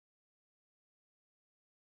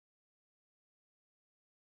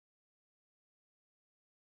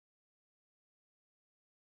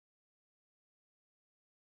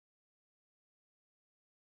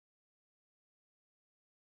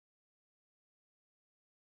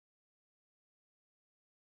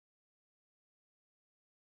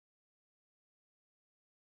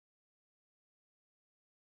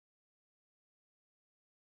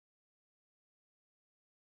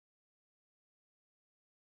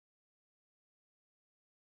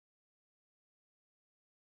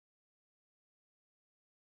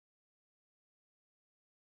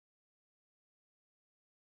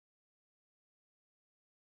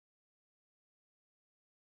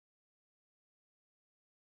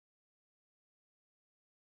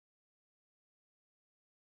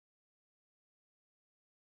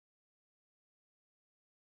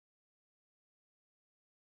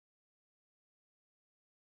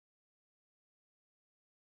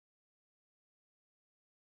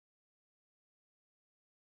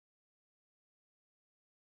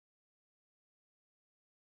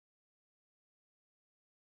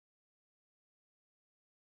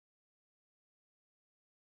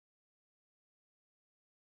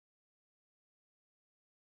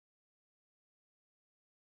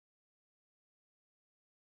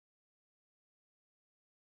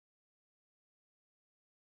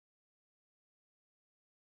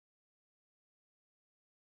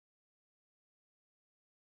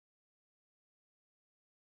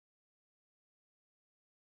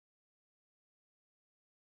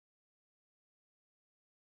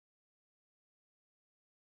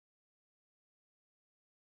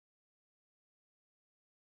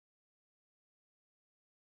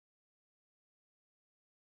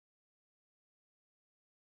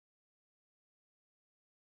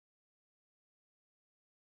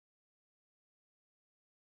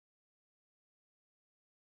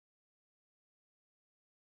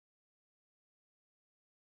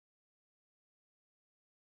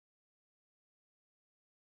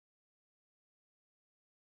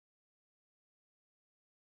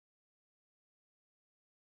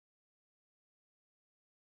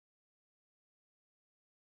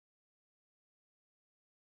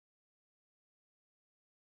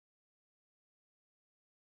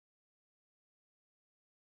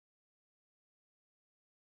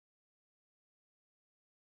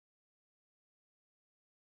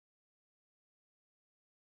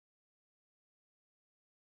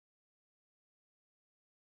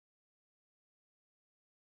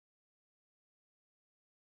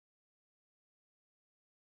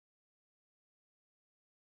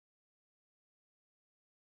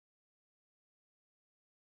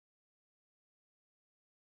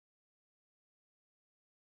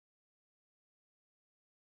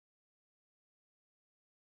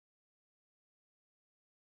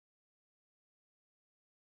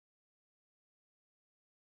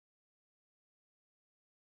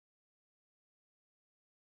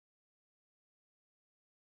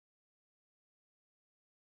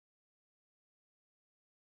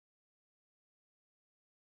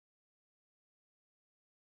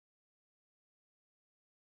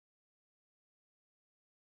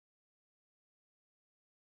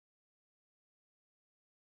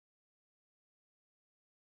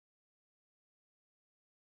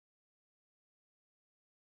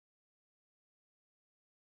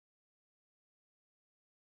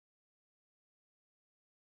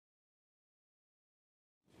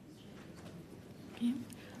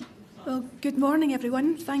Well, good morning,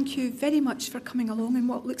 everyone. Thank you very much for coming along in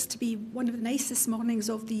what looks to be one of the nicest mornings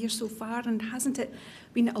of the year so far, and hasn't it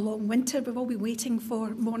been a long winter? We've all been waiting for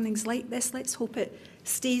mornings like this. Let's hope it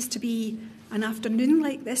stays to be an afternoon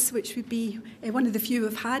like this, which would be one of the few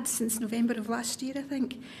we've had since November of last year, I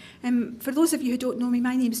think. For those of you who don't know me,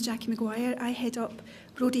 my name is Jackie Maguire. I head up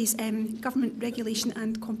Brodies Government Regulation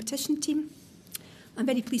and Competition team. I'm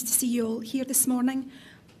very pleased to see you all here this morning.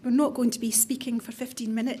 We're not going to be speaking for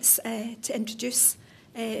 15 minutes to introduce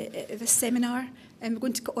this seminar. We're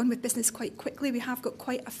going to get on with business quite quickly. We have got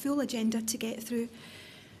quite a full agenda to get through.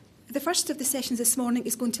 The first of the sessions this morning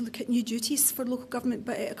is going to look at new duties for local government,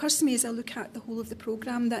 but it occurs to me as I look at the whole of the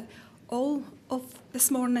programme that all of this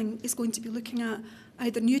morning is going to be looking at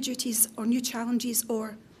either new duties or new challenges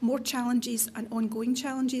or more challenges and ongoing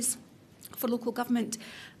challenges for local government.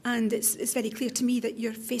 And it's very clear to me that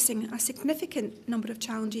you're facing a significant number of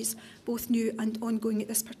challenges, both new and ongoing at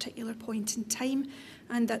this particular point in time,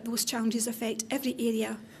 and that those challenges affect every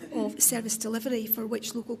area of service delivery for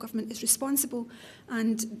which local government is responsible,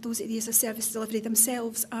 and those areas of service delivery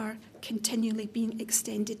themselves are continually being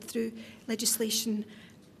extended through legislation.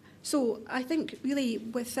 So I think really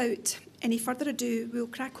without any further ado, we'll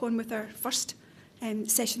crack on with our first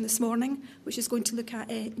session this morning, which is going to look at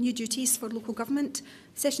new duties for local government.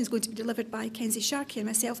 The session is going to be delivered by Kenzie Sharkey and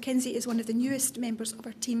myself. Kenzie is one of the newest members of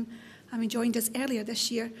our team, having joined us earlier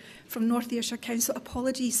this year from North Ayrshire Council.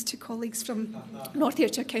 Apologies to colleagues from North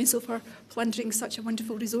Ayrshire Council for plundering such a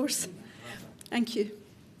wonderful resource. Thank you.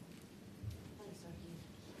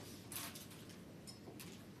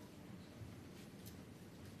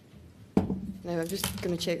 Now, I'm just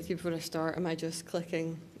going to check with you before I start. Am I just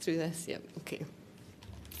clicking through this? Yep, okay.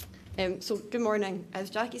 So, good morning. As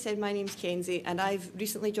Jackie said, my name's Kenzie, and I've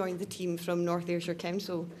recently joined the team from North Ayrshire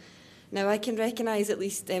Council. Now, I can recognise at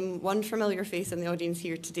least one familiar face in the audience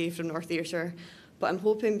here today from North Ayrshire, but I'm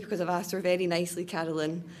hoping, because I've asked her very nicely,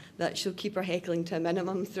 Carolyn, that she'll keep her heckling to a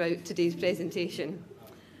minimum throughout today's presentation.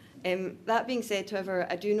 That being said, however,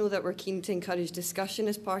 I do know that we're keen to encourage discussion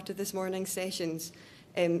as part of this morning's sessions.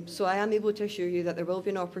 So I am able to assure you that there will be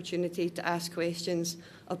an opportunity to ask questions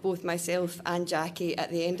of both myself and Jackie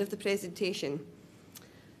at the end of the presentation.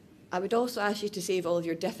 I would also ask you to save all of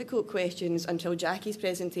your difficult questions until Jackie's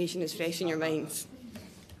presentation is fresh in your minds.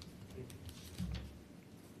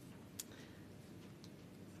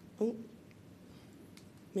 Oh,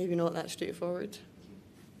 maybe not that straightforward.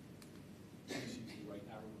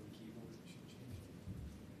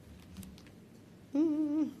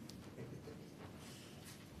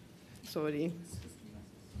 Sorry.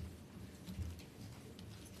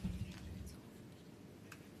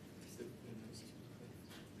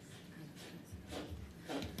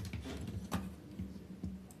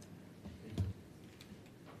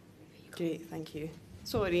 Great, thank you.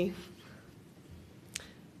 Sorry.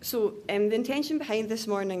 So, the intention behind this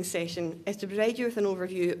morning's session is to provide you with an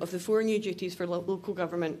overview of the 4 new duties for local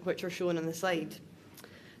government which are shown on the slide.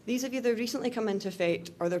 These have either recently come into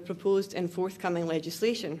effect or they're proposed in forthcoming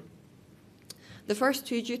legislation. The first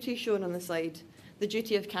 2 duties shown on the slide, the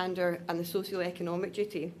duty of candour and the socio-economic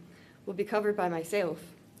duty, will be covered by myself.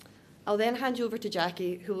 I'll then hand you over to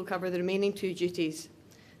Jackie, who will cover the remaining 2 duties.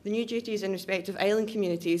 The new duties in respect of island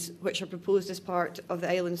communities, which are proposed as part of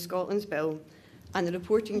the Island Scotland's Bill, and the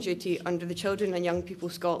reporting duty under the Children and Young People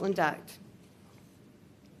Scotland Act.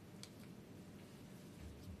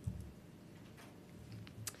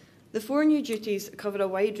 The 4 new duties cover a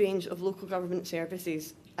wide range of local government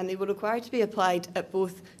services, and they were required to be applied at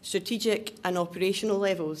both strategic and operational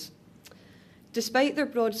levels. Despite their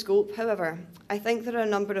broad scope, however, I think there are a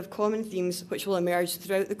number of common themes which will emerge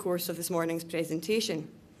throughout the course of this morning's presentation.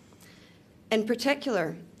 In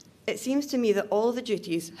particular, it seems to me that all the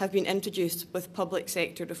duties have been introduced with public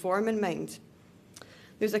sector reform in mind.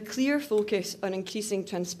 There's a clear focus on increasing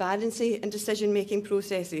transparency in decision-making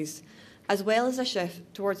processes, as well as a shift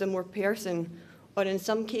towards a more person, or in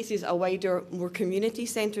some cases a wider, more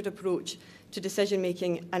community-centred approach to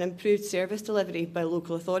decision-making and improved service delivery by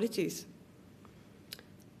local authorities.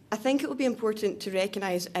 I think it will be important to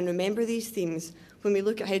recognise and remember these themes when we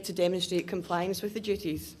look at how to demonstrate compliance with the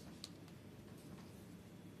duties.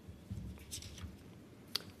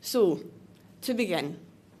 So, to begin,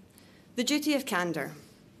 the duty of candour.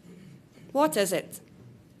 What is it?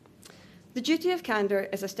 The duty of candour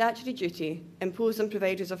is a statutory duty imposed on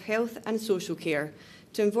providers of health and social care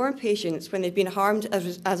to inform patients when they've been harmed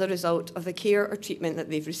as a result of the care or treatment that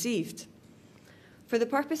they've received. For the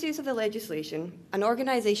purposes of the legislation, an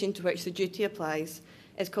organisation to which the duty applies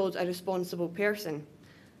is called a responsible person,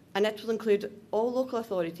 and it will include all local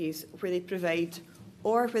authorities where they provide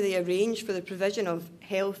or where they arrange for the provision of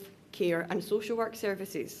health, care and social work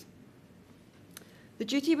services. The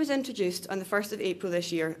duty was introduced on the 1st of April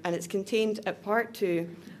this year, and it's contained at Part 2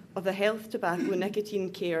 of the Health, Tobacco, Nicotine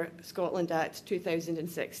Care Scotland Act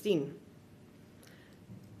 2016.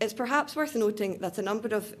 It's perhaps worth noting that a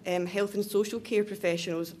number of health and social care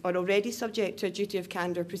professionals are already subject to a duty of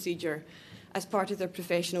candour procedure as part of their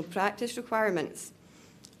professional practice requirements.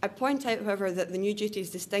 I point out, however, that the new duty is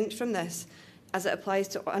distinct from this as it applies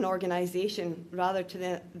to an organisation rather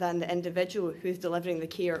than the individual who is delivering the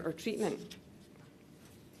care or treatment.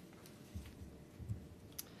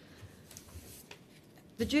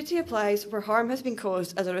 The duty applies where harm has been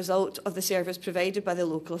caused as a result of the service provided by the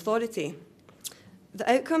local authority. The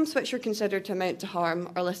outcomes which are considered to amount to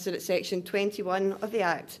harm are listed at section 21 of the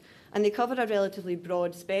Act, and they cover a relatively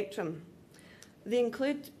broad spectrum. They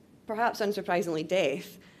include, perhaps unsurprisingly,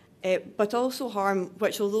 death, but also harm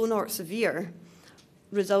which, although not severe,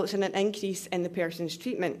 results in an increase in the person's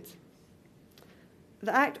treatment.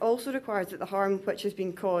 The Act also requires that the harm which has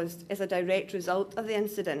been caused is a direct result of the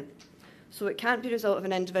incident, so it can't be a result of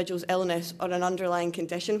an individual's illness or an underlying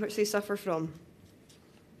condition which they suffer from.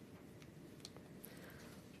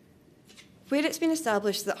 Where it's been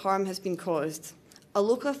established that harm has been caused, a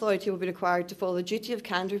local authority will be required to follow the duty of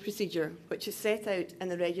candour procedure, which is set out in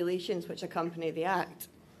the regulations which accompany the Act.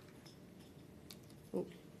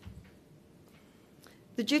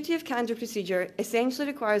 The duty of candour procedure essentially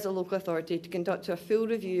requires a local authority to conduct a full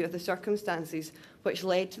review of the circumstances which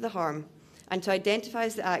led to the harm and to identify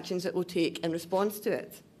the actions it will take in response to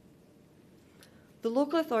it. The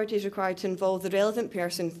local authority is required to involve the relevant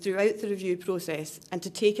person throughout the review process and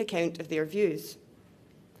to take account of their views.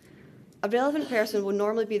 A relevant person will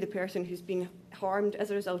normally be the person who's been harmed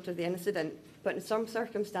as a result of the incident, but in some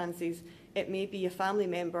circumstances it may be a family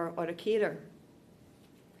member or a carer.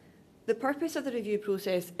 The purpose of the review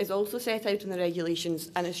process is also set out in the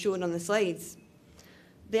regulations and is shown on the slides.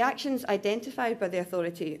 The actions identified by the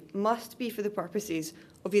authority must be for the purposes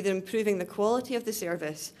of either improving the quality of the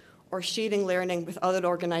service or sharing learning with other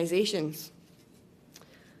organisations.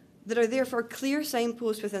 There are therefore clear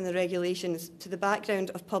signposts within the regulations to the background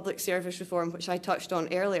of public service reform, which I touched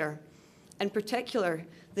on earlier. In particular,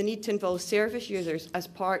 the need to involve service users as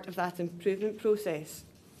part of that improvement process.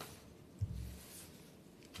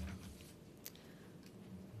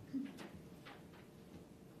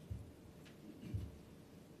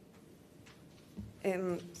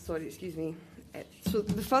 So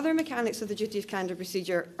the further mechanics of the duty of candour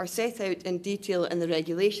procedure are set out in detail in the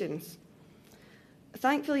regulations.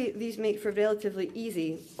 Thankfully, these make for relatively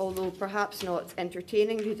easy, although perhaps not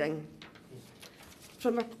entertaining reading.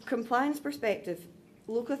 From a compliance perspective,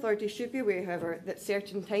 local authorities should be aware, however, that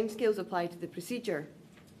certain timescales apply to the procedure.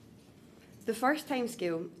 The first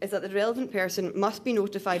timescale is that the relevant person must be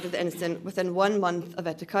notified of the incident within 1 month of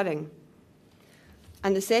it occurring.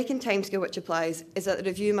 And the second timescale which applies is that the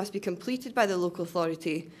review must be completed by the local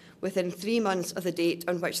authority within 3 months of the date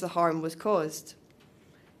on which the harm was caused.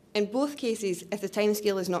 In both cases, if the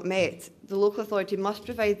timescale is not met, the local authority must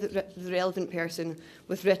provide the relevant person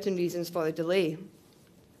with written reasons for the delay.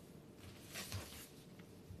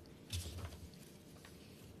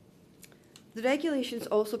 The regulations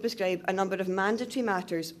also prescribe a number of mandatory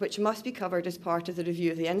matters which must be covered as part of the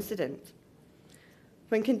review of the incident.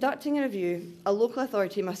 When conducting a review, a local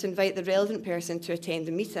authority must invite the relevant person to attend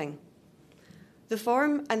the meeting. The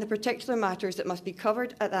form and the particular matters that must be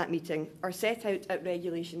covered at that meeting are set out at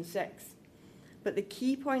Regulation 6. But the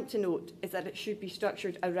key point to note is that it should be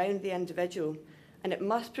structured around the individual, and it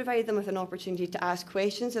must provide them with an opportunity to ask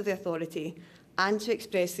questions of the authority and to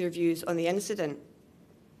express their views on the incident.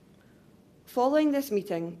 Following this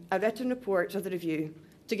meeting, a written report of the review,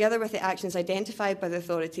 together with the actions identified by the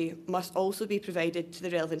authority, must also be provided to the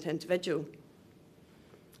relevant individual.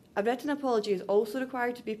 A written apology is also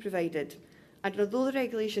required to be provided, and although the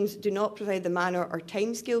regulations do not provide the manner or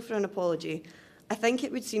timescale for an apology, I think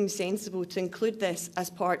it would seem sensible to include this as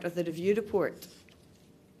part of the review report.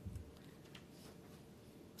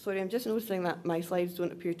 Sorry, I'm just noticing that my slides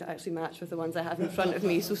don't appear to actually match with the ones I have in front of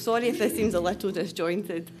me, so sorry if this seems a little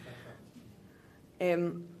disjointed.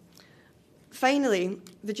 Finally,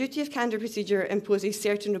 the duty of candour procedure imposes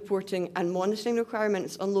certain reporting and monitoring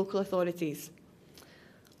requirements on local authorities.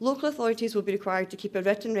 Local authorities will be required to keep a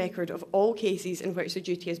written record of all cases in which the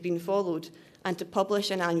duty has been followed and to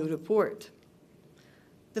publish an annual report.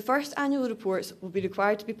 The first annual reports will be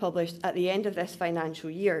required to be published at the end of this financial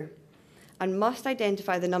year and must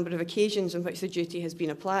identify the number of occasions on which the duty has been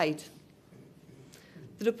applied.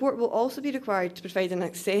 The report will also be required to provide an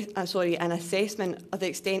assessment of the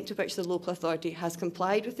extent to which the local authority has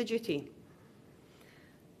complied with the duty.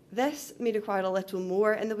 This may require a little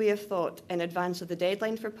more in the way of thought in advance of the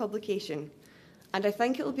deadline for publication, and I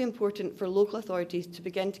think it will be important for local authorities to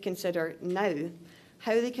begin to consider now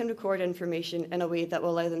how they can record information in a way that will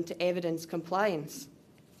allow them to evidence compliance.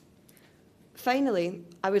 Finally,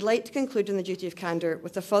 I would like to conclude on the duty of candour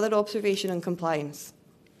with a further observation on compliance.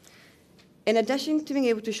 In addition to being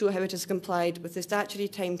able to show how it has complied with the statutory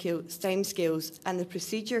timescales and the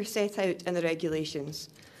procedure set out in the regulations,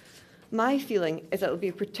 my feeling is that it will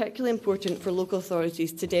be particularly important for local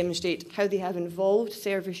authorities to demonstrate how they have involved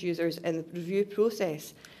service users in the review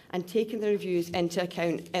process and taken the reviews into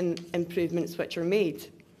account in improvements which are made.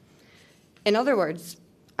 In other words,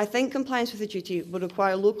 I think compliance with the duty will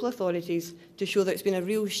require local authorities to show that it's been a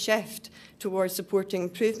real shift towards supporting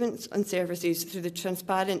improvements on services through the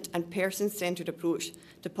transparent and person-centred approach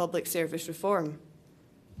to public service reform.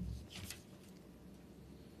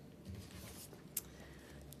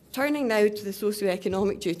 Turning now to the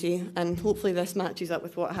socio-economic duty, and hopefully this matches up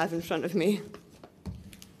with what I have in front of me.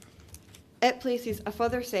 It places a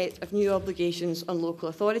further set of new obligations on local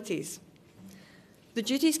authorities. The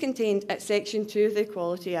duties contained at Section 2 of the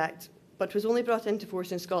Equality Act, but was only brought into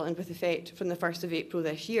force in Scotland with effect from the 1st of April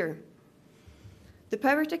this year. The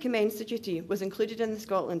power to commence the duty was included in the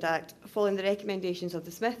Scotland Act following the recommendations of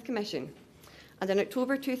the Smith Commission, and in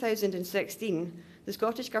October 2016, the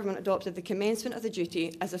Scottish Government adopted the commencement of the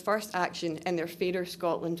duty as the first action in their Fairer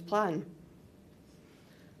Scotland plan.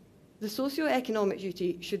 The socio-economic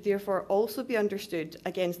duty should therefore also be understood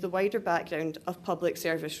against the wider background of public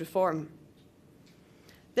service reform.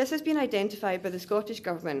 This has been identified by the Scottish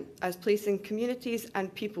Government as placing communities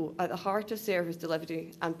and people at the heart of service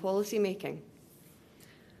delivery and policy making.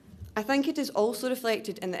 I think it is also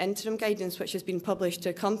reflected in the interim guidance which has been published to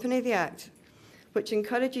accompany the Act, which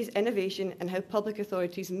encourages innovation in how public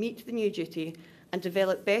authorities meet the new duty and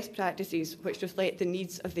develop best practices which reflect the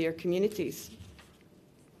needs of their communities.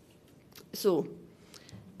 So,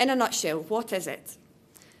 in a nutshell, what is it?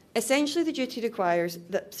 Essentially, the duty requires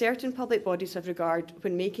that certain public bodies have regard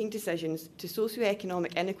when making decisions to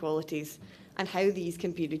socio-economic inequalities and how these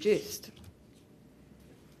can be reduced.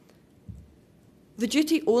 The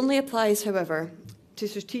duty only applies, however, to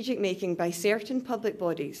strategic making by certain public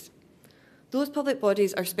bodies. Those public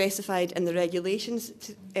bodies are specified in the regulations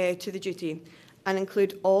to the duty and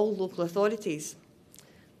include all local authorities.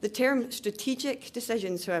 The term strategic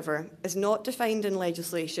decisions, however, is not defined in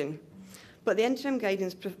legislation, but the interim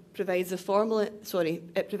guidance provides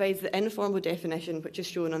the informal definition which is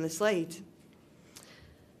shown on the slide.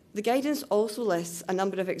 The guidance also lists a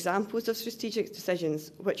number of examples of strategic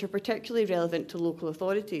decisions which are particularly relevant to local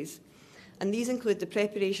authorities, and these include the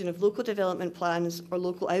preparation of local development plans or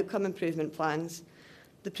local outcome improvement plans,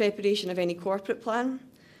 the preparation of any corporate plan,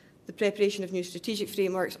 the preparation of new strategic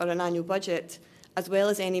frameworks or an annual budget, as well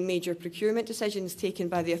as any major procurement decisions taken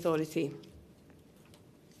by the authority.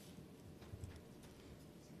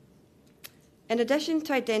 In addition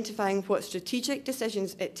to identifying what strategic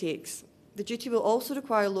decisions it takes, the duty will also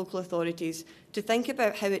require local authorities to think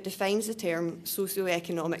about how it defines the term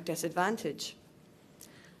socio-economic disadvantage.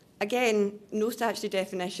 Again, no statutory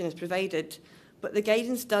definition is provided, but the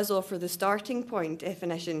guidance does offer the starting point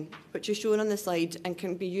definition, which is shown on the slide and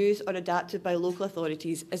can be used or adapted by local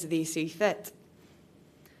authorities as they see fit.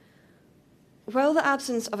 While the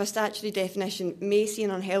absence of a statutory definition may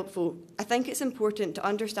seem unhelpful, I think it's important to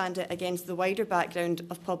understand it against the wider background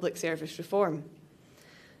of public service reform.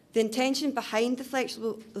 The intention behind the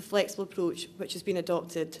flexible approach which has been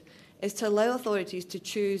adopted is to allow authorities to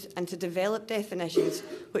choose and to develop definitions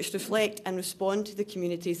which reflect and respond to the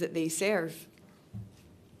communities that they serve.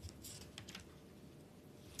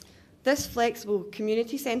 This flexible,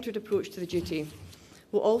 community-centred approach to the duty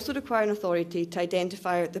will also require an authority to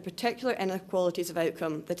identify the particular inequalities of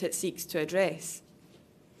outcome that it seeks to address.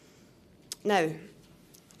 Now,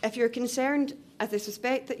 if you're concerned, as I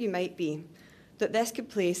suspect that you might be, that this could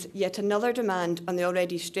place yet another demand on the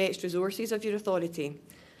already stretched resources of your authority,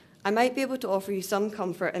 I might be able to offer you some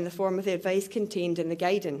comfort in the form of the advice contained in the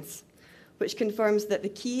guidance, which confirms that the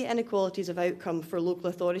key inequalities of outcome for local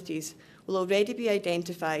authorities will already be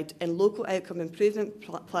identified in local outcome improvement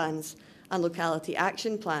plans and locality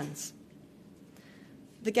action plans.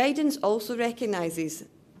 The guidance also recognises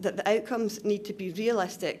that the outcomes need to be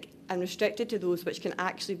realistic and restricted to those which can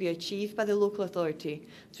actually be achieved by the local authority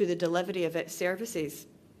through the delivery of its services.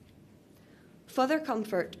 Further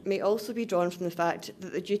comfort may also be drawn from the fact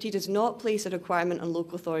that the duty does not place a requirement on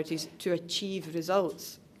local authorities to achieve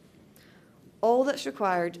results. All that's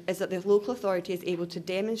required is that the local authority is able to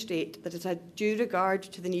demonstrate that it has due regard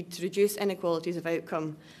to the need to reduce inequalities of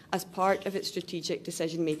outcome as part of its strategic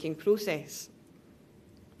decision-making process.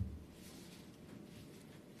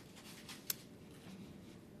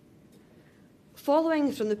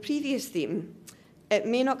 Following from the previous theme, it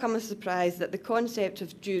may not come as a surprise that the concept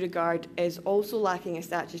of due regard is also lacking a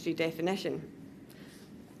statutory definition.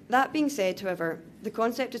 That being said, however, the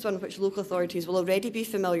concept is one which local authorities will already be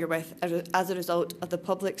familiar with as a result of the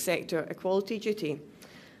public sector equality duty,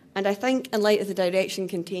 and I think, in light of the direction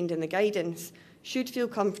contained in the guidance, should feel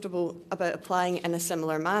comfortable about applying in a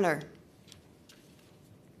similar manner.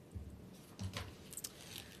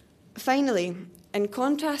 Finally, in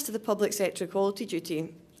contrast to the public sector equality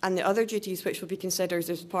duty and the other duties which will be considered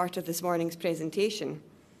as part of this morning's presentation,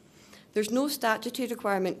 there's no statutory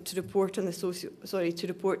requirement to report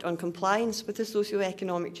on compliance with the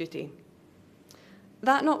socio-economic duty.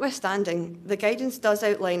 That notwithstanding, the guidance does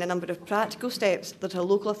outline a number of practical steps that a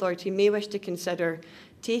local authority may wish to consider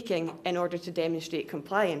taking in order to demonstrate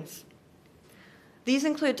compliance. These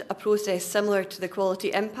include a process similar to the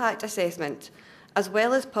quality impact assessment, as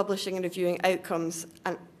well as publishing and reviewing outcomes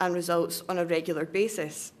and results on a regular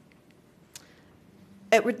basis.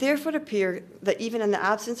 It would therefore appear that even in the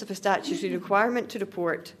absence of a statutory requirement to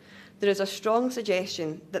report, there is a strong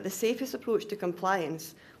suggestion that the safest approach to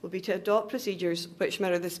compliance will be to adopt procedures which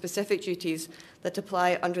mirror the specific duties that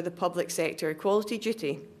apply under the public sector equality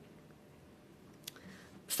duty.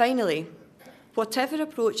 Finally, whatever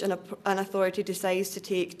approach an authority decides to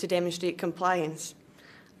take to demonstrate compliance,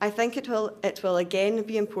 I think it will again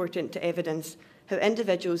be important to evidence how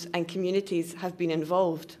individuals and communities have been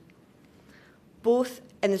involved, both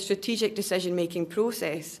in the strategic decision-making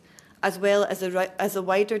process, as well as the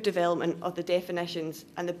wider development of the definitions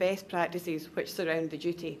and the best practices which surround the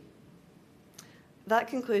duty. That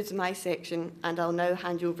concludes my section, and I'll now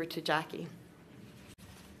hand you over to Jackie.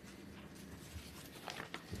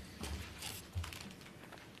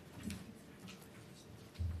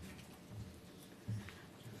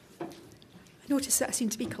 I noticed that I seem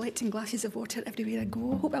to be collecting glasses of water everywhere I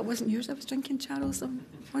go. I hope that wasn't yours I was drinking, Charles. I'm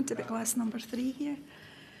on to glass number 3 here.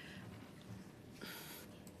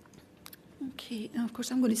 Okay, now of course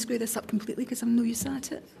I'm going to screw this up completely because I'm no use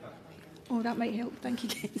at it. Oh, that might help. Thank you,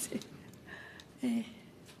 Kenzie.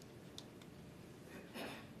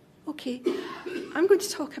 Okay, I'm going to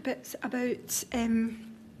talk a bit about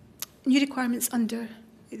new requirements under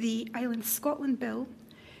the Island Scotland Bill.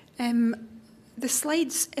 The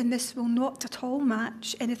slides in this will not at all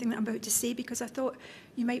match anything that I'm about to say because I thought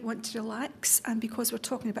you might want to relax, and because we're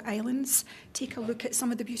talking about islands, take a look at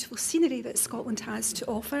some of the beautiful scenery that Scotland has to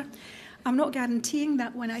offer. I'm not guaranteeing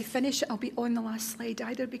that when I finish I'll be on the last slide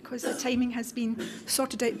either, because the timing has been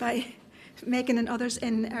sorted out by Megan and others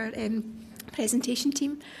in our presentation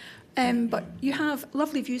team. But you have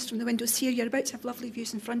lovely views from the windows here. You're about to have lovely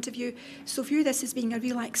views in front of you. So view this as being a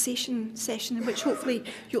relaxation session in which hopefully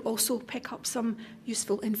you'll also pick up some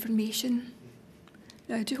useful information.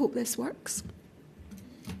 I do hope this works.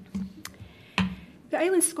 The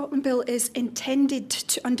Island Scotland Bill is intended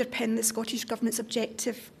to underpin the Scottish Government's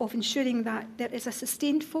objective of ensuring that there is a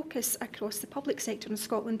sustained focus across the public sector in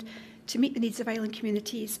Scotland to meet the needs of island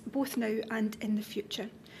communities, both now and in the future.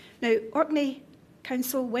 Now, Orkney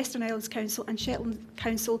Council, Western Islands Council and Shetland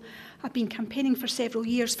Council have been campaigning for several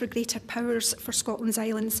years for greater powers for Scotland's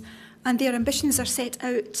islands, and their ambitions are set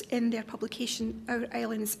out in their publication, Our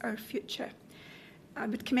Islands, Our Future. I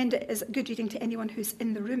would commend it as good reading to anyone who's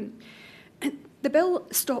in the room. The bill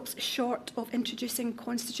stops short of introducing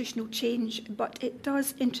constitutional change, but it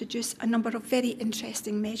does introduce a number of very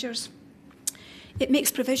interesting measures. It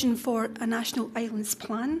makes provision for a National Islands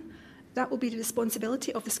Plan. That will be the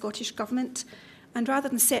responsibility of the Scottish Government. And rather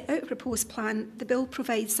than set out a proposed plan, the bill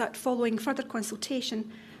provides that following further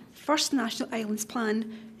consultation, the first National Islands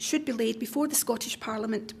Plan should be laid before the Scottish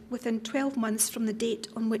Parliament within 12 months from the date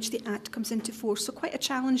on which the Act comes into force. So quite a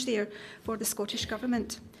challenge there for the Scottish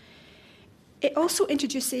Government. It also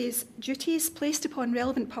introduces duties placed upon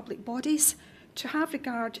relevant public bodies to have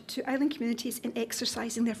regard to island communities in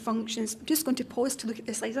exercising their functions. I'm just going to pause to look at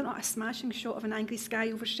this slide. Is that not a smashing shot of an angry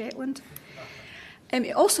sky over Shetland?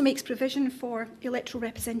 It also makes provision for electoral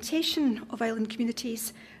representation of island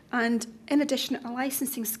communities and, in addition, a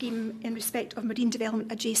licensing scheme in respect of marine development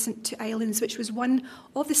adjacent to islands, which was one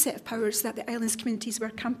of the set of powers that the islands communities were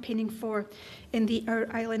campaigning for in the Our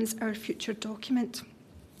Islands, Our Future document.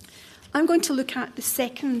 I'm going to look at the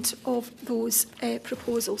second of those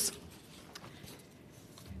proposals.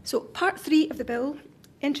 So Part 3 of the bill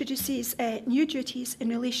introduces new duties in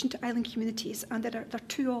relation to island communities, and there are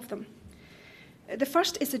 2 of them. The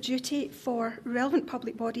first is a duty for relevant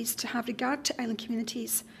public bodies to have regard to island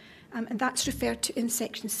communities, and that's referred to in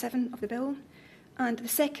Section 7 of the bill. And the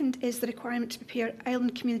second is the requirement to prepare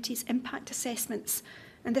island communities' impact assessments,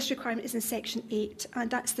 and this requirement is in Section 8,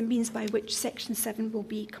 and that's the means by which Section 7 will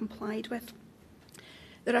be complied with.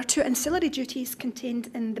 There are two ancillary duties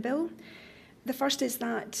contained in the bill. The first is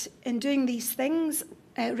that in doing these things,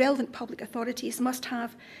 relevant public authorities must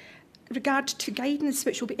have regard to guidance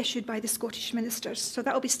which will be issued by the Scottish ministers. So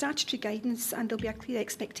that will be statutory guidance, and there will be a clear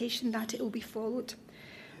expectation that it will be followed.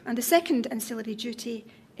 And the second ancillary duty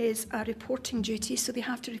is a reporting duty, so they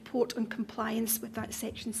have to report on compliance with that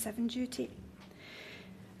Section 7 duty.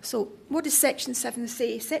 So what does Section 7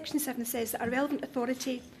 say? Section 7 says that a relevant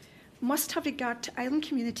authority must have regard to island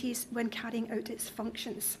communities when carrying out its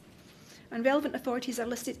functions. And relevant authorities are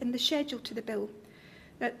listed in the schedule to the bill.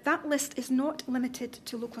 Now, that list is not limited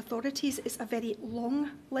to local authorities. It's a very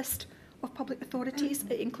long list of public authorities.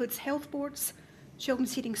 It includes health boards,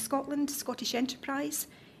 Children's Hearing Scotland, Scottish Enterprise,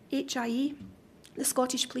 HIE, the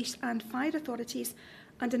Scottish Police and Fire Authorities,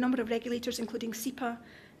 and a number of regulators, including SEPA,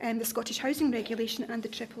 the Scottish Housing Regulation and the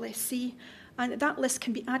SSSC. And that list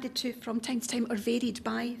can be added to from time to time or varied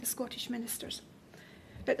by the Scottish ministers.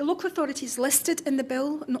 But the local authorities listed in the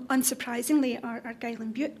bill, unsurprisingly, are Argyll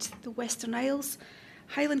and Bute, the Western Isles,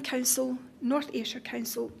 Highland Council, North Ayrshire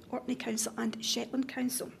Council, Orkney Council and Shetland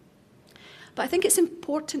Council. But I think it's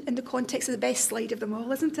important in the context of the best slide of them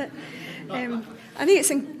all, isn't it? I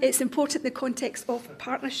think it's important in the context of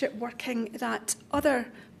partnership working that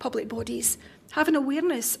other public bodies have an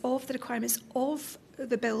awareness of the requirements of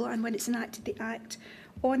the bill and when it's enacted the Act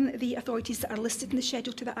on the authorities that are listed in the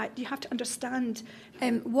schedule to the Act. You have to understand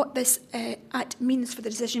what this Act means for the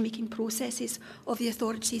decision-making processes of the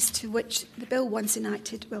authorities to which the bill, once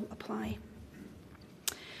enacted, will apply.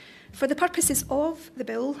 For the purposes of the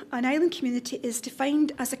bill, an island community is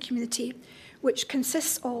defined as a community which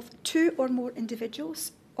consists of two or more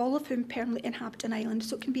individuals, all of whom permanently inhabit an island.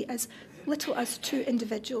 So it can be as little as two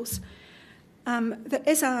individuals. There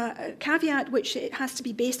is a caveat which it has to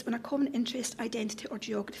be based on a common interest, identity or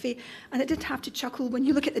geography. And I did have to chuckle when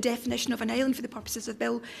you look at the definition of an island for the purposes of the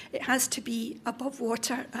bill. It has to be above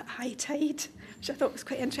water at high tide, which I thought was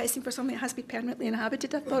quite interesting for something that has to be permanently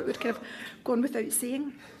inhabited. I thought it would kind of gone without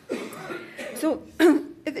saying. So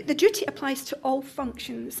the duty applies to all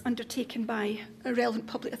functions undertaken by relevant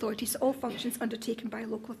public authorities, all functions undertaken by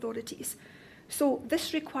local authorities. So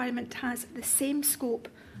this requirement has the same scope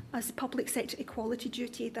as the public sector equality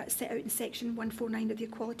duty that's set out in Section 149 of the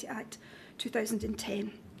Equality Act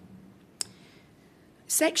 2010.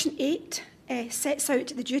 Section 8 sets out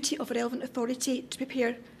the duty of a relevant authority to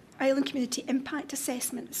prepare island community impact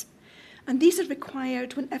assessments. And these are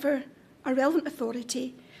required whenever a relevant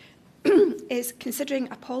authority is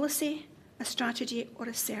considering a policy, a strategy or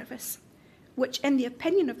a service, which in the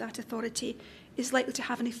opinion of that authority is likely to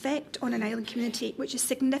have an effect on an island community which is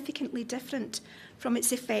significantly different from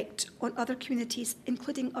its effect on other communities,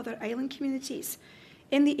 including other island communities,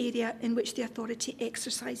 in the area in which the authority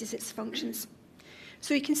exercises its functions.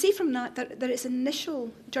 So you can see from that that there is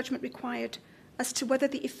initial judgment required as to whether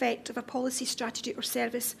the effect of a policy, strategy or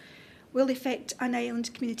service will affect an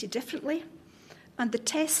island community differently, and the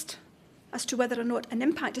test as to whether or not an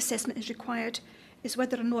impact assessment is required is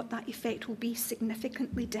whether or not that effect will be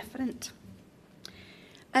significantly different.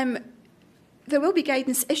 There will be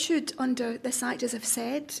guidance issued under this Act, as I've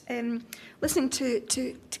said. Listening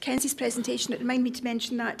to Kenzie's presentation, it reminded me to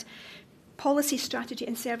mention that policy, strategy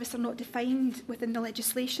and service are not defined within the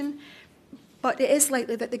legislation, but it is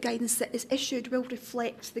likely that the guidance that is issued will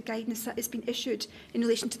reflect the guidance that has been issued in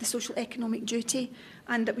relation to the social economic duty,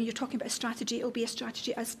 and that when you're talking about a strategy, it will be a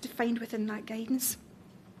strategy as defined within that guidance.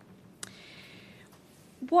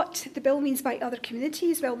 What the bill means by other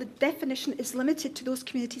communities, well, the definition is limited to those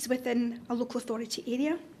communities within a local authority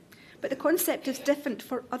area, but the concept is different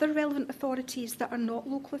for other relevant authorities that are not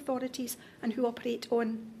local authorities and who operate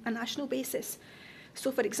on a national basis.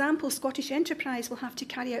 So, for example, Scottish Enterprise will have to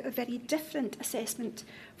carry out a very different assessment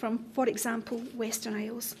from, for example, Western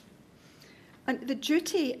Isles. And the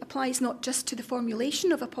duty applies not just to the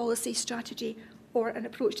formulation of a policy, strategy or an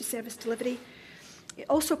approach to service delivery. It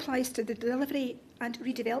also applies to the delivery and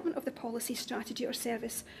redevelopment of the policy, strategy or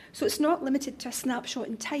service. So it's not limited to a snapshot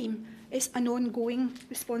in time. It's an ongoing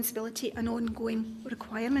responsibility, an ongoing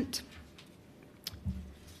requirement.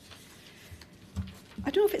 I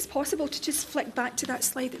don't know if it's possible to just flick back to that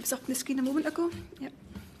slide that was up on the screen a moment ago. Yep,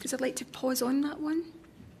 because I'd like to pause on that one.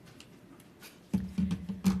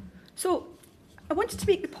 So I wanted to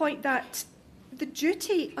make the point that the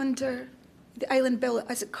duty under the Island Bill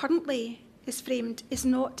as it currently is framed is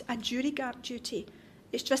not a due regard duty.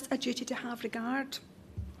 It's just a duty to have regard.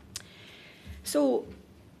 So,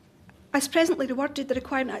 as presently reworded, the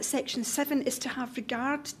requirement at Section 7 is to have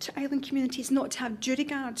regard to island communities, not to have due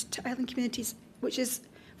regard to island communities, which is,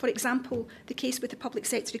 for example, the case with the public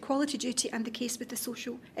sector equality duty and the case with the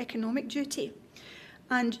social economic duty.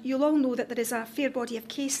 And you'll all know that there is a fair body of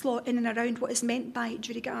case law in and around what is meant by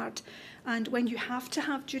due regard, and when you have to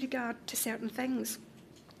have due regard to certain things.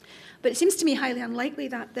 But it seems to me highly unlikely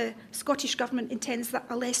that the Scottish Government intends that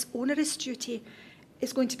a less onerous duty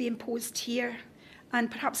is going to be imposed here,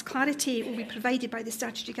 and perhaps clarity will be provided by the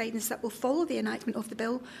statutory guidance that will follow the enactment of the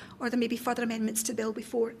bill, or there may be further amendments to the bill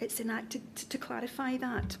before it's enacted to clarify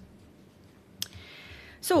that.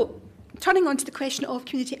 So, turning on to the question of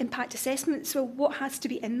community impact assessments, well, what has to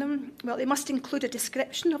be in them? Well, they must include a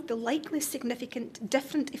description of the likely significant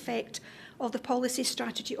different effect of the policy,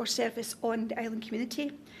 strategy or service on the island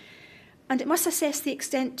community. And it must assess the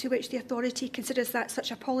extent to which the authority considers that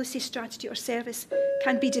such a policy, strategy or service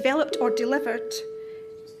can be developed or delivered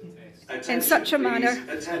in such a manner.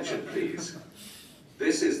 Attention, please.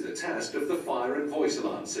 This is the test of the fire and voice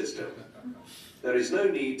alarm system. There is no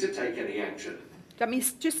need to take any action. That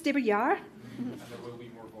means just stay where you are. And there will be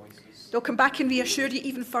more voices. They'll come back and reassure you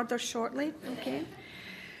even further shortly. Okay.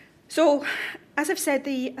 So, as I've said,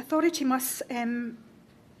 the authority must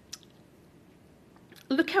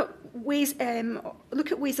look at ways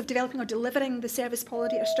of developing or delivering the service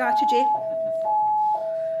policy or strategy.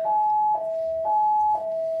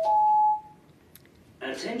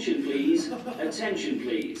 Attention please, attention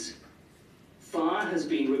please. Fire has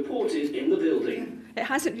been reported in the building. It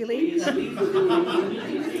hasn't really. Please leave the building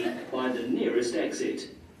immediately by the nearest exit.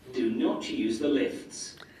 Do not use the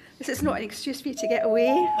lifts. This is not an excuse for you to get away.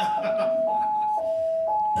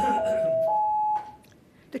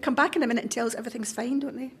 They come back in a minute and tell us everything's fine,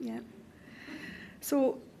 don't they? Yeah.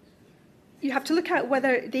 So you have to look at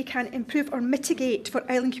whether they can improve or mitigate for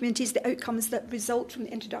island communities the outcomes that result from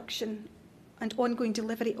the introduction and ongoing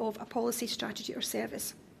delivery of a policy, strategy or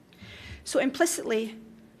service. So implicitly,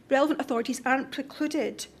 relevant authorities aren't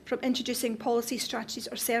precluded from introducing policy, strategies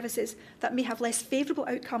or services that may have less favourable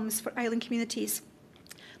outcomes for island communities,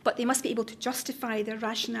 but they must be able to justify their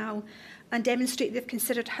rationale and demonstrate they've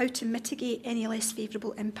considered how to mitigate any less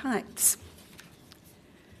favourable impacts.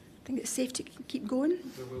 I think it's safe to keep going.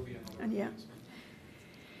 There will be another And yeah. announcement.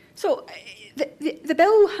 So the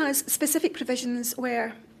bill has specific provisions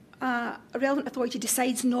where a relevant authority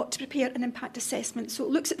decides not to prepare an impact assessment. So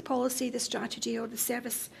it looks at the policy, the strategy or the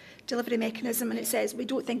service delivery mechanism and it says we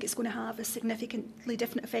don't think it's going to have a significantly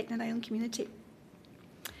different effect on an island community.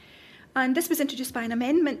 And this was introduced by an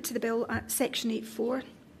amendment to the bill at section 8.4.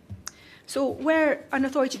 So where an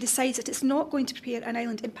authority decides that it's not going to prepare an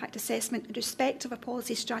island impact assessment in respect of a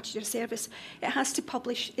policy, strategy or service, it has to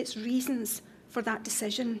publish its reasons for that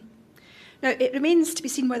decision. Now, it remains to be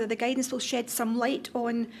seen whether the guidance will shed some light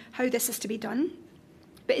on how this is to be done,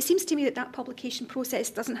 but it seems to me that that publication process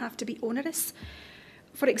doesn't have to be onerous.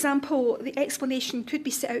 For example, the explanation could be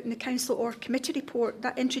set out in the council or committee report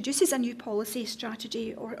that introduces a new policy,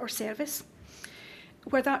 strategy or service,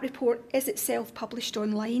 where that report is itself published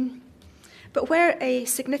online. But where a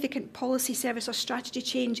significant policy, service or strategy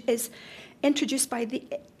change is introduced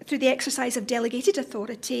through the exercise of delegated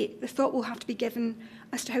authority, the thought will have to be given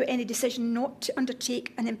as to how any decision not to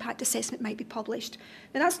undertake an impact assessment might be published.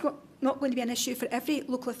 Now that's not going to be an issue for every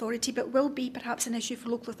local authority, but will be perhaps an issue for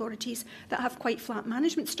local authorities that have quite flat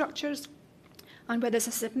management structures and where there's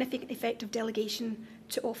a significant effect of delegation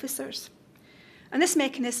to officers. And this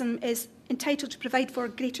mechanism is entitled to provide for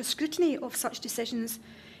greater scrutiny of such decisions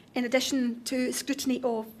in addition to scrutiny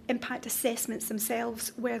of impact assessments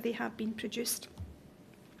themselves where they have been produced.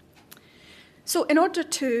 So in order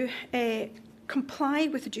to comply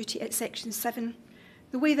with the duty at section 7,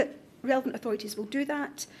 the way that relevant authorities will do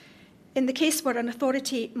that, in the case where an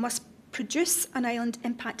authority must produce an island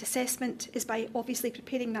impact assessment is by obviously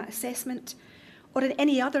preparing that assessment, or in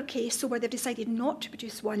any other case, so where they've decided not to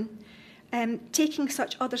produce one, taking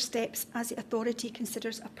such other steps as the authority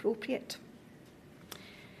considers appropriate.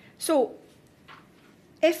 So,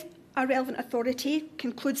 if a relevant authority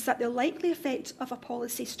concludes that the likely effect of a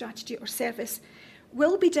policy, strategy or service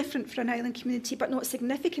will be different for an island community but not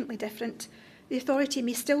significantly different, the authority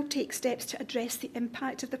may still take steps to address the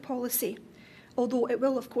impact of the policy, although it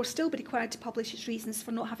will of course still be required to publish its reasons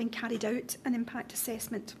for not having carried out an impact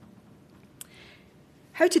assessment.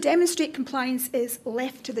 How to demonstrate compliance is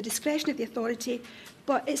left to the discretion of the authority,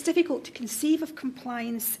 but it's difficult to conceive of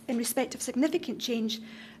compliance in respect of significant change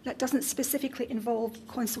that doesn't specifically involve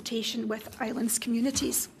consultation with islands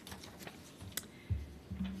communities.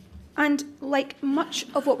 And like much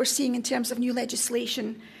of what we're seeing in terms of new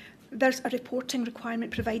legislation, there's a reporting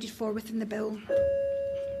requirement provided for within the bill.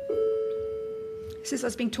 This is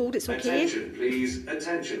us being told it's okay. Attention please,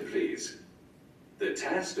 attention please. The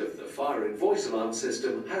test of the fire and voice alarm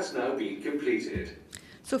system has now been completed.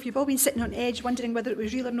 So if you've all been sitting on edge wondering whether it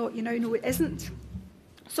was real or not, you now know it isn't.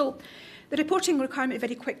 So the reporting requirement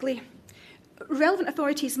very quickly. Relevant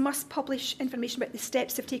authorities must publish information about the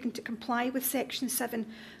steps they've taken to comply with Section 7,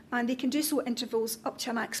 and they can do so at intervals up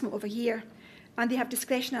to a maximum of a year, and they have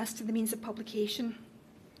discretion as to the means of publication.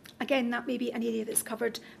 Again, that may be an area that's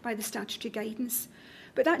covered by the statutory guidance,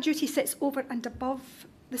 but that duty sits over and above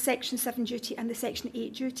the Section 7 duty and the Section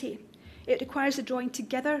 8 duty. It requires the drawing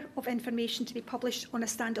together of information to be published on a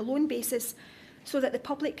standalone basis so that the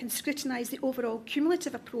public can scrutinise the overall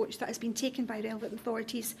cumulative approach that has been taken by relevant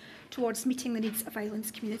authorities towards meeting the needs of islands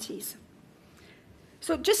communities.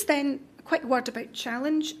 So just then, a quick word about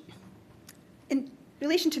challenge. In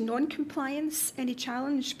relation to non-compliance, any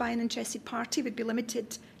challenge by an interested party would be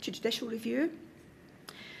limited to judicial review.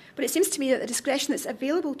 But it seems to me that the discretion that's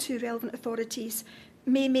available to relevant authorities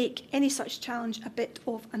may make any such challenge a bit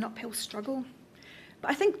of an uphill struggle. But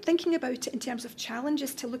I think thinking about it in terms of challenge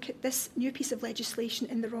is to look at this new piece of legislation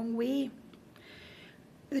in the wrong way.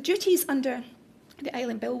 The duties under the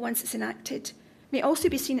Island Bill, once it's enacted, may also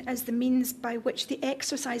be seen as the means by which the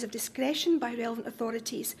exercise of discretion by relevant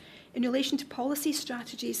authorities in relation to policy,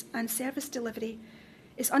 strategies and service delivery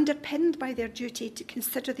is underpinned by their duty to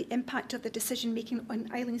consider the impact of the decision-making on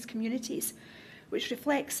islands communities, which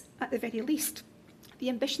reflects, at the very least, the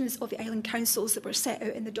ambitions of the island councils that were set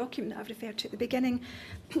out in the document that I've referred to at the beginning,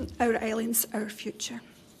 Our Islands, Our Future.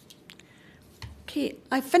 Okay,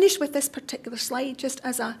 I've finished with this particular slide just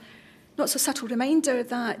as a not so subtle reminder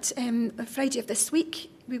that on Friday of this week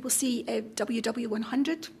we will see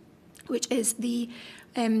WW100, which is the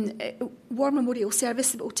War Memorial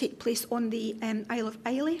Service that will take place on the Isle of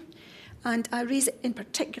Islay. And I raise it in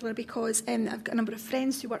particular because I've got a number of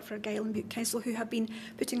friends who work for Argyll and Bute Council who have been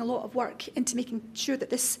putting a lot of work into making sure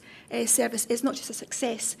that this service is not just a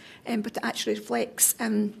success, but that actually reflects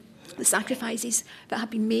the sacrifices that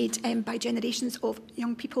have been made by generations of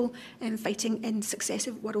young people fighting in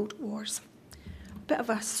successive world wars. A bit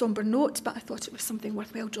of a sombre note, but I thought it was something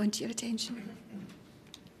worthwhile drawing to your attention.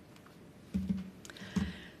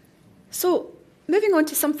 So, moving on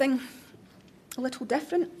to something a little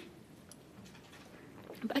different.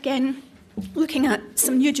 But again, looking at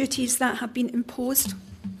some new duties that have been imposed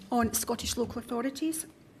on Scottish local authorities.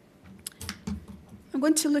 I'm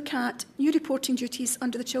going to look at new reporting duties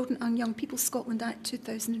under the Children and Young People Scotland Act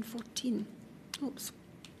 2014. Oops.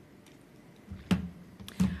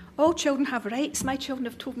 All children have rights. My children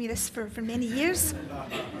have told me this for many years.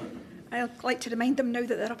 I like to remind them now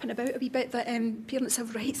that they're up and about a wee bit that parents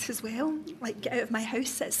have rights as well, like get out of my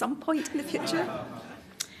house at some point in the future.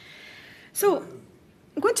 So,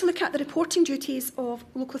 I'm going to look at the reporting duties of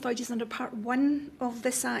local authorities under Part 1 of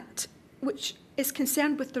this Act, which is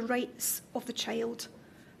concerned with the rights of the child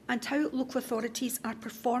and how local authorities are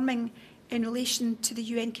performing in relation to the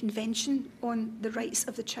UN Convention on the Rights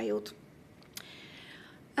of the Child.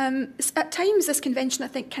 At times, this convention, I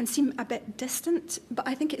think, can seem a bit distant, but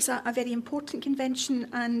I think it's a very important convention,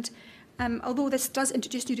 and although this does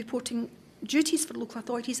introduce new reporting duties for local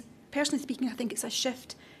authorities, personally speaking, I think it's a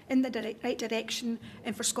shift in the right direction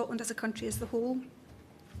for Scotland as a country as a whole.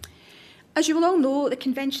 As you will all know, the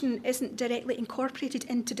Convention isn't directly incorporated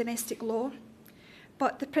into domestic law,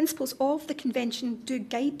 but the principles of the Convention do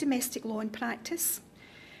guide domestic law in practice.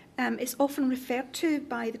 It's often referred to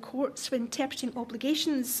by the courts when interpreting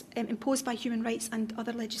obligations imposed by human rights and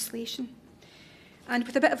other legislation. And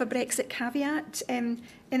with a bit of a Brexit caveat, in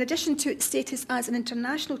addition to its status as an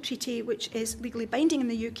international treaty which is legally binding in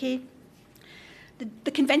the UK,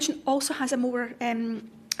 the Convention also has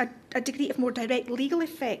a degree of more direct legal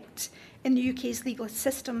effect in the UK's legal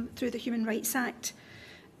system through the Human Rights Act.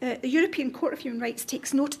 The European Court of Human Rights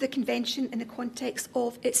takes note of the Convention in the context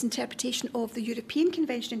of its interpretation of the European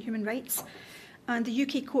Convention on Human Rights, and the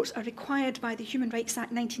UK courts are required by the Human Rights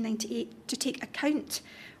Act 1998 to take account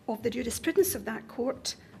of the jurisprudence of that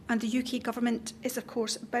court, and the UK government is, of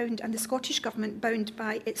course, bound, and the Scottish government bound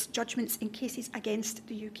by its judgments in cases against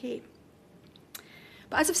the UK.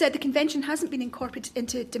 But as I've said, the Convention hasn't been incorporated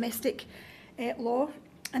into domestic law,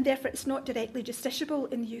 and therefore it's not directly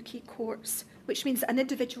justiciable in the UK courts, which means that an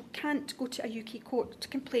individual can't go to a UK court to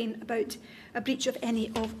complain about a breach of any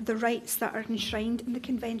of the rights that are enshrined in the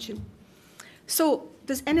Convention. So,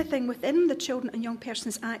 does anything within the Children and Young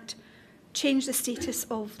Persons Act change the status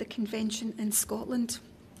of the Convention in Scotland?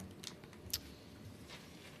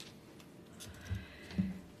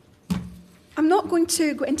 I'm not going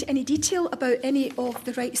to go into any detail about any of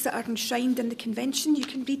the rights that are enshrined in the Convention. You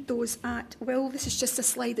can read those at will. This is just a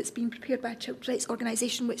slide that's been prepared by a children's rights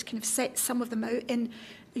organisation which kind of sets some of them out in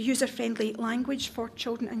user-friendly language for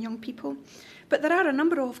children and young people. But there are a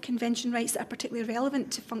number of convention rights that are particularly relevant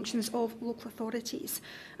to functions of local authorities.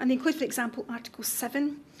 And they include, for example, Article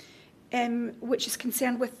 7, which is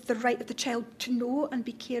concerned with the right of the child to know and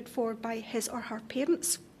be cared for by his or her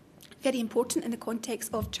parents. Very important in the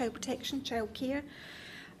context of child protection, child care.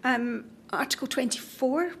 Article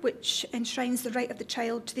 24, which enshrines the right of the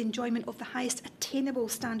child to the enjoyment of the highest attainable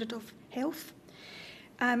standard of health.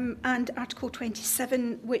 And Article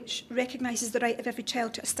 27, which recognises the right of every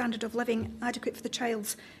child to a standard of living adequate for the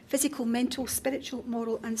child's physical, mental, spiritual,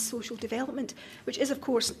 moral and social development, which is, of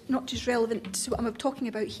course, not just relevant to what I'm talking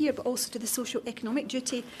about here, but also to the socio-economic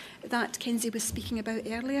duty that Kenzie was speaking about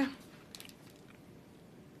earlier.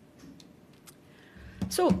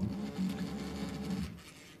 So,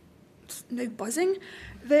 it's now buzzing.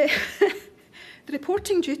 The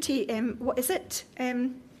reporting duty, what is it?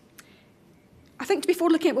 I think before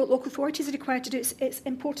looking at what local authorities are required to do, it's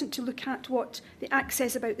important to look at what the Act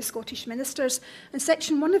says about the Scottish ministers. And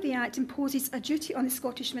Section 1 of the Act imposes a duty on the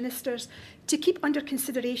Scottish ministers to keep under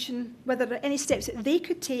consideration whether there are any steps that they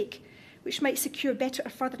could take which might secure better or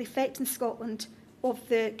further effect in Scotland of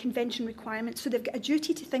the Convention requirements. So they've got a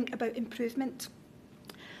duty to think about improvement.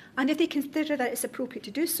 And if they consider that it's appropriate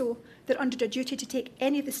to do so, they're under a duty to take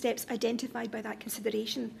any of the steps identified by that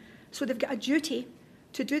consideration. So they've got a duty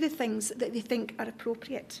to do the things that they think are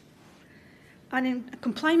appropriate. And in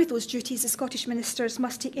complying with those duties, the Scottish ministers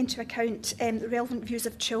must take into account the relevant views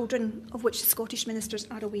of children, of which the Scottish ministers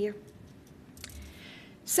are aware.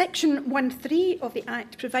 Section 1.3 of the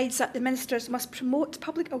Act provides that the ministers must promote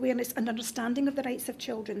public awareness and understanding of the rights of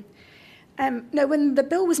children. Now, when the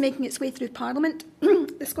bill was making its way through Parliament,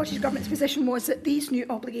 the Scottish Government's position was that these new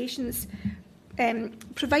obligations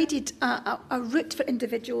provided a route for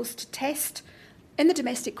individuals to test in the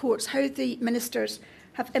domestic courts how the ministers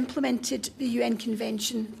have implemented the UN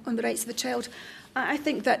Convention on the Rights of the Child. I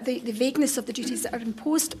think that the vagueness of the duties that are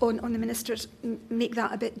imposed on the ministers make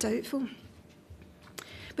that a bit doubtful.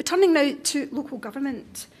 But turning now to local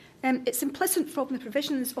government, it's implicit from the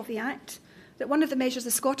provisions of the Act that one of the measures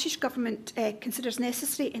the Scottish Government considers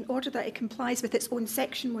necessary in order that it complies with its own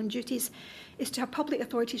Section 1 duties is to have public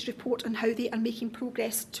authorities report on how they are making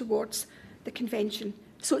progress towards the Convention.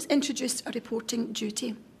 So it's introduced a reporting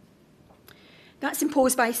duty. That's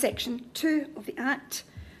imposed by Section 2 of the Act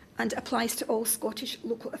and applies to all Scottish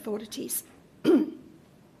local authorities.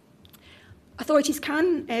 Authorities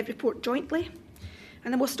can report jointly,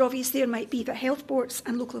 and the most obvious there might be that health boards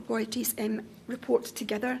and local authorities report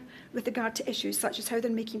together with regard to issues such as how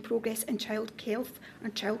they're making progress in child health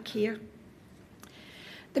and child care.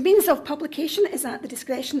 The means of publication is at the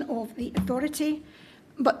discretion of the authority,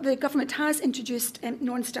 but the Government has introduced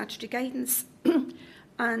non-statutory guidance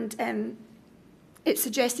and it's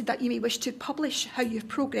suggested that you may wish to publish how you've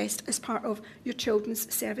progressed as part of your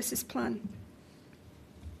children's services plan.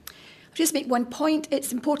 I'll just make one point.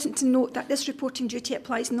 It's important to note that this reporting duty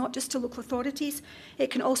applies not just to local authorities,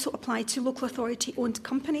 it can also apply to local authority-owned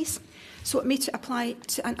companies. So it may apply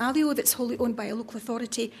to an ALIO that's wholly owned by a local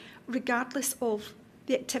authority, regardless of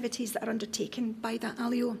the activities that are undertaken by that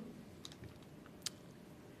ALIO.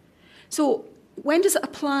 So when does it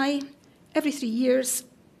apply? Every 3 years.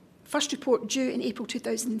 First report due in April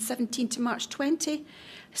 2017 to March 20.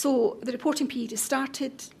 So the reporting period has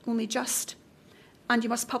started, only just, and you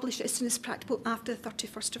must publish it as soon as practicable after the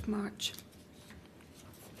 31st of March.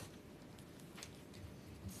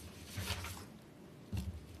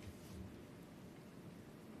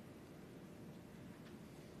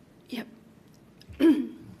 Yep.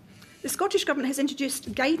 The Scottish Government has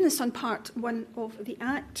introduced guidance on Part 1 of the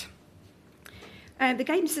Act. The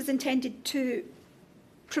guidance is intended to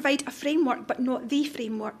provide a framework, but not the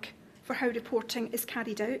framework, for how reporting is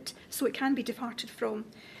carried out, so it can be departed from.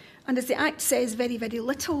 And as the Act says very, very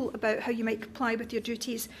little about how you might comply with your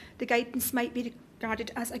duties, the guidance might be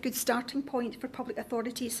regarded as a good starting point for public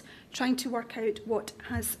authorities trying to work out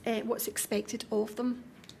what's expected of them.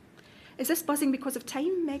 Is this buzzing because of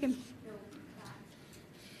time, Megan?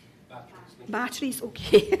 No. Batteries,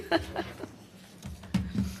 okay.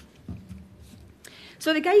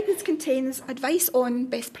 So the guidance contains advice on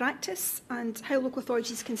best practice and how local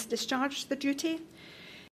authorities can discharge their duty.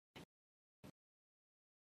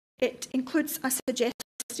 It includes a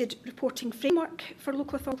suggested reporting framework for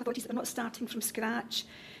local authorities that are not starting from scratch.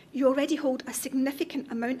 You already hold a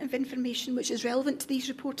significant amount of information which is relevant to these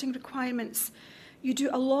reporting requirements. You do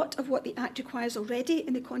a lot of what the Act requires already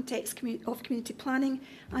in the context of community planning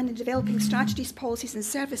and in developing strategies, policies and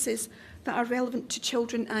services that are relevant to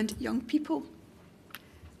children and young people.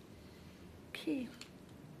 Okay,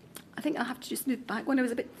 I think I'll have to just move back one. I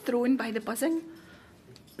was a bit thrown by the buzzing.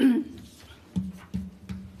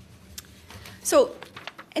 So,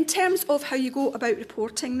 in terms of how you go about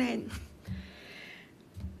reporting then,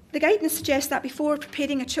 the guidance suggests that before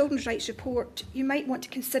preparing a children's rights report, you might want to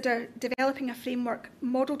consider developing a framework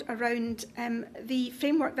modelled around the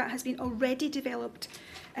framework that has been already developed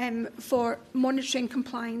for monitoring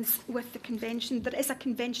compliance with the Convention. There is a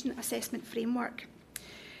Convention assessment framework,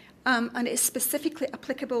 and it is specifically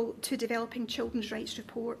applicable to developing children's rights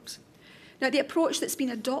reports. Now, the approach that's been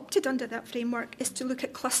adopted under that framework is to look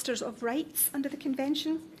at clusters of rights under the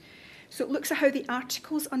Convention. So it looks at how the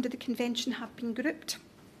articles under the Convention have been grouped.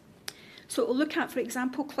 So it will look at, for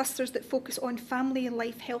example, clusters that focus on family,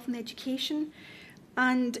 life, health and education.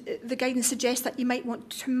 And the guidance suggests that you might want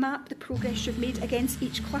to map the progress you've made against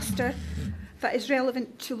each cluster that is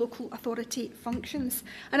relevant to local authority functions.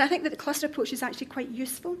 And I think that the cluster approach is actually quite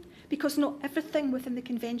useful because not everything within the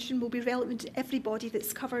Convention will be relevant to everybody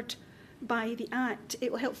that's covered by the Act.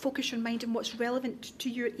 It will help focus your mind on what's relevant to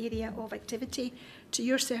your area of activity, to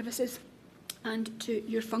your services and to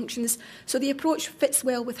your functions. So the approach fits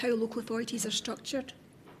well with how local authorities are structured.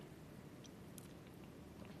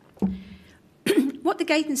 What the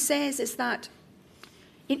guidance says is that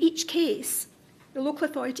in each case, the local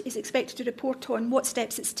authority is expected to report on what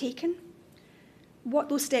steps it's taken, what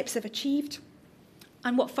those steps have achieved,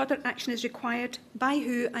 and what further action is required, by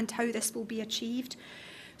who and how this will be achieved.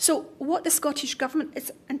 So what the Scottish Government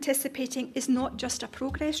is anticipating is not just a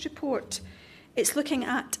progress report. It's looking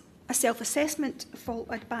at a self-assessment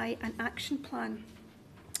followed by an action plan.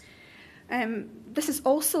 This is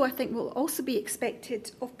also, I think, will also be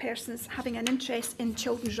expected of persons having an interest in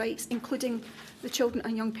children's rights, including the Children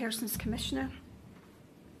and Young Persons Commissioner.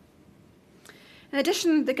 In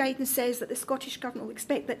addition, the guidance says that the Scottish Government will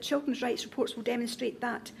expect that children's rights reports will demonstrate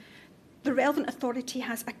that the relevant authority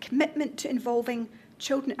has a commitment to involving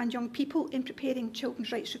children and young people in preparing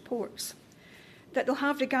children's rights reports, that they'll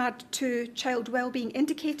have regard to child wellbeing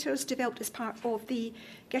indicators developed as part of the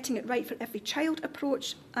Getting It Right for Every Child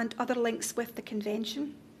approach and other links with the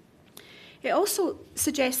Convention. It also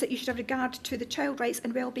suggests that you should have regard to the Child Rights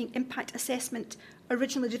and Wellbeing Impact Assessment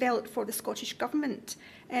originally developed for the Scottish Government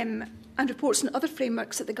and reports on other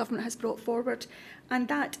frameworks that the Government has brought forward, and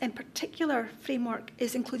that in particular framework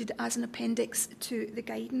is included as an appendix to the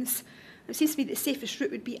guidance. It seems to me that the safest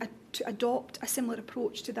route would be to adopt a similar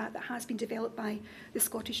approach to that has been developed by the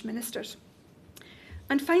Scottish ministers.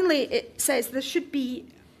 And finally, it says there should be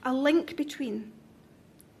a link between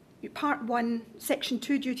your Part 1, Section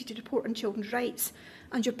 2 duty to report on children's rights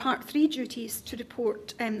and your Part 3 duties to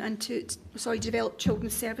report and to develop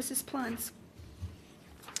children's services plans.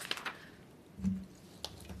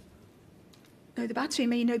 Now, the battery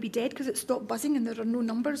may now be dead because it stopped buzzing and there are no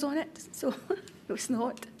numbers on it, so no, it's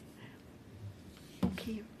not.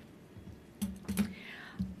 Okay.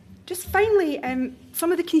 Just finally,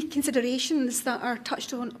 some of the key considerations that are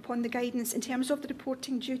touched on upon the guidance in terms of the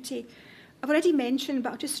reporting duty, I've already mentioned,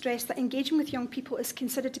 but I'll just stress that engaging with young people is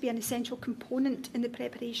considered to be an essential component in the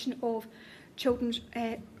preparation of children's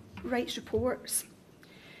rights reports.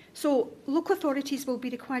 So local authorities will be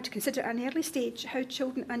required to consider at an early stage how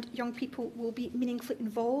children and young people will be meaningfully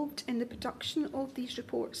involved in the production of these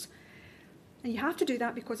reports. And you have to do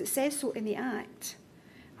that because it says so in the Act.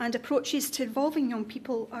 And approaches to involving young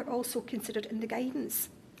people are also considered in the guidance.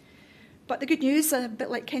 But the good news, a bit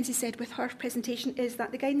like Kenzie said with her presentation, is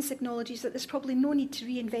that the guidance acknowledges that there's probably no need to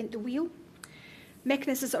reinvent the wheel.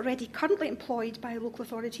 Mechanisms are already currently employed by local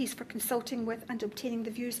authorities for consulting with and obtaining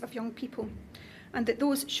the views of young people, and that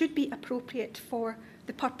those should be appropriate for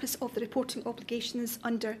the purpose of the reporting obligations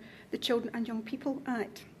under the Children and Young People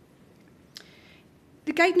Act.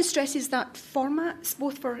 The guidance stresses that formats,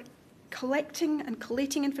 both for collecting and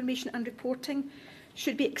collating information and reporting,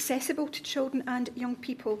 should be accessible to children and young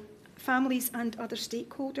people, families and other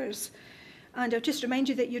stakeholders. And I'll just remind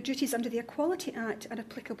you that your duties under the Equality Act are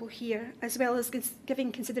applicable here, as well as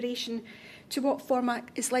giving consideration to what format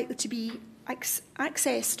is likely to be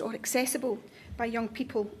accessed or accessible by young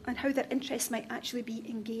people and how their interests might actually be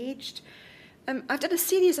engaged. I've done a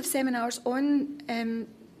series of seminars on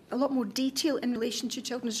a lot more detail in relation to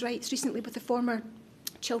children's rights recently with the former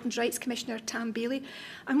Children's Rights Commissioner, Tam Bailey.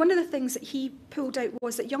 And one of the things that he pulled out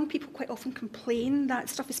was that young people quite often complain that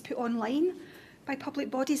stuff is put online by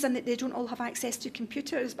public bodies and that they don't all have access to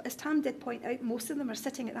computers. But as Tam did point out, most of them are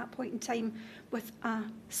sitting at that point in time with a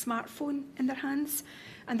smartphone in their hands,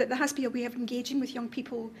 and that there has to be a way of engaging with young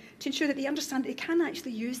people to ensure that they understand that they can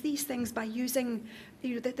actually use these things by using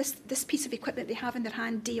this piece of equipment they have in their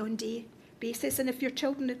hand day on day basis. And if your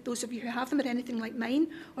children, those of you who have them, are anything like mine,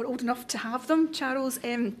 or old enough to have them, Charles,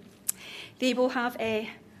 they will have a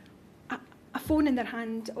phone in their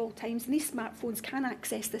hand at all times, and these smartphones can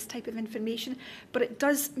access this type of information, but it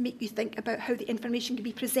does make you think about how the information can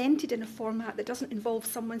be presented in a format that doesn't involve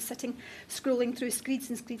someone sitting scrolling through screeds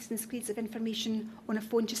and screeds and screeds of information on a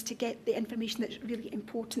phone just to get the information that's really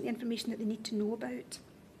important, the information that they need to know about.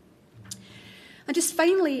 And just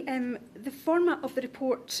finally, the format of the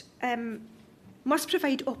report must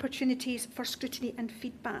provide opportunities for scrutiny and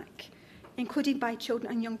feedback, including by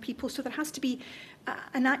children and young people. So there has to be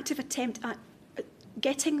an active attempt at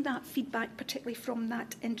getting that feedback, particularly from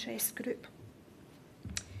that interest group.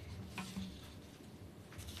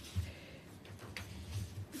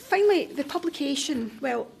 Finally, the publication.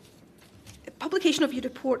 Well, publication of your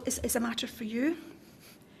report is a matter for you.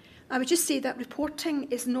 I would just say that reporting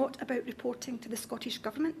is not about reporting to the Scottish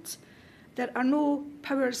Government. There are no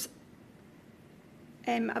powers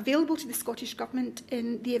available to the Scottish Government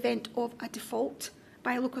in the event of a default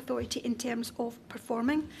by a local authority in terms of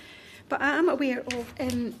performing. But I am aware of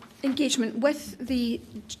engagement with the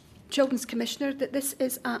Children's Commissioner that this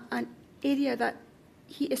is an area that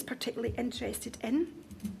he is particularly interested in.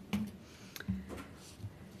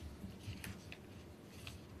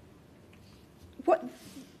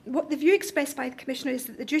 What the view expressed by the Commissioner is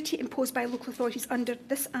that the duty imposed by local authorities under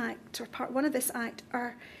this Act, or Part 1 of this Act,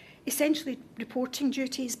 are essentially reporting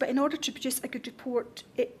duties, but in order to produce a good report,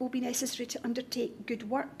 it will be necessary to undertake good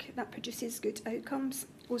work that produces good outcomes,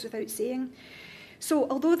 goes without saying. So,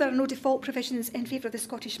 although there are no default provisions in favour of the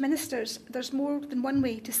Scottish ministers, there's more than one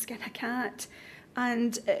way to skin a cat,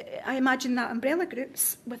 and I imagine that umbrella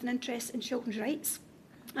groups with an interest in children's rights,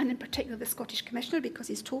 and in particular the Scottish Commissioner, because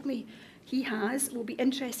he's told me he will be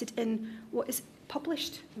interested in what is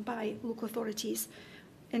published by local authorities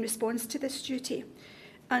in response to this duty.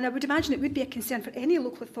 And I would imagine it would be a concern for any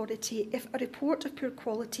local authority if a report of poor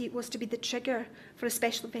quality was to be the trigger for a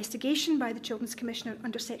special investigation by the Children's Commissioner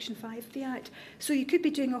under Section 5 of the Act. So you could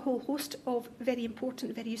be doing a whole host of very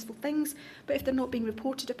important, very useful things, but if they're not being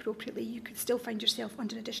reported appropriately, you could still find yourself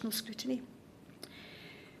under additional scrutiny.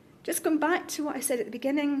 Just going back to what I said at the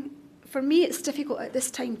beginning, for me it's difficult at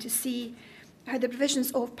this time to see how the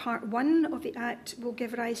provisions of Part 1 of the Act will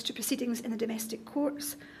give rise to proceedings in the domestic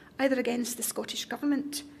courts, either against the Scottish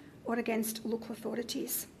Government or against local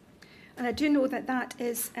authorities. And I do know that that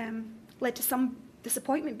is led to some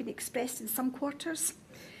disappointment being expressed in some quarters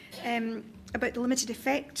about the limited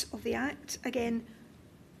effect of the Act. Again,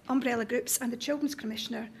 umbrella groups and the Children's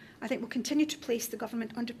Commissioner, I think, will continue to place the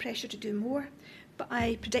Government under pressure to do more, but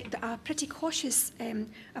I predict that a pretty cautious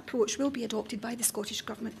approach will be adopted by the Scottish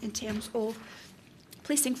Government in terms of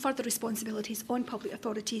placing further responsibilities on public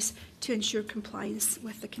authorities to ensure compliance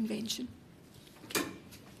with the Convention.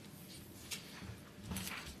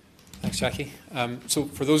 Thanks, Jackie. So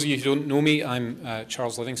for those of you who don't know me, I'm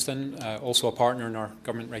Charles Livingston, also a partner in our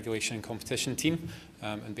Government Regulation and Competition team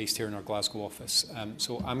and based here in our Glasgow office.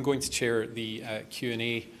 So I'm going to chair the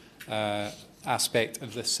Q&A aspect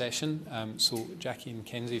of this session. So Jackie and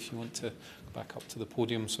Kenzie, if you want to go back up to the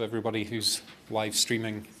podium so everybody who's live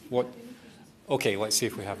streaming, okay, let's see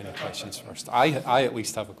if we have any questions first. I at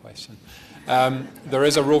least have a question. There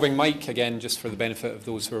is a roving mic, again, just for the benefit of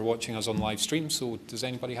those who are watching us on live stream. So does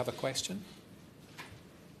anybody have a question?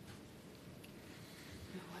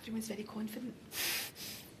 No, everyone's very confident.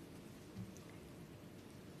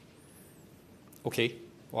 Okay.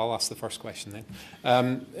 Well, I'll ask the first question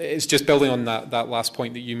then. It's just building on that last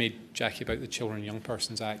point that you made, Jackie, about the Children and Young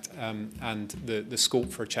Persons Act and the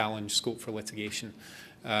scope for challenge, scope for litigation,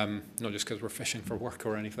 not just because we're fishing for work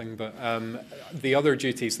or anything, but the other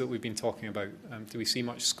duties that we've been talking about, do we see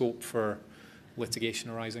much scope for litigation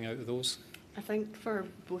arising out of those? I think for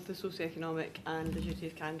both the socio-economic and the duty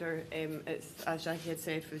of candour, it's, as Jackie had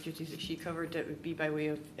said, for the duties that she covered, it would be by way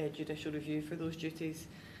of judicial review for those duties.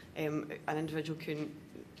 An individual couldn't,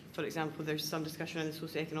 for example, there's some discussion on the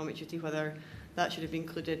socio-economic duty, whether that should have been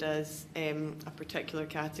included as a particular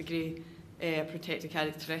category, a protected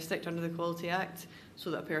characteristic under the Quality Act,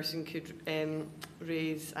 so that a person could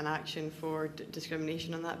raise an action for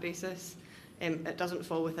discrimination on that basis. It doesn't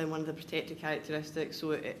fall within one of the protected characteristics,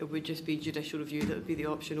 so it would just be judicial review that would be the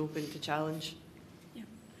option open to challenge. Yeah.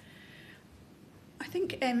 I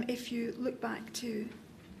think if you look back to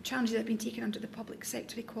challenges that have been taken under the public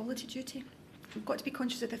sector equality duty, we've got to be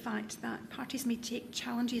conscious of the fact that parties may take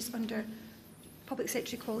challenges under public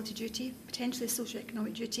sector equality duty, potentially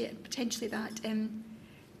socio-economic duty, and potentially that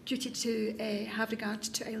duty to have regard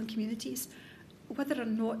to island communities, whether or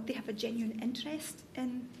not they have a genuine interest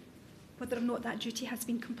in whether or not that duty has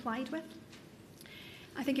been complied with.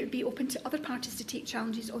 I think it would be open to other parties to take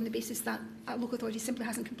challenges on the basis that a local authority simply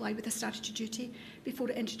hasn't complied with a statutory duty before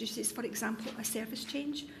it introduces, for example, a service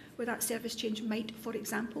change, where that service change might, for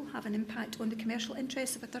example, have an impact on the commercial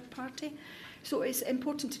interests of a third party. So it's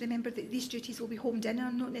important to remember that these duties will be homed in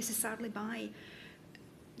on, not necessarily by,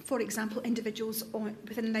 for example, individuals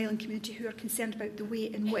within an island community who are concerned about the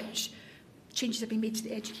way in which changes have been made to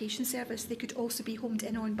the education service. They could also be homed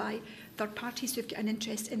in on by third parties who've got an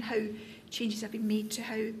interest in how changes have been made to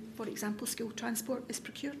how, for example, school transport is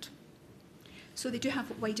procured. So they do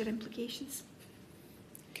have wider implications.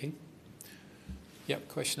 Okay. Yep,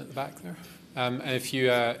 question at the back there. And if you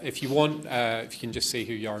want, if you can just say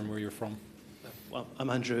who you are and where you're from. Well, I'm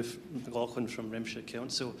Andrew McLaughlin from Renfrewshire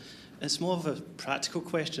Council. It's more of a practical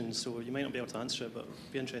question, so you might not be able to answer it, but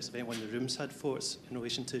I'd be interested if anyone in the room's had thoughts in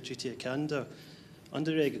relation to duty of candour.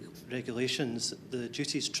 Under regulations, the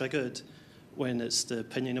duty is triggered when it's the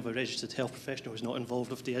opinion of a registered health professional who's not involved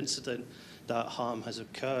with the incident that harm has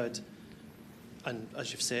occurred. And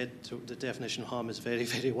as you've said, the definition of harm is very,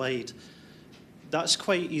 very wide. That's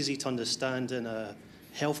quite easy to understand in a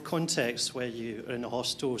health context where you are in a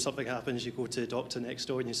hospital, something happens, you go to the doctor next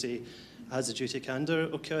door and you say, has the duty of candour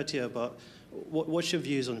occurred here? But what's your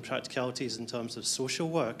views on the practicalities in terms of social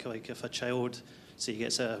work? Like if a child, say,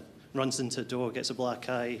 runs into a door, gets a black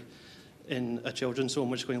eye in a children's home,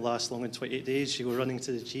 which is going to last longer than 28 days, you go running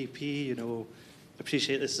to the GP, you know,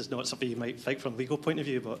 appreciate this is not something you might think from a legal point of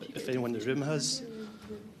view, but if anyone in the room has.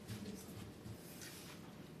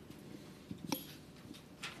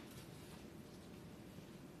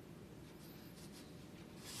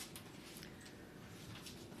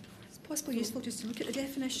 Possibly useful just to look at the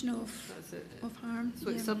definition of harm. So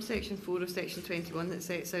it's subsection 4 of section 21 that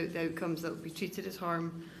sets out the outcomes that will be treated as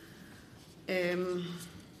harm. So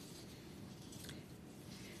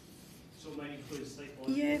it might include psychological.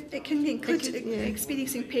 Yeah, it can include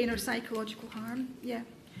experiencing pain or psychological harm. Yeah,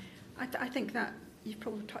 I think that you've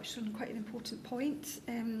probably touched on quite an important point.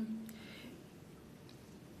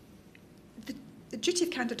 The duty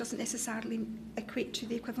of candour doesn't necessarily equate to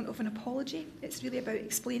the equivalent of an apology. It's really about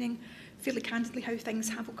explaining fairly candidly how things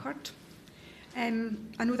have occurred. I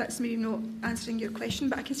know that's maybe not answering your question,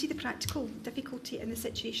 but I can see the practical difficulty in the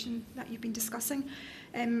situation that you've been discussing.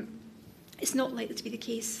 It's not likely to be the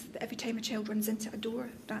case that every time a child runs into a door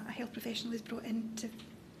that a health professional is brought in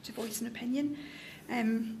to voice an opinion.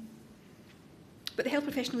 But the health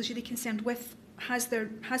professional is really concerned with, has the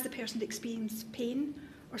person experienced pain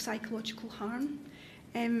or psychological harm?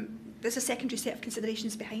 There's a secondary set of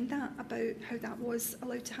considerations behind that about how that was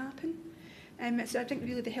allowed to happen. So I think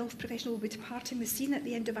really the health professional will be departing the scene at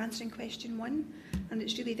the end of answering question 1, and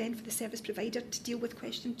it's really then for the service provider to deal with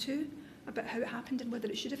question 2 about how it happened and whether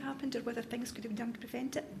it should have happened or whether things could have been done to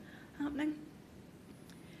prevent it happening.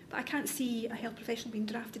 But I can't see a health professional being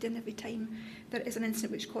drafted in every time there is an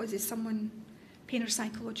incident which causes someone pain or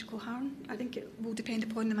psychological harm. I think it will depend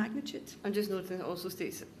upon the magnitude. I'm just noting it also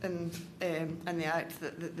states in the Act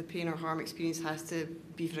that the pain or harm experience has to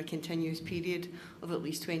be for a continuous period of at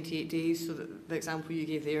least 28 days, so that the example you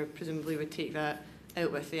gave there presumably would take that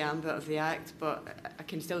out with the ambit of the Act, but I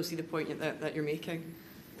can still see the point that you're making.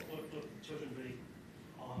 What children break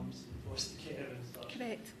arms and foster care and such?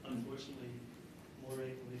 Correct. Unfortunately, more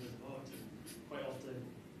regularly than not, and quite often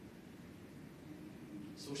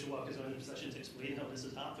social workers are in a position to explain how this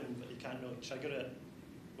has happened, but you can't really trigger it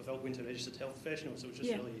without going to a registered health professional, so it's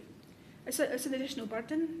just really... It's an additional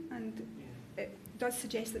burden, and it does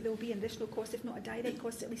suggest that there will be an additional cost, if not a direct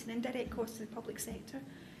cost, at least an indirect cost to the public sector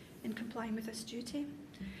in complying with this duty.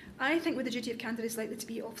 I think where the duty of candour is likely to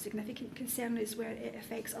be of significant concern is where it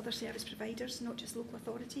affects other service providers, not just local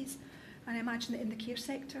authorities, and I imagine that in the care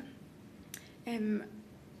sector.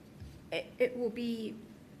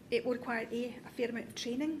 It will require a fair amount of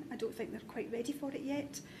training. I don't think they're quite ready for it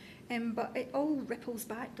yet. But it all ripples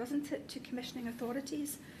back, doesn't it, to commissioning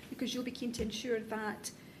authorities, because you'll be keen to ensure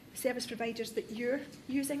that service providers that you're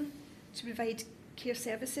using to provide care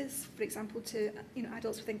services, for example, to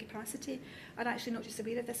adults with incapacity, are actually not just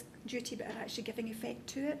aware of this duty, but are actually giving effect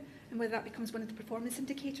to it. And whether that becomes one of the performance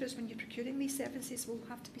indicators when you're procuring these services will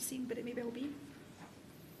have to be seen, but it may well be.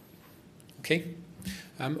 Okay.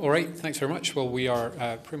 All right, thanks very much. Well, we are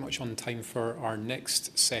pretty much on time for our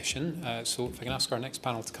next session. So if I can ask our next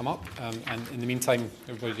panel to come up. And in the meantime,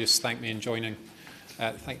 everybody just thank me in join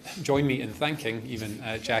me in thanking even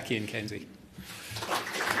Jackie and Kenzie.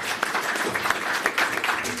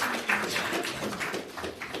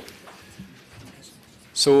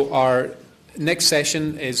 So our next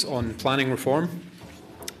session is on planning reform.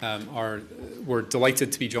 Our we're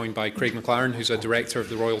delighted to be joined by Craig McLaren, who's a director of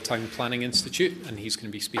the Royal Town Planning Institute, and he's going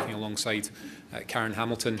to be speaking alongside Karen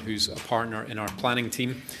Hamilton, who's a partner in our planning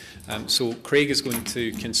team. So Craig is going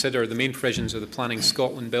to consider the main provisions of the Planning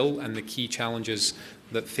Scotland Bill and the key challenges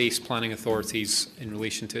that face planning authorities in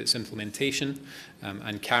relation to its implementation.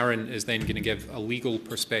 And Karen is then going to give a legal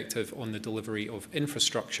perspective on the delivery of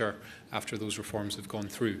infrastructure after those reforms have gone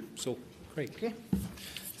through. So, Craig. Okay.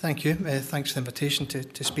 Thank you. Thanks for the invitation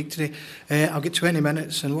to speak today. I'll get 20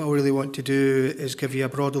 minutes, and what I really want to do is give you a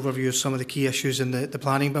broad overview of some of the key issues in the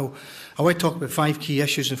planning bill. I want to talk about 5 key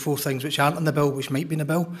issues and 4 things which aren't in the bill, which might be in the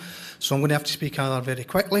bill. So I'm going to have to speak either very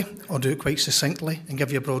quickly or do it quite succinctly and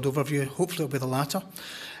give you a broad overview. Hopefully it'll be the latter.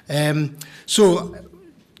 So,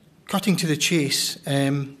 cutting to the chase.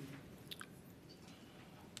 That's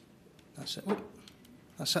it.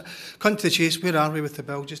 That's it. Cutting to the chase, where are we with the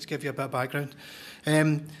bill? Just to give you a bit of background.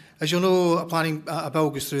 As you'll know, a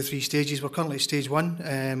bill goes through 3 stages. We're currently at stage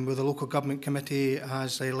 1, where the Local Government Committee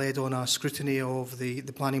has led on a scrutiny of the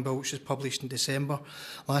planning bill, which was published in December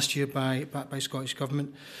last year by Scottish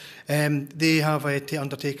Government. They have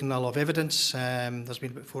undertaken a lot of evidence. There's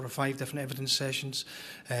been about 4 or 5 different evidence sessions.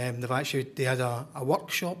 They had a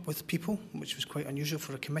workshop with people, which was quite unusual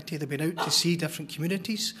for a committee. They've been out to see different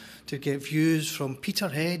communities to get views from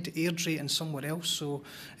Peterhead, Airdrie and somewhere else. So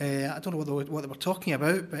I don't know what they were talking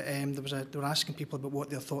about, but they were asking people about what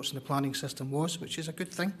their thoughts on the planning system was, which is a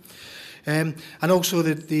good thing. And also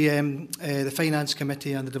the Finance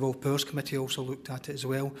Committee and the Devolved Powers Committee also looked at it as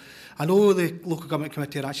well. I know the Local Government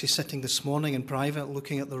Committee are actually sitting this morning in private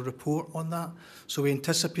looking at their report on that. So we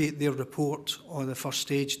anticipate their report on the first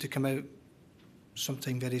stage to come out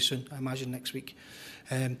sometime very soon, I imagine next week.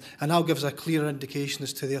 And that'll give us a clearer indication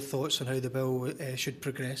as to their thoughts on how the bill should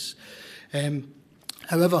progress.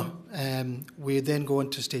 However, we then go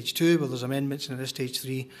into stage 2, where there's amendments, and in stage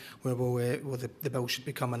 3, where the bill should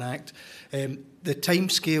become an act. The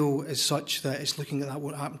timescale is such that it's looking at that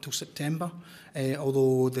won't happen until September,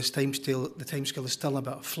 although the timescale is still a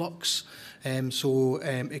bit of flux. So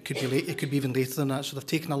it could be late, it could be even later than that. So they've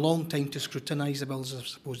taken a long time to scrutinise the bill, is I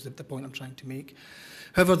suppose the point I'm trying to make.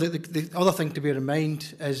 However, the other thing to bear in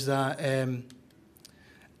mind is that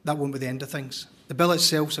that won't be the end of things. The bill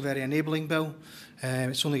itself is a very enabling bill.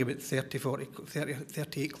 It's only about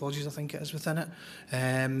 38 clauses, I think it is, within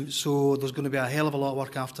it. So there's going to be a hell of a lot of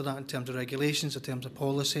work after that in terms of regulations, in terms of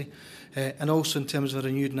policy, and also in terms of a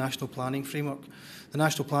renewed national planning framework. The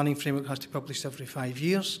national planning framework has to be published every 5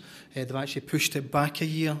 years. They've actually pushed it back a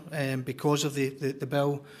year because of the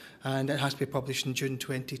bill, and it has to be published in June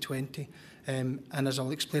 2020. And as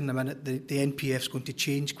I'll explain in a minute, the NPF is going to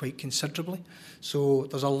change quite considerably. So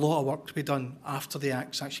there's a lot of work to be done after the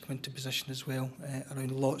Act's actually come into position as well,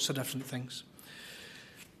 around lots of different things.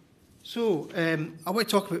 So I want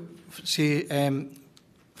to talk about, say,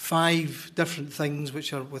 5 different things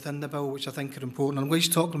which are within the bill, which I think are important. I'm going to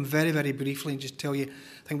talk them very, very briefly and just tell you,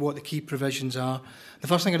 I think, what the key provisions are. The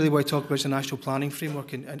first thing I really want to talk about is the national planning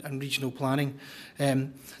framework and regional planning. The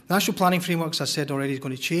national planning framework, as I said already, is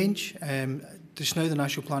going to change. Just now, the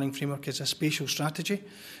national planning framework is a spatial strategy,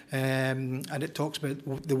 and it talks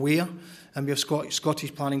about the where, and we have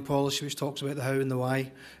Scottish planning policy, which talks about the how and the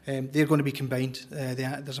why. They're going to be combined.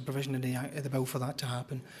 There's a provision in the bill for that to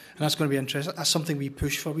happen, and that's going to be interesting. That's something we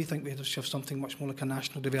push for. We think we have something much more like a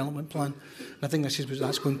national development plan, and I think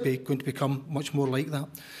that's going to become much more like that.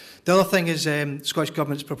 The other thing is Scottish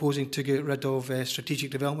Government is proposing to get rid of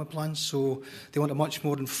strategic development plans, so they want a much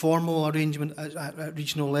more informal arrangement at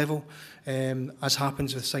regional level, as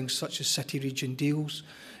happens with things such as city-region deals.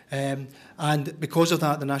 And because of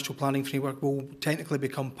that, the national planning framework will technically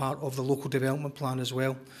become part of the local development plan as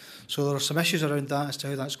well. So there are some issues around that as to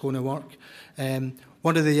how that's going to work.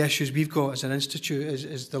 One of the issues we've got as an institute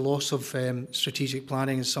is the loss of strategic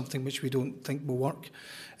planning is something which we don't think will work.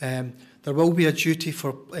 There will be a duty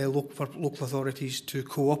for local authorities to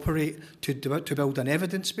cooperate to build an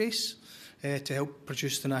evidence base to help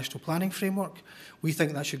produce the national planning framework. We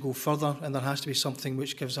think that should go further, and there has to be something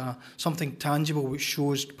which gives something tangible which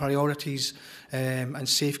shows priorities and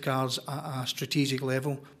safeguards at a strategic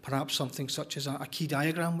level, perhaps something such as a key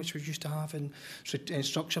diagram, which we used to have in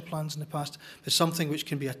structure plans in the past, but something which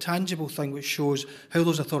can be a tangible thing which shows how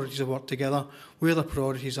those authorities have worked together, where the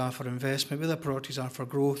priorities are for investment, where the priorities are for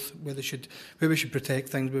growth, where we should protect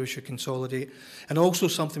things, where we should consolidate, and also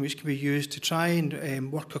something which can be used to try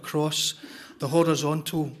and work across the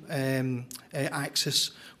horizontal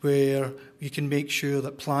axis, where you can make sure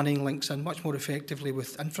that planning links in much more effectively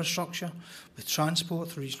with infrastructure, with transport,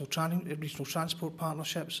 through regional transport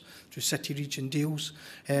partnerships, through city-region deals,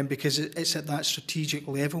 because it's at that strategic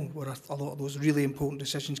level where a lot of those really important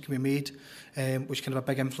decisions can be made, which can have a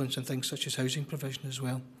big influence on things such as housing provision as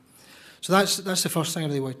well. So that's the first thing I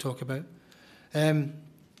really want to talk about. The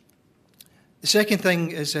second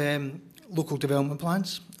thing is local development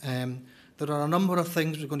plans. There are a number of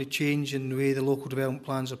things we're going to change in the way the local development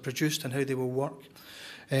plans are produced and how they will work.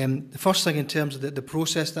 The first thing in terms of the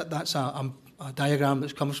process, that's a diagram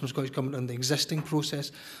that comes from Scottish Government on the existing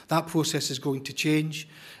process. That process is going to change.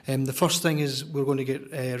 The first thing is we're going to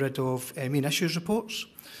get rid of main issues reports,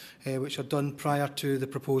 which are done prior to the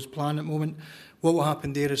proposed plan at the moment. What will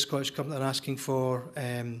happen there is Scottish Government are asking for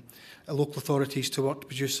local authorities to work to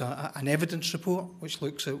produce an evidence report, which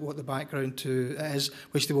looks at what the background to it is,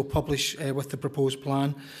 which they will publish with the proposed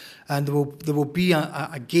plan. And there will be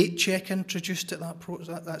a gate check introduced at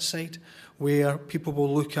that site, where people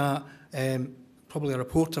will look at, probably a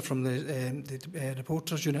reporter from the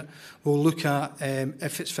reporters unit will look at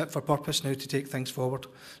if it's fit for purpose now to take things forward.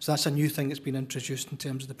 So that's a new thing that's been introduced in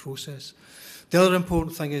terms of the process. The other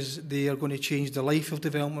important thing is they are going to change the life of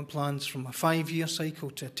development plans from a 5-year cycle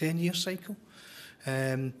to a 10-year cycle,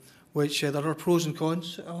 which there are pros and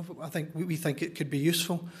cons of. I think we think it could be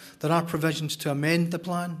useful. There are provisions to amend the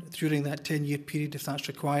plan during that 10-year period if that's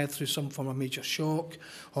required through some form of major shock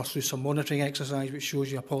or through some monitoring exercise which shows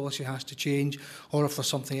you a policy has to change, or if there's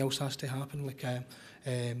something else has to happen, like a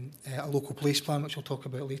local place plan, which we'll talk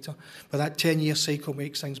about later. But that 10-year cycle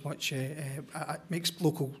makes things makes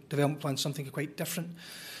local development plans something quite different.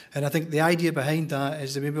 And I think the idea behind that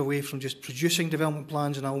is to move away from just producing development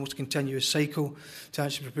plans in an almost continuous cycle to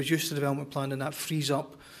actually produce the development plan, and that frees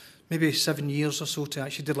up maybe 7 years or so to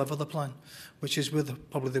actually deliver the plan, which is where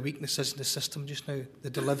probably the weakness is in the system just now, the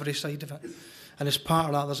delivery side of it. And as part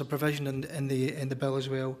of that, there's a provision in the bill as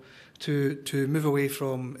well to move away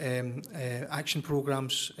from action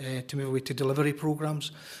programmes to move away to delivery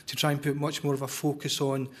programmes, to try and put much more of a focus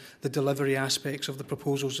on the delivery aspects of the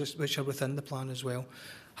proposals which are within the plan as well.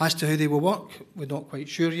 As to how they will work, we're not quite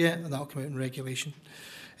sure yet, and that will come out in regulation.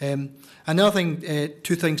 Another thing,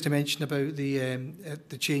 2 things to mention about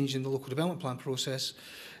the change in the local development plan process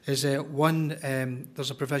is one, there's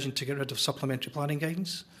a provision to get rid of supplementary planning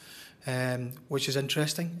guidance, which is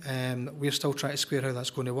interesting. We're still trying to square how that's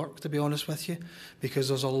going to work, to be honest with you, because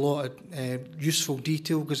there's a lot of useful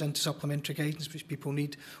detail goes into supplementary guidance which people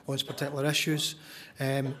need on particular issues.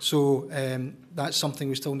 So that's something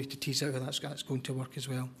we still need to tease out how that's going to work as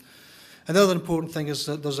well. Another important thing is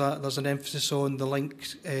that there's an emphasis on the link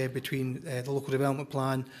between the local development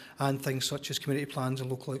plan and things such as community plans and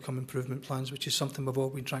local outcome improvement plans, which is something we've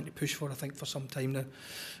all been trying to push for, I think, for some time now,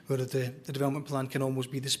 where the development plan can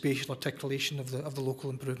almost be the spatial articulation of the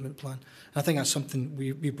local improvement plan. And I think that's something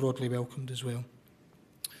we broadly welcomed as well.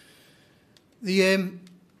 The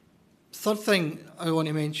third thing I want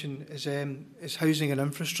to mention is housing and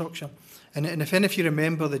infrastructure. And if any of you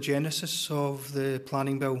remember the genesis of the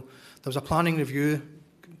planning bill, there was a planning review,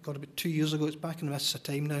 got about 2 years ago, it's back in the midst of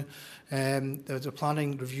time now. There was a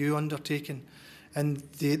planning review undertaken, and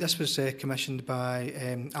this was commissioned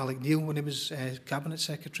by Alec Neil when he was Cabinet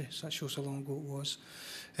Secretary, so that shows how long ago it was.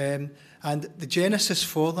 And the genesis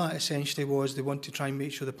for that essentially was they wanted to try and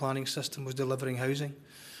make sure the planning system was delivering housing.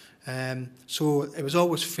 So it was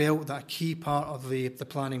always felt that a key part of the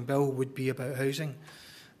planning bill would be about housing.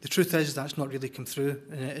 The truth is that's not really come through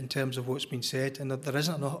in terms of what's been said, and there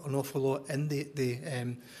isn't an awful lot in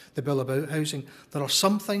the bill about housing. There are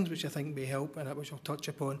some things which I think may help, and which I'll touch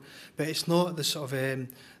upon, but it's not the sort of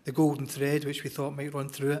the golden thread which we thought might run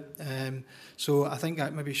through it. So I think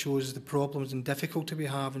that maybe shows the problems and difficulty we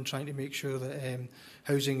have in trying to make sure that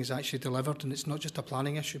housing is actually delivered, and it's not just a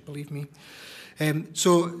planning issue, believe me.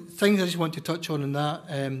 So things I just want to touch on in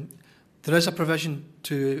that. There is a provision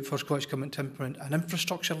for Scottish Government to implement an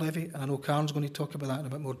infrastructure levy, and I know Karen's going to talk about that in a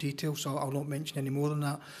bit more detail, so I'll not mention any more than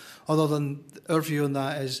that. Other than our view on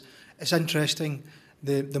that is, it's interesting,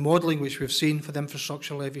 the modelling which we've seen for the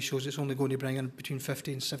infrastructure levy shows it's only going to bring in between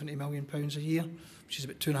 £50 and £70 million a year, which is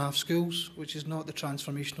about 2.5 schools, which is not the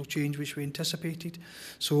transformational change which we anticipated.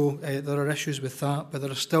 So there are issues with that, but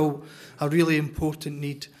there is still a really important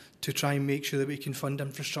need to try and make sure that we can fund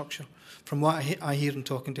infrastructure. From what I hear in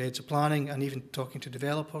talking to heads of planning and even talking to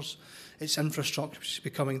developers, it's infrastructure which is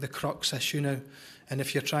becoming the crux issue now. And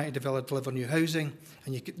if you're trying to deliver new housing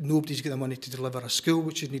and nobody's got the money to deliver a school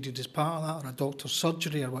which is needed as part of that, or a doctor's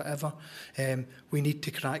surgery or whatever, we need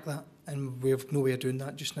to crack that, and we have no way of doing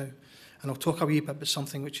that just now. And I'll talk a wee bit about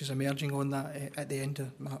something which is emerging on that at the end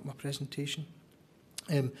of my presentation.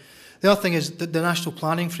 The other thing is that the National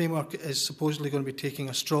Planning Framework is supposedly going to be taking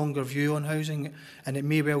a stronger view on housing, and it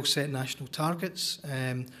may well set national targets,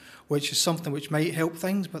 which is something which might help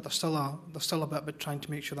things, but there's still a bit about trying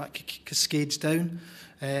to make sure that cascades down,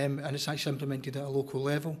 and it's actually implemented at a local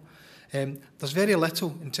level. There's very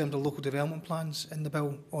little in terms of local development plans in the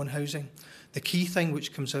bill on housing. The key thing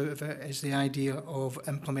which comes out of it is the idea of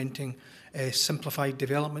implementing simplified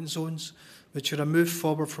development zones, which are a move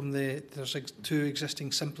forward from there's 2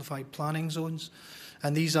 existing simplified planning zones.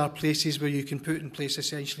 And these are places where you can put in place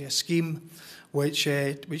essentially a scheme which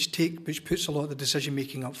puts a lot of the decision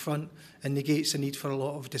making up front and negates the need for a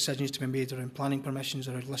lot of decisions to be made around planning permissions,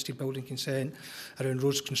 around listed building consent, around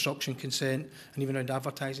roads construction consent, and even around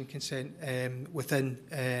advertising consent within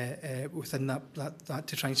that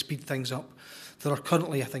to try and speed things up. There are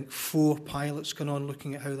currently, I think, 4 pilots going on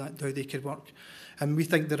looking at how they could work, and we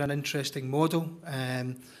think they're an interesting model.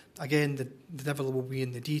 Again, the devil will be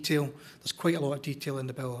in the detail. There's quite a lot of detail in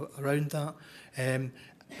the bill around that.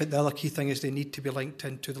 But the other key thing is they need to be linked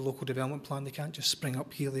into the local development plan. They can't just spring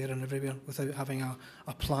up here, there and everywhere without having a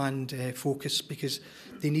planned focus, because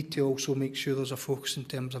they need to also make sure there's a focus in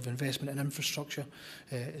terms of investment in infrastructure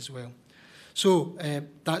as well. So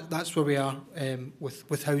that's where we are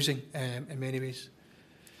with housing in many ways.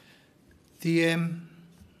 The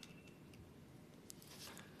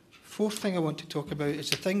fourth thing I want to talk about is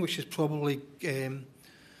the thing which has probably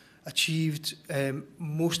achieved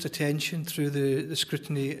most attention through the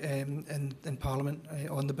scrutiny in Parliament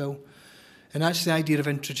on the bill. And that's the idea of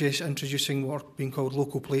introducing what are being called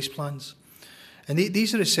local place plans. And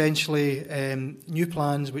these are essentially new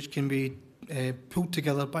plans which can be pulled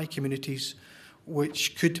together by communities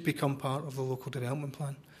which could become part of the local development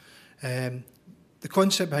plan. The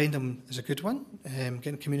concept behind them is a good one,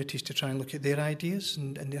 getting communities to try and look at their ideas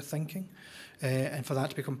and their thinking, and for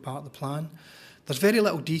that to become part of the plan. There's very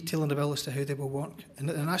little detail in the bill as to how they will work, and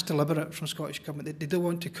that's deliberate from Scottish Government. They don't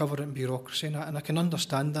want to cover it in bureaucracy, and I can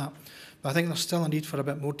understand that, but I think there's still a need for a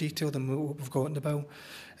bit more detail than what we've got in the bill.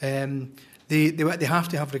 They have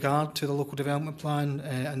to have regard to the local development plan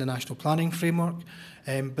and the national planning framework,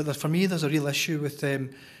 but for me there's a real issue with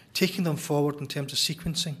taking them forward in terms of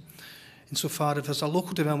sequencing. Insofar if there's a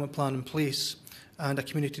local development plan in place and a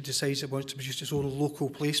community decides it wants to produce its own local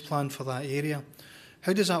place plan for that area,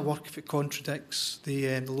 how does that work if it contradicts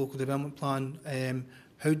the local development plan?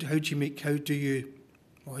 How do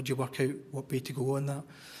you work out what way to go on that?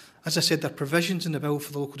 As I said, there are provisions in the bill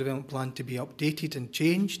for the local development plan to be updated and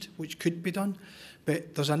changed, which could be done,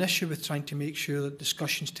 but there's an issue with trying to make sure that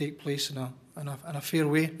discussions take place in a fair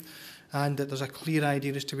way, and that there's a clear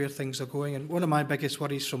idea as to where things are going. And one of my biggest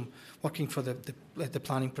worries from working for the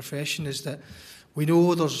planning profession is that we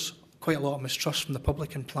know there's quite a lot of mistrust from the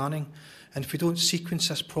public in planning, and if we don't sequence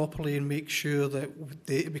this properly and make sure that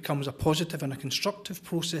it becomes a positive and a constructive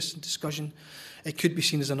process and discussion, it could be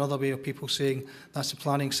seen as another way of people saying that's the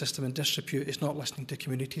planning system in disrepute, it's not listening to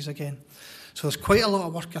communities again. So there's quite a lot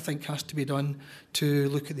of work I think has to be done to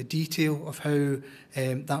look at the detail of how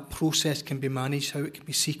that process can be managed, how it can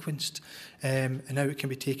be sequenced, and how it can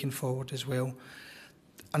be taken forward as well.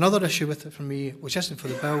 Another issue with it for me, which isn't for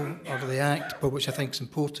the bill or the Act, but which I think is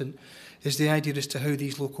important, is the idea as to how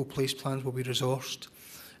these local place plans will be resourced.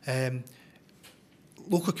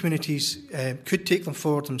 Local communities could take them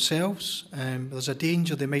forward themselves, but there's a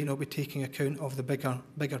danger they might not be taking account of the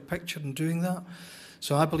bigger picture in doing that.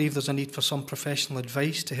 So I believe there's a need for some professional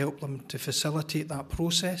advice to help them to facilitate that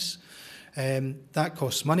process. That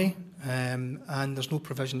costs money, and there's no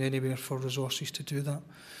provision anywhere for resources to do that.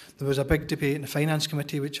 There was a big debate in the Finance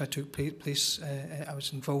Committee, which I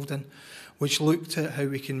was involved in, which looked at how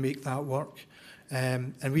we can make that work.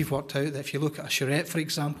 And we've worked out that if you look at a charrette, for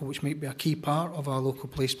example, which might be a key part of our local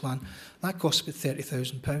place plan, that costs about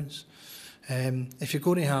 £30,000. If you're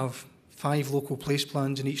going to have 5 local place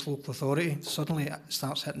plans in each local authority, suddenly it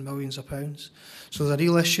starts hitting millions of pounds. So the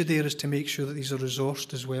real issue there is to make sure that these are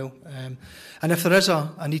resourced as well. And if there is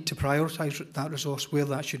a need to prioritise that resource, where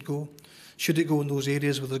that should go. Should it go in those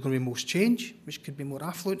areas where there's going to be most change, which could be more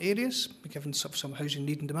affluent areas, given some housing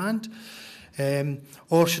need and demand?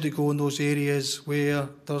 Or should it go in those areas where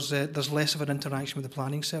there's less of an interaction with the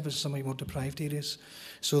planning service, some of the more deprived areas?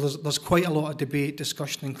 So there's quite a lot of debate,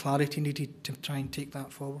 discussion and clarity needed to try and take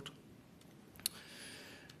that forward.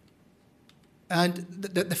 And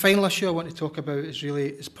the final issue I want to talk about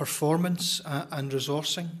is performance and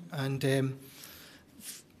resourcing. And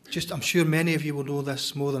I'm sure many of you will know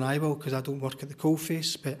this more than I will, because I don't work at the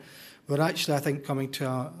coalface, but we're actually, I think, coming to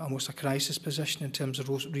almost a crisis position in terms of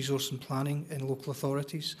resource and planning in local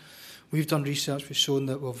authorities. We've done research which shown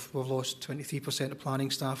that we've lost 23% of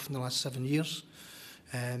planning staff in the last 7 years.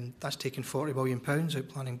 That's taken £40 million out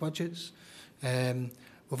planning budgets.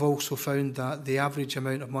 We've also found that the average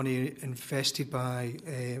amount of money invested by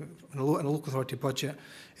in a local authority budget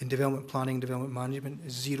in development planning and development management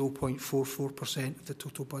is 0.44% of the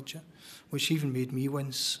total budget, which even made me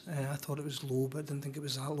wince. I thought it was low, but I didn't think it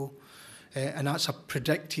was that low. And that's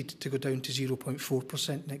predicted to go down to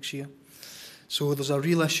 0.4% next year. So there's a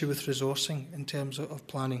real issue with resourcing in terms of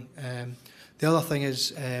planning. The other thing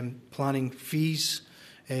is planning fees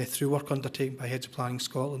through work undertaken by Heads of Planning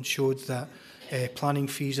Scotland showed that planning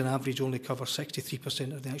fees on average only cover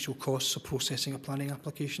 63% of the actual costs of processing a planning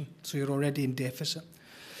application. So you're already in deficit.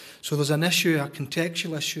 So there's an issue, a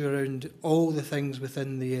contextual issue around all the things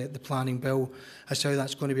within the planning bill as to how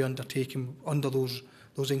that's going to be undertaken under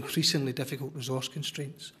those increasingly difficult resource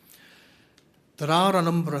constraints. There are a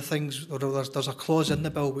number of things, or there's a clause in the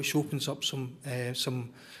bill which opens up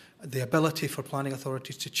the ability for planning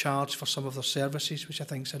authorities to charge for some of their services, which I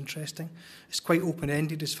think is interesting. It's quite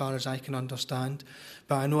open-ended as far as I can understand,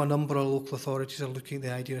 but I know a number of local authorities are looking at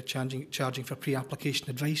the idea of charging for pre-application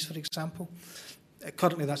advice, for example.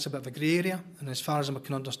 Currently that's a bit of a grey area, and as far as I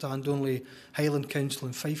can understand, only Highland Council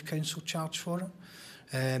and Fife Council charge for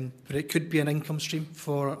it. But it could be an income stream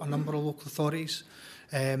for a number of local authorities.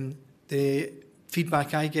 The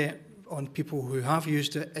feedback I get on people who have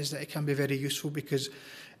used it is that it can be very useful because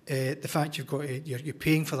the fact you're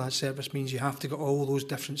paying for that service means you have to get all those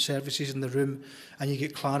different services in the room, and you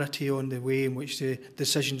get clarity on the way in which the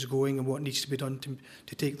decision's going and what needs to be done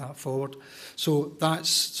to take that forward. So that's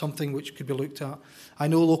something which could be looked at. I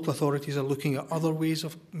know local authorities are looking at other ways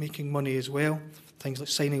of making money as well, things like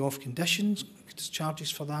signing off conditions, charges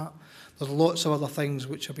for that. There's lots of other things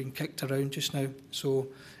which are being kicked around just now, so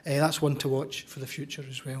that's one to watch for the future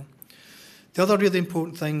as well. The other really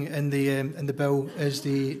important thing in the bill is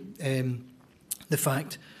the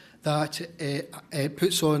fact that it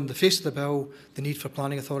puts on the face of the bill the need for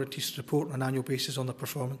planning authorities to report on an annual basis on their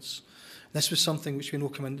performance. This was something which we know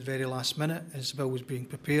came in at the very last minute as the bill was being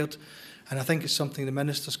prepared, and I think it's something the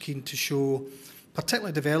Minister's keen to show,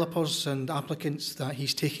 particularly developers and applicants, that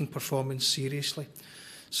he's taking performance seriously.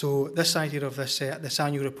 So this idea of this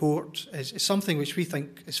annual report is something which we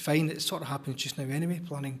think is fine. It sort of happens just now anyway.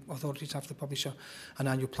 Planning authorities have to publish an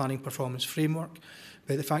annual planning performance framework.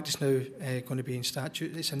 But the fact it's now going to be in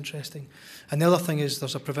statute, it's interesting. And the other thing is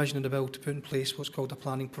there's a provision in the bill to put in place what's called a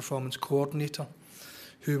planning performance coordinator,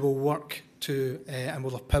 who will work to and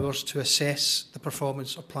will have powers to assess the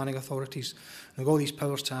performance of planning authorities. And all these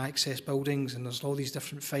powers to access buildings, and there's all these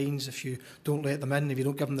different fines if you don't let them in, if you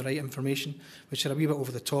don't give them the right information, which are a wee bit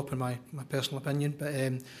over the top in my personal opinion, but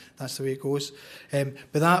that's the way it goes.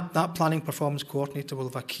 But that planning performance coordinator will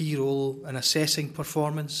have a key role in assessing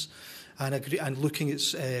performance and looking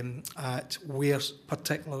at where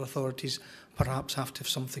particular authorities perhaps have to have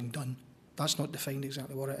something done. That's not defined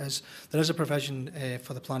exactly what it is. There is a provision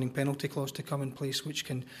for the planning penalty clause to come in place, which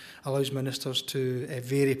allows ministers to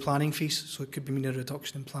vary planning fees. So it could mean a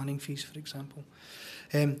reduction in planning fees, for example.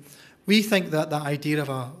 We think that idea of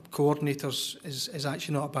a coordinators is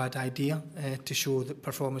actually not a bad idea to show that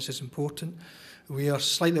performance is important. We are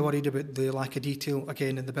slightly worried about the lack of detail,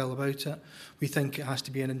 again, in the bill about it. We think it has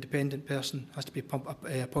to be an independent person, has to be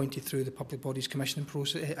appointed through the Public Bodies Commissioning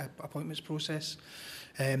appointments process.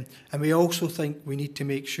 And we also think we need to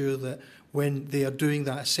make sure that when they are doing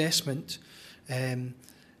that assessment,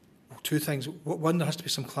 two things. One, there has to be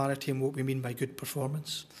some clarity on what we mean by good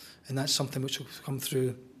performance, and that's something which will come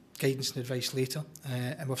through guidance and advice later.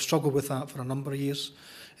 And we've struggled with that for a number of years.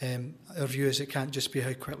 Our view is it can't just be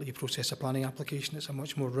how quickly you process a planning application. It's a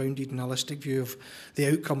much more rounded and holistic view of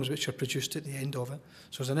the outcomes which are produced at the end of it.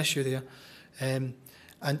 So there's an issue there.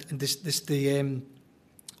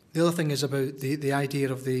 The other thing is about the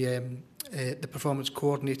idea of the performance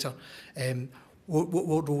coordinator,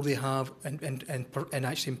 what role they have in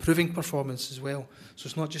actually improving performance as well. So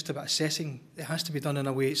it's not just about assessing. It has to be done in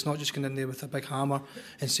a way. It's not just going in there with a big hammer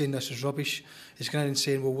and saying this is rubbish. It's going in and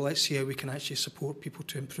saying, well, let's see how we can actually support people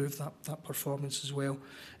to improve that performance as well.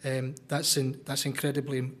 That's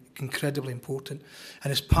incredibly important.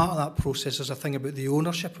 And as part of that process, there's a thing about the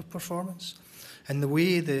ownership of performance. And the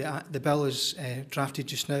way the bill is drafted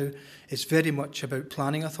just now, it's very much about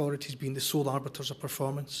planning authorities being the sole arbiters of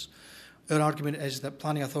performance. Our argument is that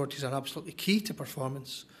planning authorities are absolutely key to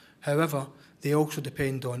performance. However, they also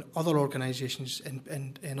depend on other organisations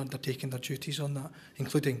in undertaking their duties on that,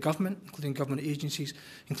 including government agencies,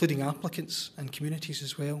 including applicants and communities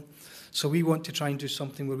as well. So we want to try and do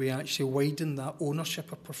something where we actually widen that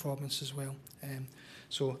ownership of performance as well.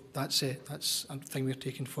 So that's a thing we're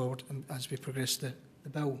taking forward as we progress the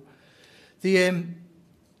bill.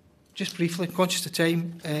 Just briefly, conscious of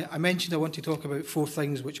time, I mentioned I want to talk about 4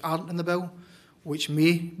 things which aren't in the bill, which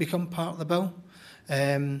may become part of the bill,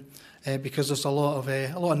 because there's a lot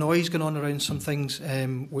of noise going on around some things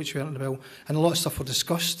which weren't in the bill, and a lot of stuff were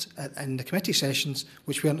discussed in the committee sessions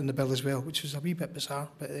which weren't in the bill as well, which was a wee bit bizarre,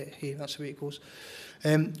 but hey, that's the way it goes.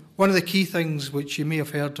 One of the key things which you may have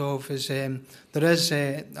heard of is there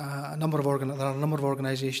are a number of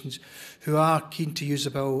organisations who are keen to use the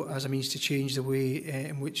bill as a means to change the way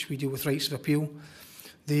in which we deal with rights of appeal.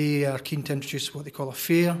 They are keen to introduce what they call a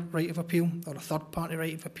fair right of appeal, or a third-party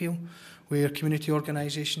right of appeal, where community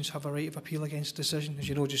organisations have a right of appeal against a decision. As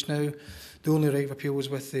you know, just now, the only right of appeal was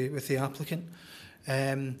with the applicant.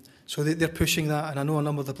 So they're pushing that, and I know a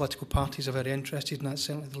number of the political parties are very interested in that.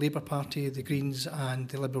 Certainly the Labour Party, the Greens and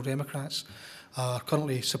the Liberal Democrats are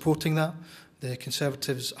currently supporting that. The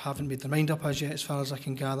Conservatives haven't made their mind up as yet, as far as I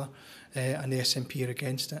can gather, and the SNP are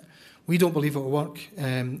against it. We don't believe it will work.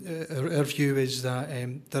 Our view is that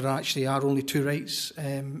there actually are only 2 rights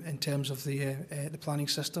in terms of the planning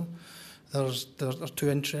system. There's 2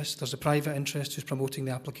 interests. There's a private interest who's promoting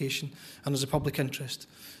the application, and there's a public interest.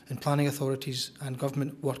 And planning authorities and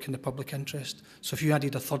government work in the public interest. So if you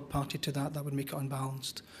added a third party to that, that would make it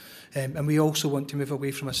unbalanced. And we also want to move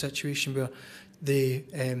away from a situation where the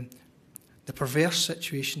perverse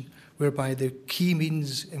situation whereby the key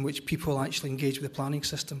means in which people actually engage with the planning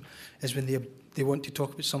system is when they want to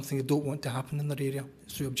talk about something they don't want to happen in their area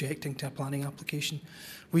through objecting to a planning application.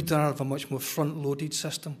 We'd rather have a much more front-loaded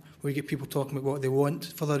system where you get people talking about what they want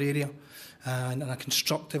for their area and in a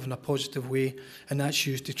constructive and a positive way, and that's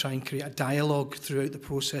used to try and create a dialogue throughout the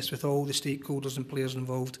process with all the stakeholders and players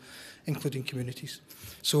involved, including communities.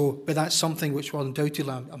 So, but that's something which will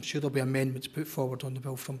undoubtedly, I'm sure there'll be amendments put forward on the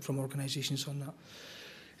bill from organisations on that.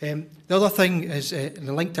 The other thing is,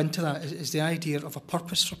 linked into that, is the idea of a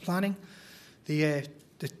purpose for planning. The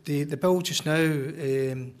bill just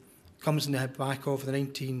now comes in the back of the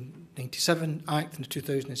 1997 Act and the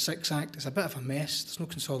 2006 Act. It's a bit of a mess. There's no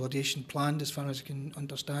consolidation planned as far as I can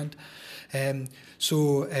understand.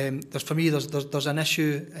 For me, there's an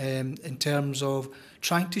issue in terms of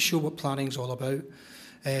trying to show what planning is all about.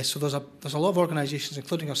 So there's a lot of organisations,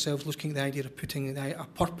 including ourselves, looking at the idea of putting a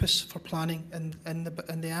purpose for planning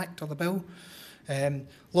in the Act or the bill.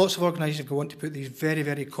 Lots of organisations go on to put these very,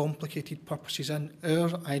 very complicated purposes in.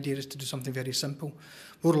 Our idea is to do something very simple,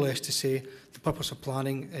 more or less to say the purpose of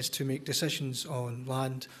planning is to make decisions on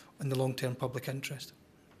land in the long-term public interest.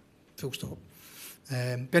 Full stop.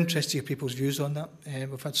 Be interested to hear people's views on that.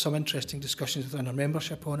 We've had some interesting discussions within our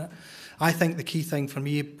membership on it. I think the key thing for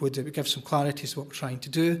me would give some clarity to what we're trying to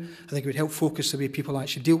do. I think it would help focus the way people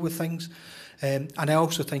actually deal with things. And I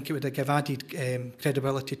also think it would give added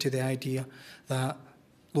credibility to the idea that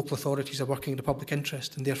local authorities are working in the public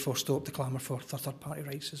interest and therefore stop the clamour for third-party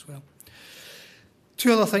rights as well.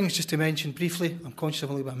 2 other things just to mention briefly. I'm conscious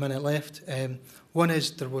of only about a minute left. One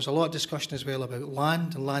is there was a lot of discussion as well about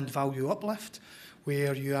land and land value uplift,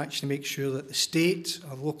 where you actually make sure that the state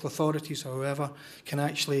or local authorities or whoever can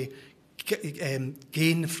actually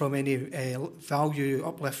gain from any value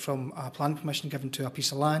uplift from a planning permission given to a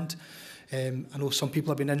piece of land. I know some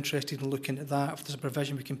people have been interested in looking at that. If there's a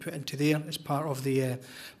provision we can put into there as part of the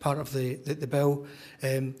bill.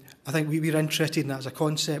 I think we're interested in that as a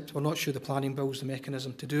concept. We're not sure the planning bill is the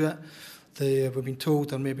mechanism to do it. We've been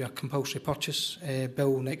told there may be a compulsory purchase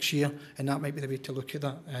bill next year, and that might be the way to look at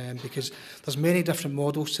that, because there's many different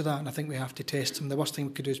models to that, and I think we have to test them. The worst thing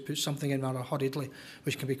we could do is put something in rather hurriedly,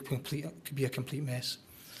 which could be a complete mess.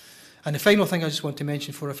 And the final thing I just want to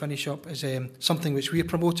mention before I finish up is something which we're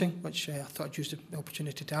promoting, which I thought I'd use the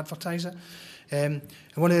opportunity to advertise it. And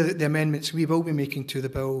one of the amendments we will be making to the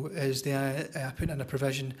bill is putting in a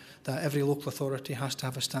provision that every local authority has to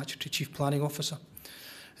have a statutory chief planning officer.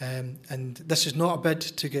 And this is not a bid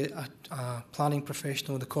to get a planning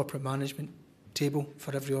professional on the corporate management table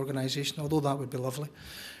for every organisation, although that would be lovely.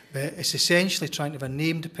 But it's essentially trying to have a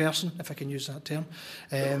named person, if I can use that term,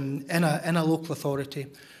 in a local authority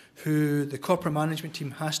who the corporate management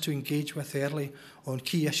team has to engage with early on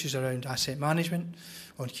key issues around asset management,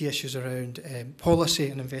 on key issues around policy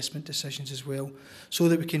and investment decisions as well, so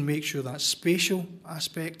that we can make sure that spatial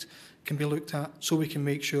aspect can be looked at, so we can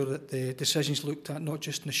make sure that the decisions looked at not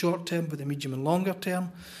just in the short term but the medium and longer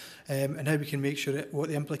term, and how we can make sure what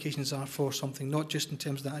the implications are for something, not just in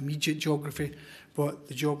terms of that immediate geography, but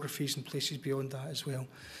the geographies and places beyond that as well.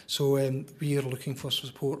 So we are looking for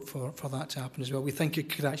support for that to happen as well. We think it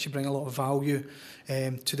could actually bring a lot of value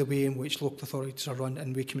to the way in which local authorities are run,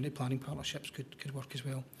 and way community planning partnerships could work as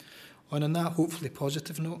well. On that hopefully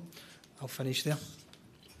positive note, I'll finish there.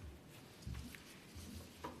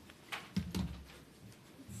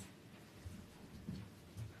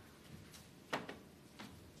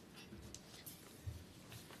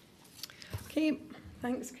 Okay,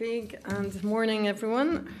 thanks Craig, and morning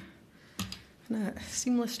everyone. A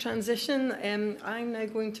seamless transition. I'm now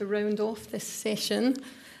going to round off this session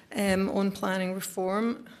on planning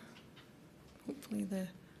reform. Hopefully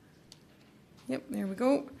yep, there we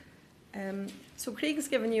go. So Craig's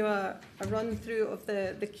given you a run through of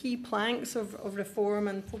the key planks of reform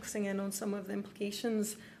and focusing in on some of the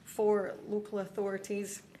implications for local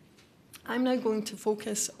authorities. I'm now going to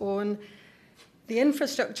focus on the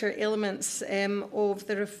infrastructure elements of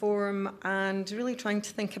the reform and really trying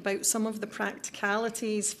to think about some of the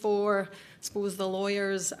practicalities for, I suppose, the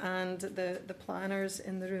lawyers and the planners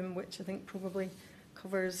in the room, which I think probably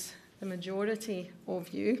covers the majority of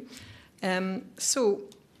you. So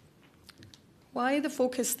why the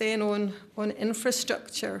focus then on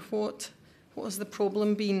infrastructure? What has the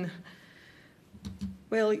problem been?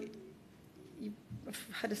 Well, I've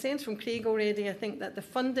had a sense from Craig already, I think, that the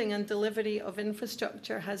funding and delivery of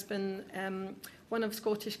infrastructure has been one of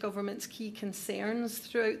Scottish Government's key concerns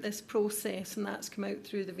throughout this process, and that's come out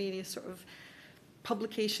through the various sort of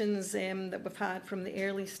publications that we've had from the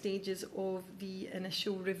early stages of the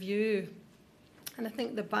initial review. And I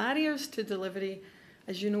think the barriers to delivery,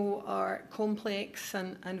 as you know, are complex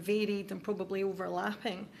and varied and probably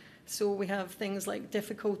overlapping. So we have things like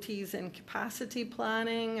difficulties in capacity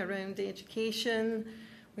planning around education.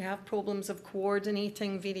 We have problems of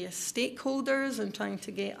coordinating various stakeholders and trying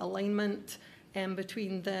to get alignment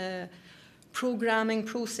between the programming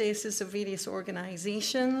processes of various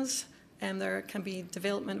organisations. There can be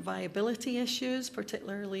development viability issues,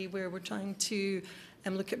 particularly where we're trying to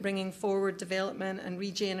look at bringing forward development and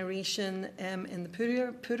regeneration in the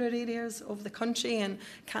poorer areas of the country, and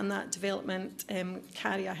can that development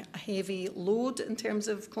carry a heavy load in terms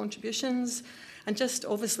of contributions, and just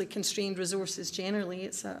obviously constrained resources generally.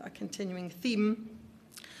 It's a continuing theme.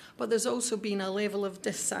 But there's also been a level of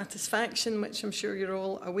dissatisfaction, which I'm sure you're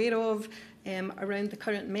all aware of, around the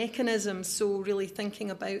current mechanisms. So really thinking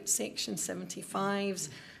about Section 75s,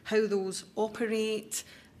 how those operate,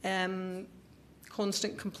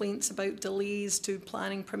 constant complaints about delays to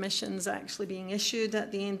planning permissions actually being issued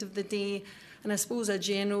at the end of the day, and I suppose a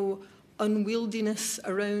general unwieldiness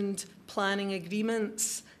around planning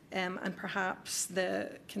agreements, and perhaps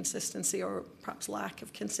the consistency or perhaps lack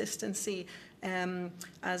of consistency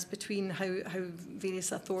as between how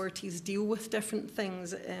various authorities deal with different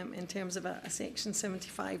things in terms of a Section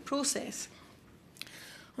 75 process.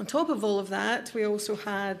 On top of all of that, we also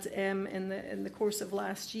had in the course of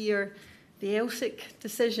last year the ELSIC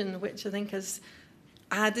decision, which I think has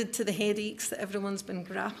added to the headaches that everyone's been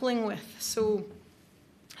grappling with. So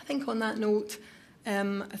I think on that note,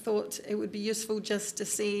 I thought it would be useful just to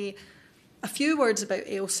say a few words about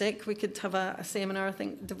ELSIC. We could have a seminar, I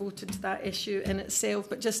think, devoted to that issue in itself,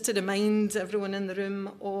 but just to remind everyone in the room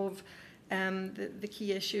of the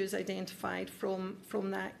key issues identified from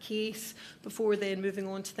that case, before then moving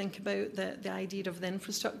on to think about the idea of the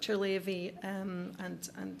infrastructure levy and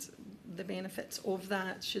the benefits of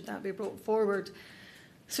that, should that be brought forward.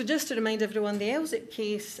 So just to remind everyone, the ELSIC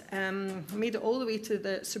case made it all the way to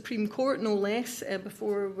the Supreme Court, no less,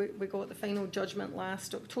 before we got the final judgment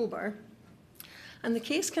last October. And the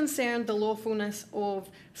case concerned the lawfulness of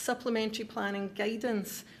supplementary planning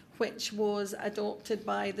guidance, which was adopted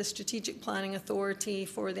by the Strategic Planning Authority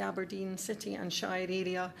for the Aberdeen City and Shire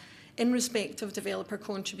area in respect of developer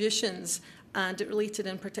contributions, and it related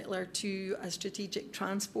in particular to a strategic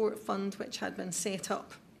transport fund which had been set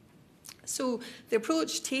up. So the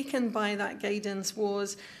approach taken by that guidance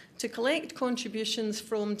was to collect contributions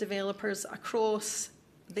from developers across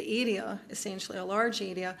the area, essentially a large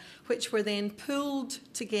area, which were then pooled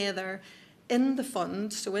together in the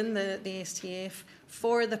fund, so in the STF,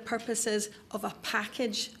 for the purposes of a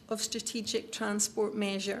package of strategic transport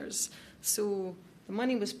measures. So the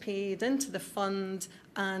money was paid into the fund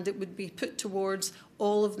and it would be put towards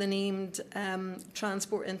all of the named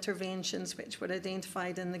transport interventions which were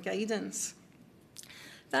identified in the guidance.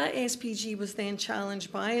 That SPG was then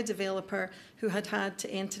challenged by a developer who had to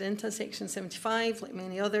enter into Section 75, like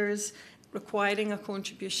many others, requiring a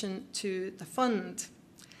contribution to the fund.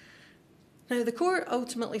 Now, the court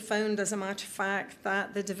ultimately found, as a matter of fact,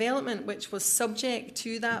 that the development which was subject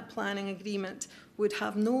to that planning agreement would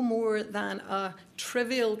have no more than a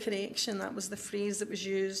trivial connection, that was the phrase that was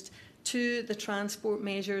used, to the transport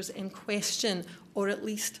measures in question, or at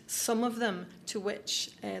least some of them to which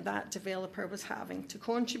that developer was having to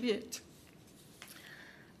contribute.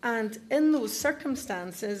 And in those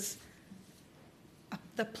circumstances,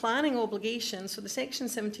 the planning obligation, so the Section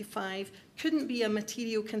 75, couldn't be a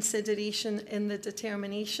material consideration in the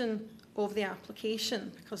determination of the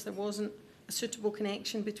application because there wasn't a suitable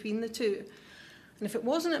connection between the two. And if it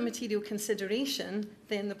wasn't a material consideration,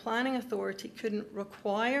 then the planning authority couldn't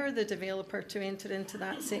require the developer to enter into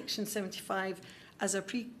that Section 75 as a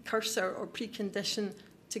precursor or precondition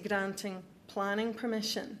to granting planning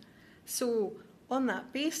permission. So on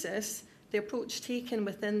that basis, the approach taken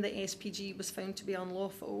within the SPG was found to be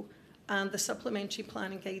unlawful, and the supplementary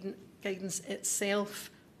planning guidance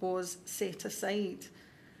itself was set aside.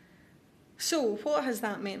 So what has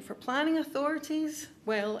that meant for planning authorities?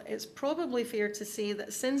 Well, it's probably fair to say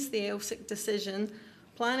that since the ELSIC decision,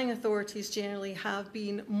 planning authorities generally have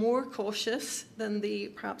been more cautious than they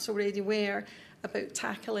perhaps already were about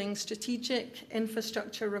tackling strategic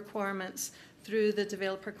infrastructure requirements through the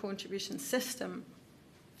developer contribution system.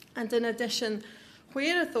 And in addition,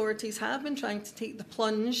 where authorities have been trying to take the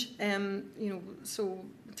plunge,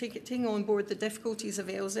 taking on board the difficulties of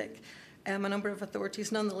ELSIC, a number of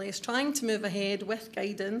authorities nonetheless trying to move ahead with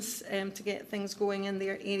guidance to get things going in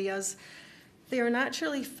their areas, they are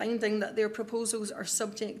naturally finding that their proposals are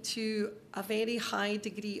subject to a very high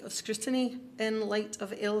degree of scrutiny in light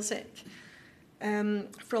of ELSIC.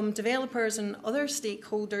 From developers and other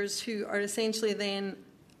stakeholders who are essentially then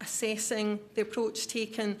assessing the approach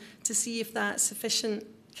taken to see if that sufficient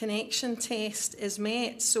connection test is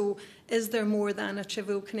met. So is there more than a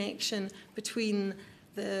trivial connection between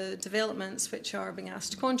the developments which are being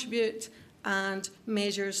asked to contribute and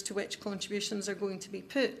measures to which contributions are going to be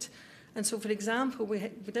put? And so, for example, we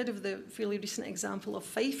did have the fairly recent example of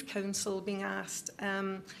Fife Council being asked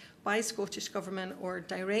by Scottish Government or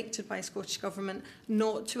directed by Scottish Government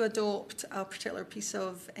not to adopt a particular piece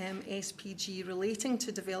of SPG relating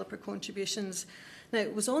to developer contributions. Now,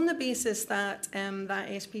 it was on the basis that that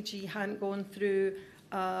SPG hadn't gone through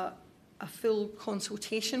a full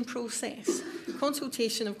consultation process.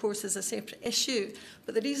 Consultation, of course, is a separate issue,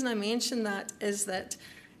 but the reason I mention that is that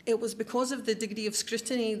it was because of the degree of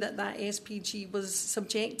scrutiny that that SPG was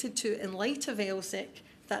subjected to in light of ELSIC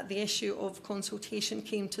that the issue of consultation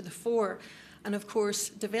came to the fore. And of course,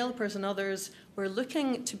 developers and others were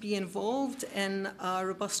looking to be involved in a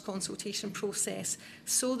robust consultation process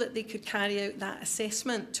so that they could carry out that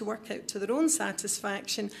assessment to work out to their own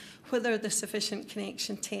satisfaction whether the sufficient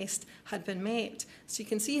connection test had been met. So you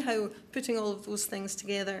can see how putting all of those things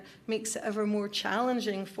together makes it ever more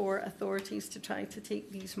challenging for authorities to try to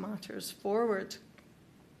take these matters forward.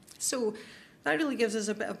 So that really gives us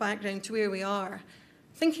a bit of background to where we are.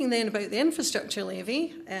 Thinking then about the infrastructure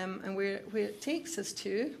levy and where it takes us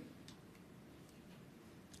to,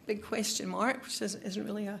 big question mark, which isn't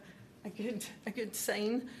really a good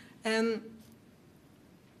sign.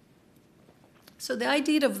 So the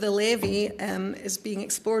idea of the levy is being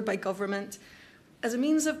explored by government as a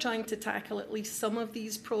means of trying to tackle at least some of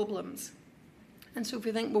these problems. And so if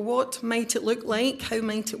we think, well, what might it look like? How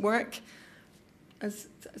might it work? As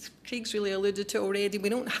Craig's really alluded to already, we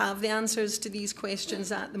don't have the answers to these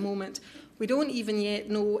questions at the moment. We don't even yet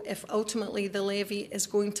know if ultimately the levy is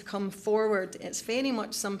going to come forward. It's very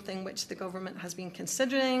much something which the government has been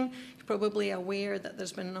considering. You're probably aware that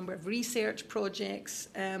there's been a number of research projects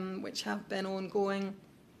which have been ongoing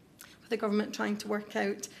with the government trying to work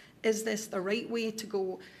out, is this the right way to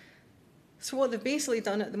go? So what they've basically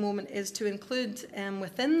done at the moment is to include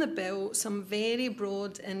within the bill some very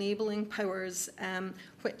broad enabling powers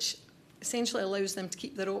which essentially allows them to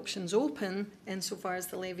keep their options open insofar as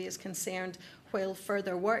the levy is concerned while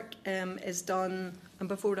further work is done and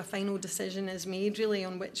before a final decision is made really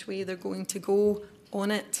on which way they're going to go on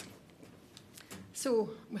it. So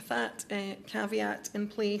with that caveat in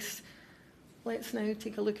place, let's now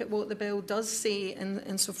take a look at what the bill does say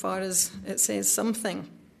insofar as it says something.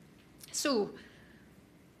 So,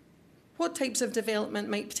 what types of development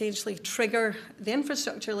might potentially trigger the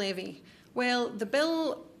infrastructure levy? Well, the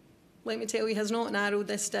bill, let me tell you, has not narrowed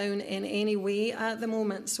this down in any way at the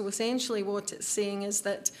moment. So essentially what it's saying is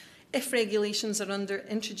that if regulations are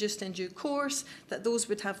introduced in due course, that those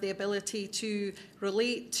would have the ability to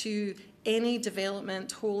relate to any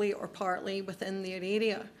development wholly or partly within their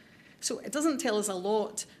area. So it doesn't tell us a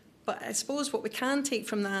lot. But I suppose what we can take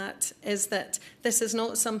from that is that this is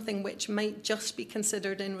not something which might just be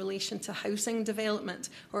considered in relation to housing development,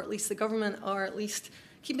 or at least the government are at least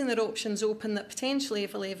keeping their options open that potentially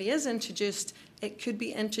if a levy is introduced, it could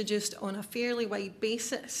be introduced on a fairly wide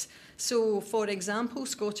basis. So, for example,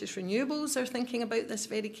 Scottish Renewables are thinking about this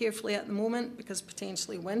very carefully at the moment because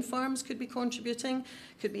potentially wind farms could be contributing,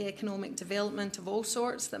 could be economic development of all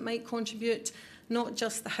sorts that might contribute. not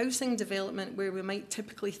just the housing development where we might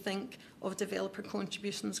typically think of developer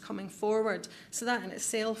contributions coming forward. So that in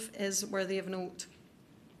itself is worthy of note.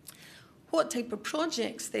 What type of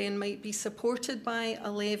projects then might be supported by a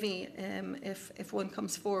levy if one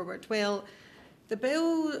comes forward? Well, the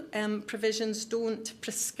bill provisions don't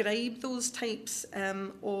prescribe those types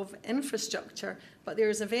of infrastructure, but there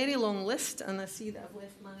is a very long list, and I see that I've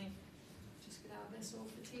left my, just grab this off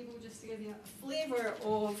the table just to give you a flavour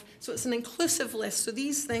of, so it's an inclusive list. So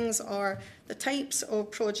these things are the types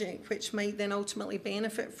of project which might then ultimately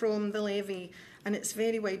benefit from the levy. And it's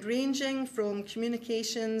very wide-ranging, from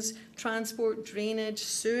communications, transport, drainage,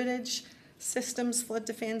 sewerage systems, flood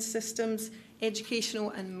defence systems, educational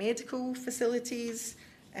and medical facilities,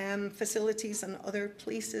 facilities and other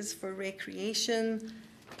places for recreation.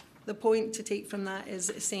 The point to take from that is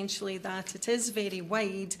essentially that it is very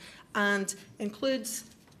wide and includes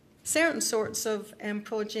certain sorts of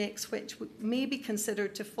projects which may be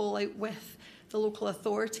considered to fall out with the local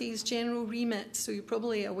authority's general remit. So you're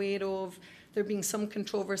probably aware of there being some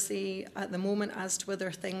controversy at the moment as to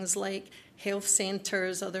whether things like health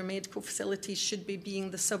centres, other medical facilities should be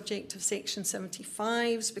being the subject of Section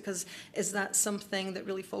 75s, because is that something that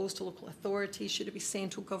really falls to local authority? Should it be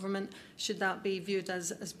central government? Should that be viewed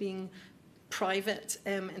as being private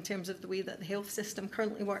in terms of the way that the health system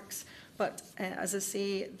currently works? But as I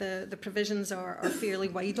say, the provisions are fairly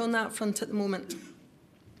wide on that front at the moment.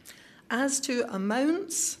 As to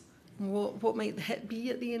amounts, what might the hit be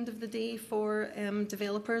at the end of the day for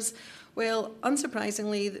developers? Well,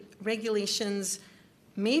 unsurprisingly, regulations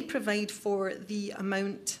may provide for the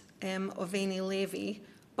amount of any levy,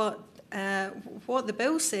 but what the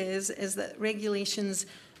bill says is that regulations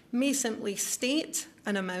may simply state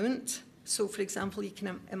an amount. So, for example, you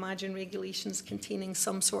can imagine regulations containing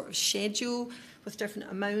some sort of schedule with different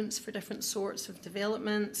amounts for different sorts of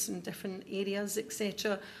developments and different areas,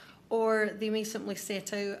 etc. Or they may simply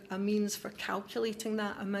set out a means for calculating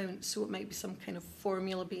that amount. So it might be some kind of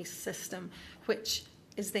formula-based system, which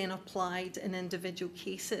is then applied in individual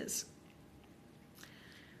cases.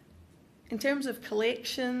 In terms of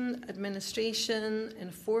collection, administration,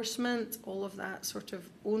 enforcement, all of that sort of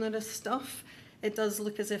onerous stuff, it does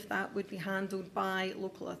look as if that would be handled by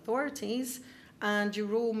local authorities. And your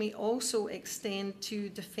role may also extend to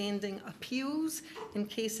defending appeals in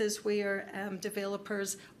cases where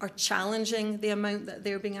developers are challenging the amount that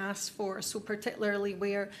they're being asked for. So particularly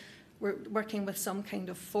where we're working with some kind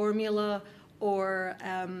of formula or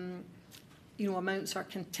amounts are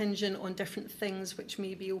contingent on different things which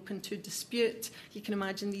may be open to dispute. You can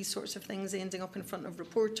imagine these sorts of things ending up in front of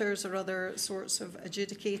reporters or other sorts of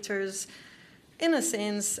adjudicators. In a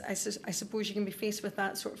sense, I suppose you can be faced with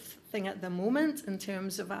that sort of thing at the moment in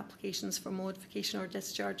terms of applications for modification or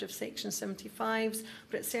discharge of Section 75s,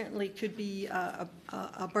 but it certainly could be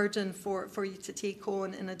a burden for you to take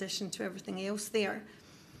on in addition to everything else there.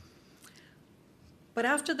 But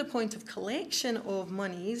after the point of collection of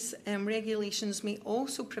monies, regulations may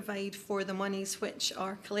also provide for the monies which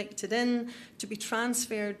are collected in to be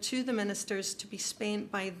transferred to the ministers to be spent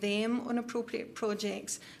by them on appropriate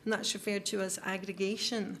projects, and that's referred to as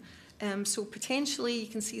aggregation. So potentially you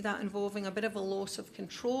can see that involving a bit of a loss of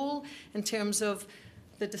control in terms of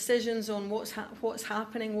the decisions on what's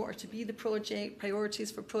happening, what are to be the project,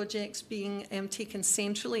 priorities for projects being taken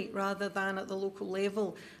centrally rather than at the local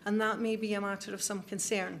level, and that may be a matter of some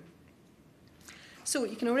concern. So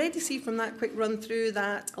you can already see from that quick run through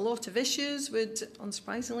that a lot of issues would,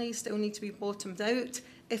 unsurprisingly, still need to be bottomed out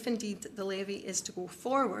if indeed the levy is to go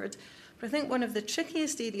forward. But I think one of the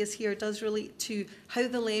trickiest areas here does relate to how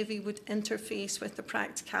the levy would interface with the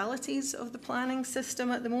practicalities of the planning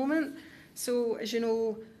system at the moment. So, as you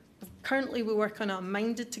know, currently we work on a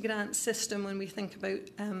minded to grant system when we think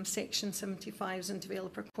about Section 75s and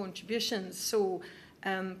developer contributions. So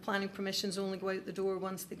planning permissions only go out the door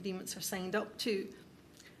once the agreements are signed up to.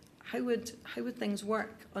 How would things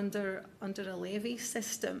work under a levy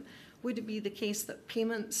system? Would it be the case that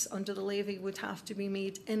payments under the levy would have to be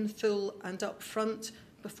made in full and upfront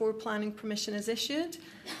before planning permission is issued?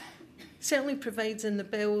 Certainly provides in the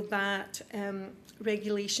bill that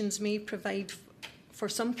regulations may provide for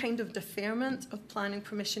some kind of deferment of planning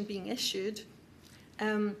permission being issued.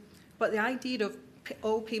 But the idea of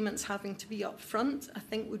all payments having to be upfront, I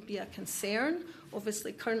think, would be a concern.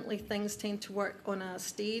 Obviously, currently things tend to work on a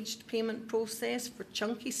staged payment process for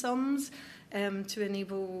chunky sums to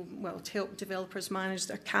enable, well, to help developers manage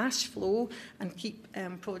their cash flow and keep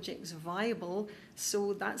projects viable.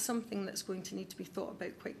 So that's something that's going to need to be thought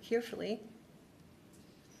about quite carefully.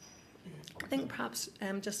 I think perhaps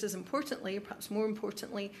just as importantly, perhaps more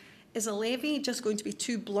importantly, is a levy just going to be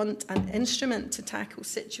too blunt an instrument to tackle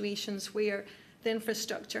situations where the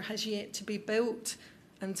infrastructure has yet to be built?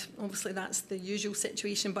 And obviously that's the usual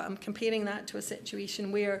situation, but I'm comparing that to a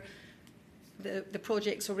situation where the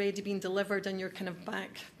project's already been delivered and you're kind of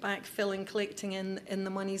backfilling, collecting in the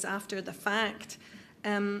monies after the fact.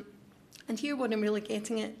 And here what I'm really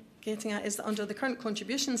getting at is that under the current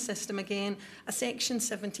contribution system, again, a Section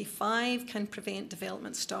 75 can prevent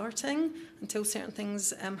development starting until certain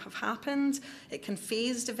things have happened. It can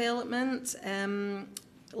phase development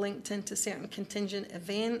linked into certain contingent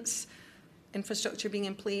events, infrastructure being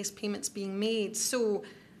in place, payments being made. So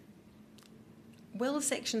will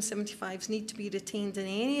Section 75s need to be retained in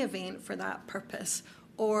any event for that purpose,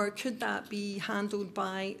 or could that be handled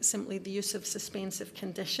by simply the use of suspensive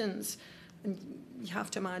conditions? And you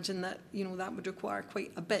have to imagine that, you know, that would require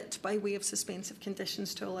quite a bit by way of suspensive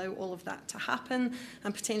conditions to allow all of that to happen,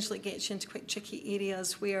 and potentially gets you into quite tricky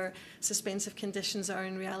areas where suspensive conditions are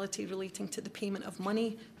in reality relating to the payment of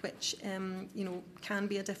money, which you know, can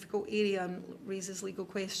be a difficult area and raises legal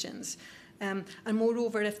questions. And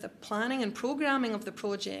moreover, if the planning and programming of the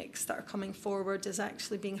projects that are coming forward is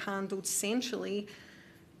actually being handled centrally,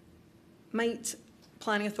 might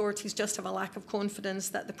planning authorities just have a lack of confidence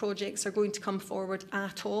that the projects are going to come forward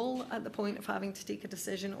at all at the point of having to take a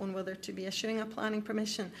decision on whether to be issuing a planning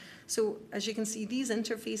permission? So as you can see, these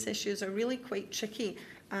interface issues are really quite tricky,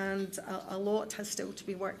 and a lot has still to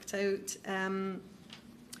be worked out.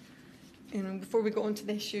 You know, before we go on to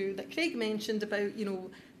the issue that Craig mentioned about, you know,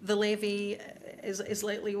 the levy is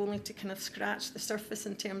likely only to kind of scratch the surface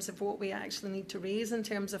in terms of what we actually need to raise in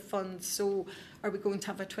terms of funds. So are we going to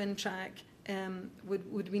have a twin track?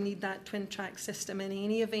 Would we need that twin track system in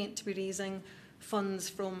any event to be raising funds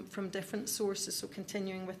from different sources, so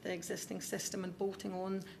continuing with the existing system and bolting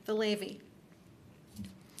on the levy?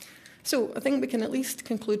 So I think we can at least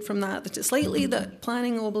conclude from that it's likely that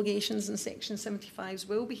planning obligations in Section 75s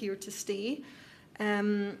will be here to stay.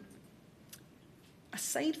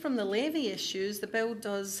 Aside from the levy issues, the bill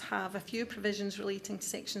does have a few provisions relating to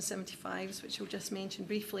Section 75s, which I'll just mention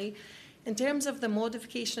briefly. In terms of the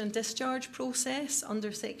modification and discharge process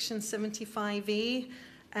under Section 75A,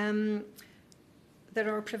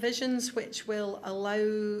 there are provisions which will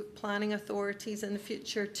allow planning authorities in the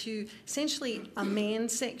future to essentially amend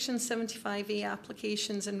Section 75A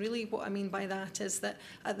applications. And really what I mean by that is that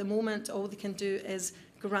at the moment all they can do is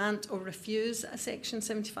grant or refuse a Section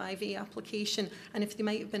 75A application, and if they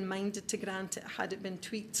might have been minded to grant it had it been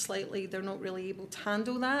tweaked slightly, they're not really able to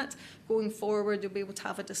handle that. Going forward, they'll be able to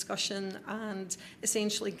have a discussion and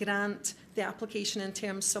essentially grant the application in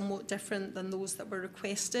terms somewhat different than those that were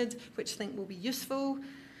requested, which I think will be useful.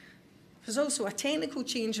 There's also a technical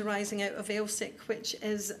change arising out of ELSIC, which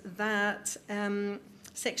is that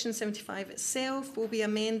Section 75 itself will be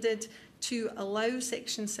amended to allow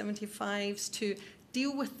Section 75s to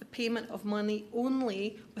deal with the payment of money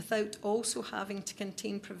only without also having to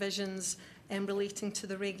contain provisions relating to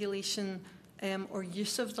the regulation or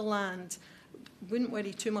use of the land. Wouldn't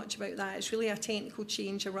worry too much about that. It's really a technical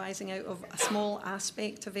change arising out of a small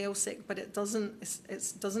aspect of ELSIC, but it doesn't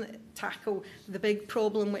tackle the big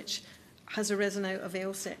problem which has arisen out of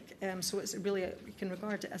ELSIC. So it's really, you can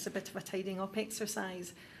regard it as a bit of a tidying up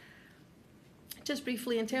exercise. Just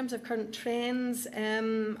briefly, in terms of current trends,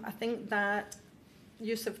 I think that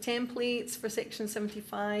use of templates for Section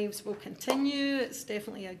 75s will continue. It's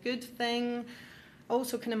definitely a good thing.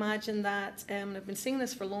 Also can imagine that, and I've been saying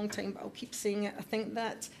this for a long time, but I'll keep saying it, I think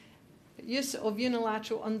that use of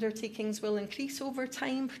unilateral undertakings will increase over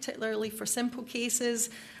time, particularly for simple cases.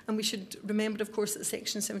 And we should remember, of course, that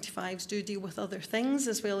Section 75s do deal with other things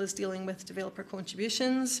as well as dealing with developer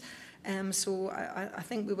contributions. So I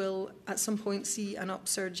think we will at some point see an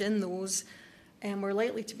upsurge in those. We're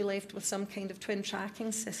likely to be left with some kind of twin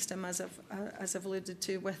tracking system, as I've alluded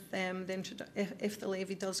to, with if the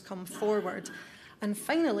levy does come forward. And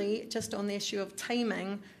finally, just on the issue of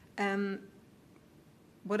timing,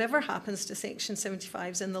 whatever happens to Section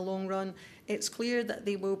 75s in the long run, it's clear that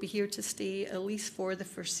they will be here to stay, at least for the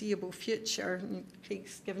foreseeable future. And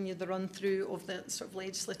Craig's given you the run-through of the sort of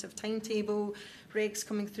legislative timetable, regs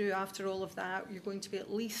coming through after all of that. You're going to be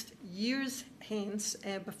at least years hence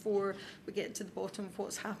before we get to the bottom of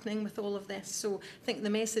what's happening with all of this. So I think the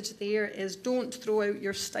message there is don't throw out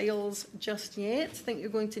your styles just yet. I think you're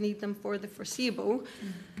going to need them for the foreseeable.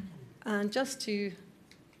 And just to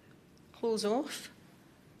close off,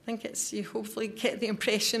 I think it's, you hopefully get the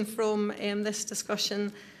impression from this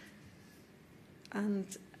discussion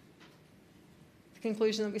and the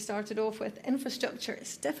conclusion that we started off with. Infrastructure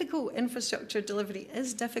is difficult. Infrastructure delivery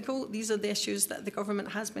is difficult. These are the issues that the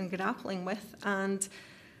government has been grappling with, and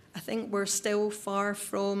I think we're still far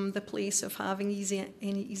from the place of having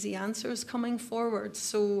any easy answers coming forward.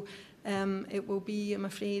 So it will be, I'm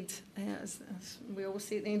afraid, as we always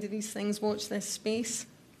say at the end of these things, watch this space.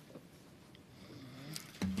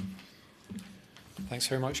 Thanks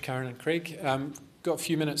very much, Karen and Craig. Got a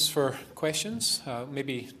few minutes for questions.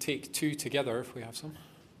 Maybe take two together if we have some.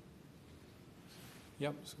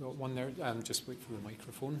 Yep, so we've got one there. Just wait for the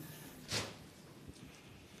microphone.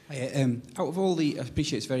 Out of all the, I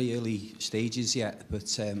appreciate it's very early stages yet,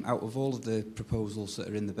 but out of all of the proposals that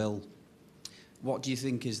are in the bill, what do you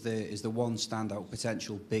think is the one standout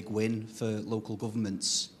potential big win for local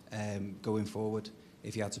governments going forward,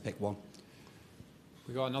 if you had to pick one?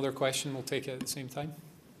 We got another question. We'll take it at the same time.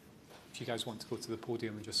 If you guys want to go to the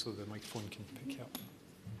podium, just so the microphone can pick you up.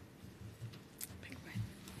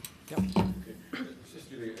 Yep. Okay.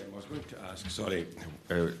 Just really, I was going to ask, sorry,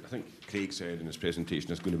 I think Craig said in his presentation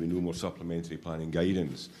there's going to be no more supplementary planning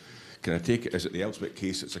guidance. Can I take it, is it the Elswick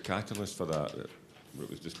case that's a catalyst for that? That it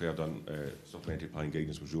was declared supplementary planning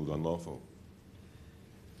guidance was ruled unlawful?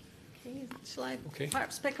 Okay, shall I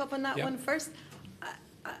perhaps pick up on that one first?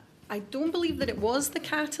 I don't believe that it was the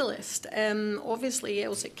catalyst. Obviously,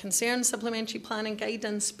 it concerns supplementary planning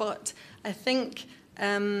guidance, but I think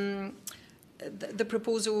the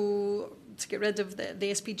proposal to get rid of the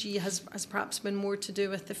SPG has perhaps been more to do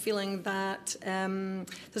with the feeling that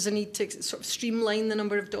there's a need to sort of streamline the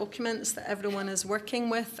number of documents that everyone is working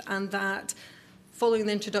with, and that following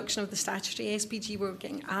the introduction of the statutory SPG, we're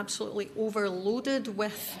getting absolutely overloaded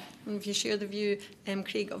with, and if you share the view,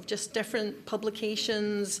 Craig, of just different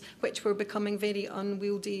publications which were becoming very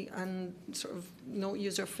unwieldy and sort of not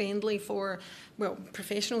user-friendly for, well,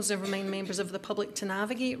 professionals, never mind members of the public, to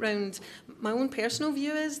navigate round. My own personal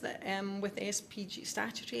view is that with SPG,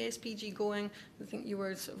 statutory SPG going, I think you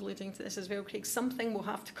were sort of alluding to this as well, Craig, something will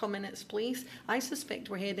have to come in its place. I suspect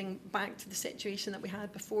we're heading back to the situation that we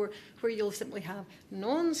had before, where you'll simply have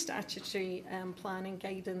non-statutory planning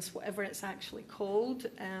guidance, whatever it's actually called,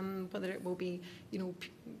 whether it will be,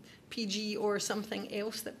 PG or something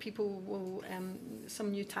else that people will,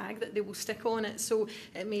 some new tag that they will stick on it. So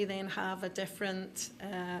it may then have a different,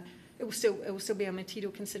 it will still be a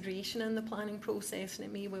material consideration in the planning process, and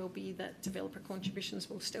it may well be that developer contributions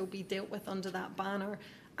will still be dealt with under that banner,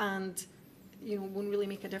 and won't really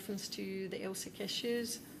make a difference to the ELSIC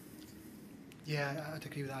issues. Yeah, I'd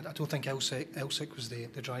agree with that. I don't think ELSIC was the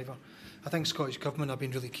driver. I think Scottish Government have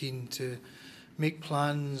been really keen to make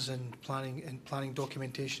plans and planning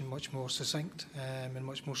documentation much more succinct and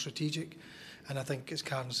much more strategic. And I think, as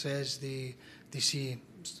Karen says, they see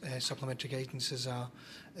supplementary guidance as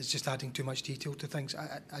just adding too much detail to things.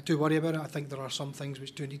 I do worry about it. I think there are some things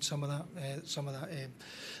which do need some of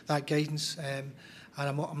that guidance. And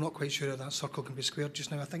I'm not quite sure that circle can be squared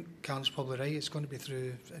just now. I think Karen's probably right. It's going to be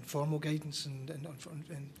through informal guidance and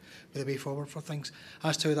the way forward for things.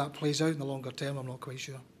 As to how that plays out in the longer term, I'm not quite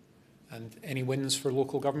sure. And any wins for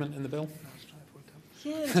local government in the bill?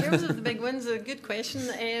 Yeah, in terms of the big wins, a good question.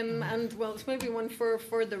 And well, it's maybe one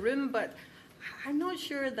for the room, but I'm not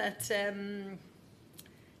sure that,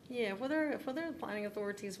 whether the planning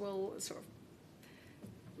authorities will sort of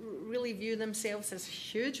really view themselves as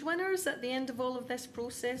huge winners at the end of all of this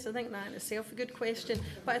process. I think that in itself a good question.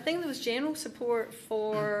 But I think there was general support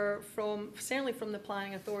certainly from the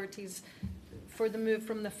planning authorities for the move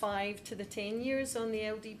from the 5 to the 10 years on the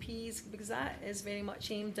LDPs, because that is very much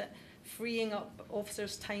aimed at freeing up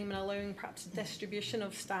officers' time and allowing perhaps distribution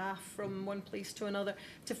of staff from one place to another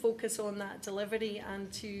to focus on that delivery,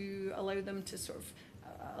 and to allow them to sort of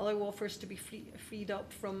allow offers to be freed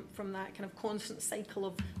up from that kind of constant cycle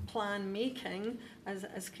of plan making,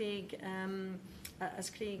 as Craig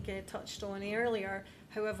touched on earlier.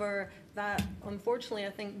 However, that unfortunately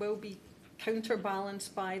I think will be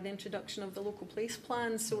counterbalanced by the introduction of the local place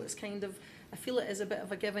plans. So it's kind of, I feel it is a bit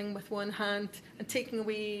of a giving with one hand and taking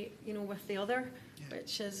away, with the other,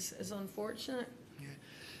 which is unfortunate.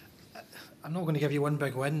 Yeah. I'm not going to give you one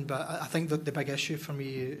big win, but I think that the big issue for me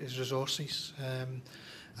is resources.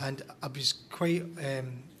 And I was quite,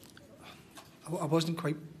 I wasn't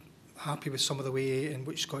quite happy with some of the way in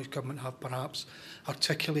which Scottish Government have perhaps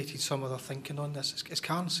articulated some of their thinking on this. As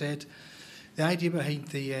Karen said, the idea behind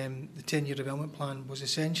the 10-year development plan was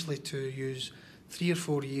essentially to use 3 or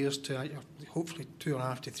 4 years to, hopefully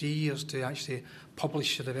 2.5 to 3 years, to actually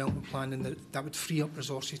publish a development plan, and that would free up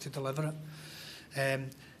resources to deliver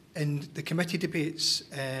it. In the committee debates,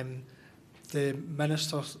 the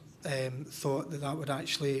Minister thought that would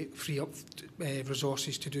actually free up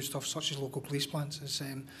resources to do stuff such as local police plans,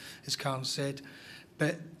 as Karen said.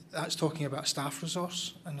 But that's talking about staff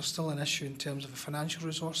resource, and there's still an issue in terms of a financial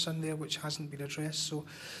resource in there which hasn't been addressed. So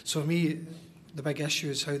for me, the big issue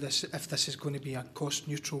is how this, if this is going to be a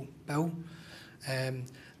cost-neutral bill.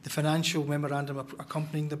 The financial memorandum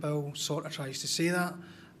accompanying the bill sort of tries to say that.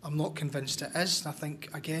 I'm not convinced it is. I think,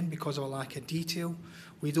 again, because of a lack of detail,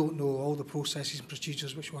 we don't know all the processes and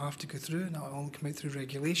procedures which we'll have to go through, and that will all come out through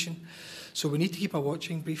regulation. So we need to keep a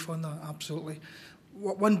watching brief on that, absolutely.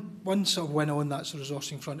 One sort of win on that sort of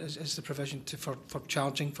resourcing front is the provision for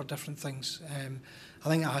charging for different things. I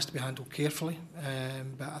think that has to be handled carefully,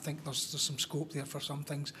 but I think there's some scope there for some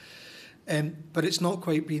things. But it's not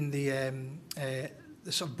quite been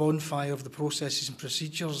the sort of bonfire of the processes and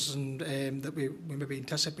procedures and that we maybe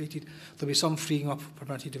anticipated. There'll be some freeing up of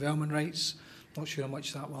permitted development rights. Not sure how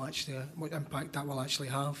much that will actually, what impact that will actually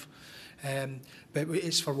have. But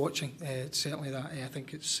it's for watching. Certainly that I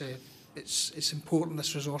think it's important,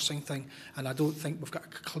 this resourcing thing, and I don't think we've got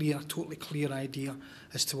a totally clear idea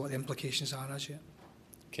as to what the implications are as yet.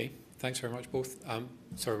 Okay, thanks very much both.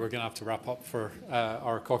 Sorry, we're going to have to wrap up for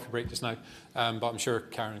our coffee break just now, but I'm sure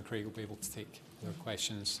Karen and Craig will be able to take their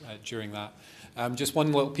questions during that. Just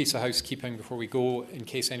one little piece of housekeeping before we go, in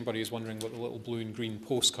case anybody is wondering what the little blue and green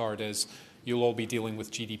postcard is. You'll all be dealing with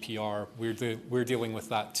GDPR. We're dealing with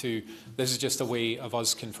that too. This is just a way of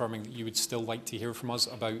us confirming that you would still like to hear from us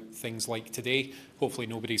about things like today. Hopefully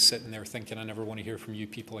nobody's sitting there thinking, I never want to hear from you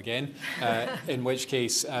people again. In which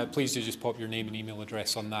case, please do just pop your name and email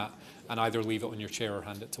address on that and either leave it on your chair or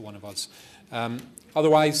hand it to one of us.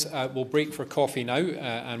 Otherwise, we'll break for coffee now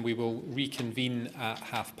and we will reconvene at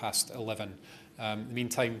 11:30. In the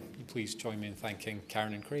meantime, please join me in thanking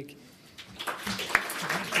Karen and Craig.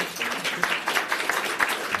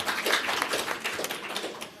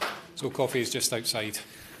 So coffee is just outside.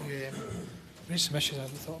 Yeah, raised some issues I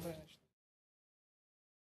hadn't thought about.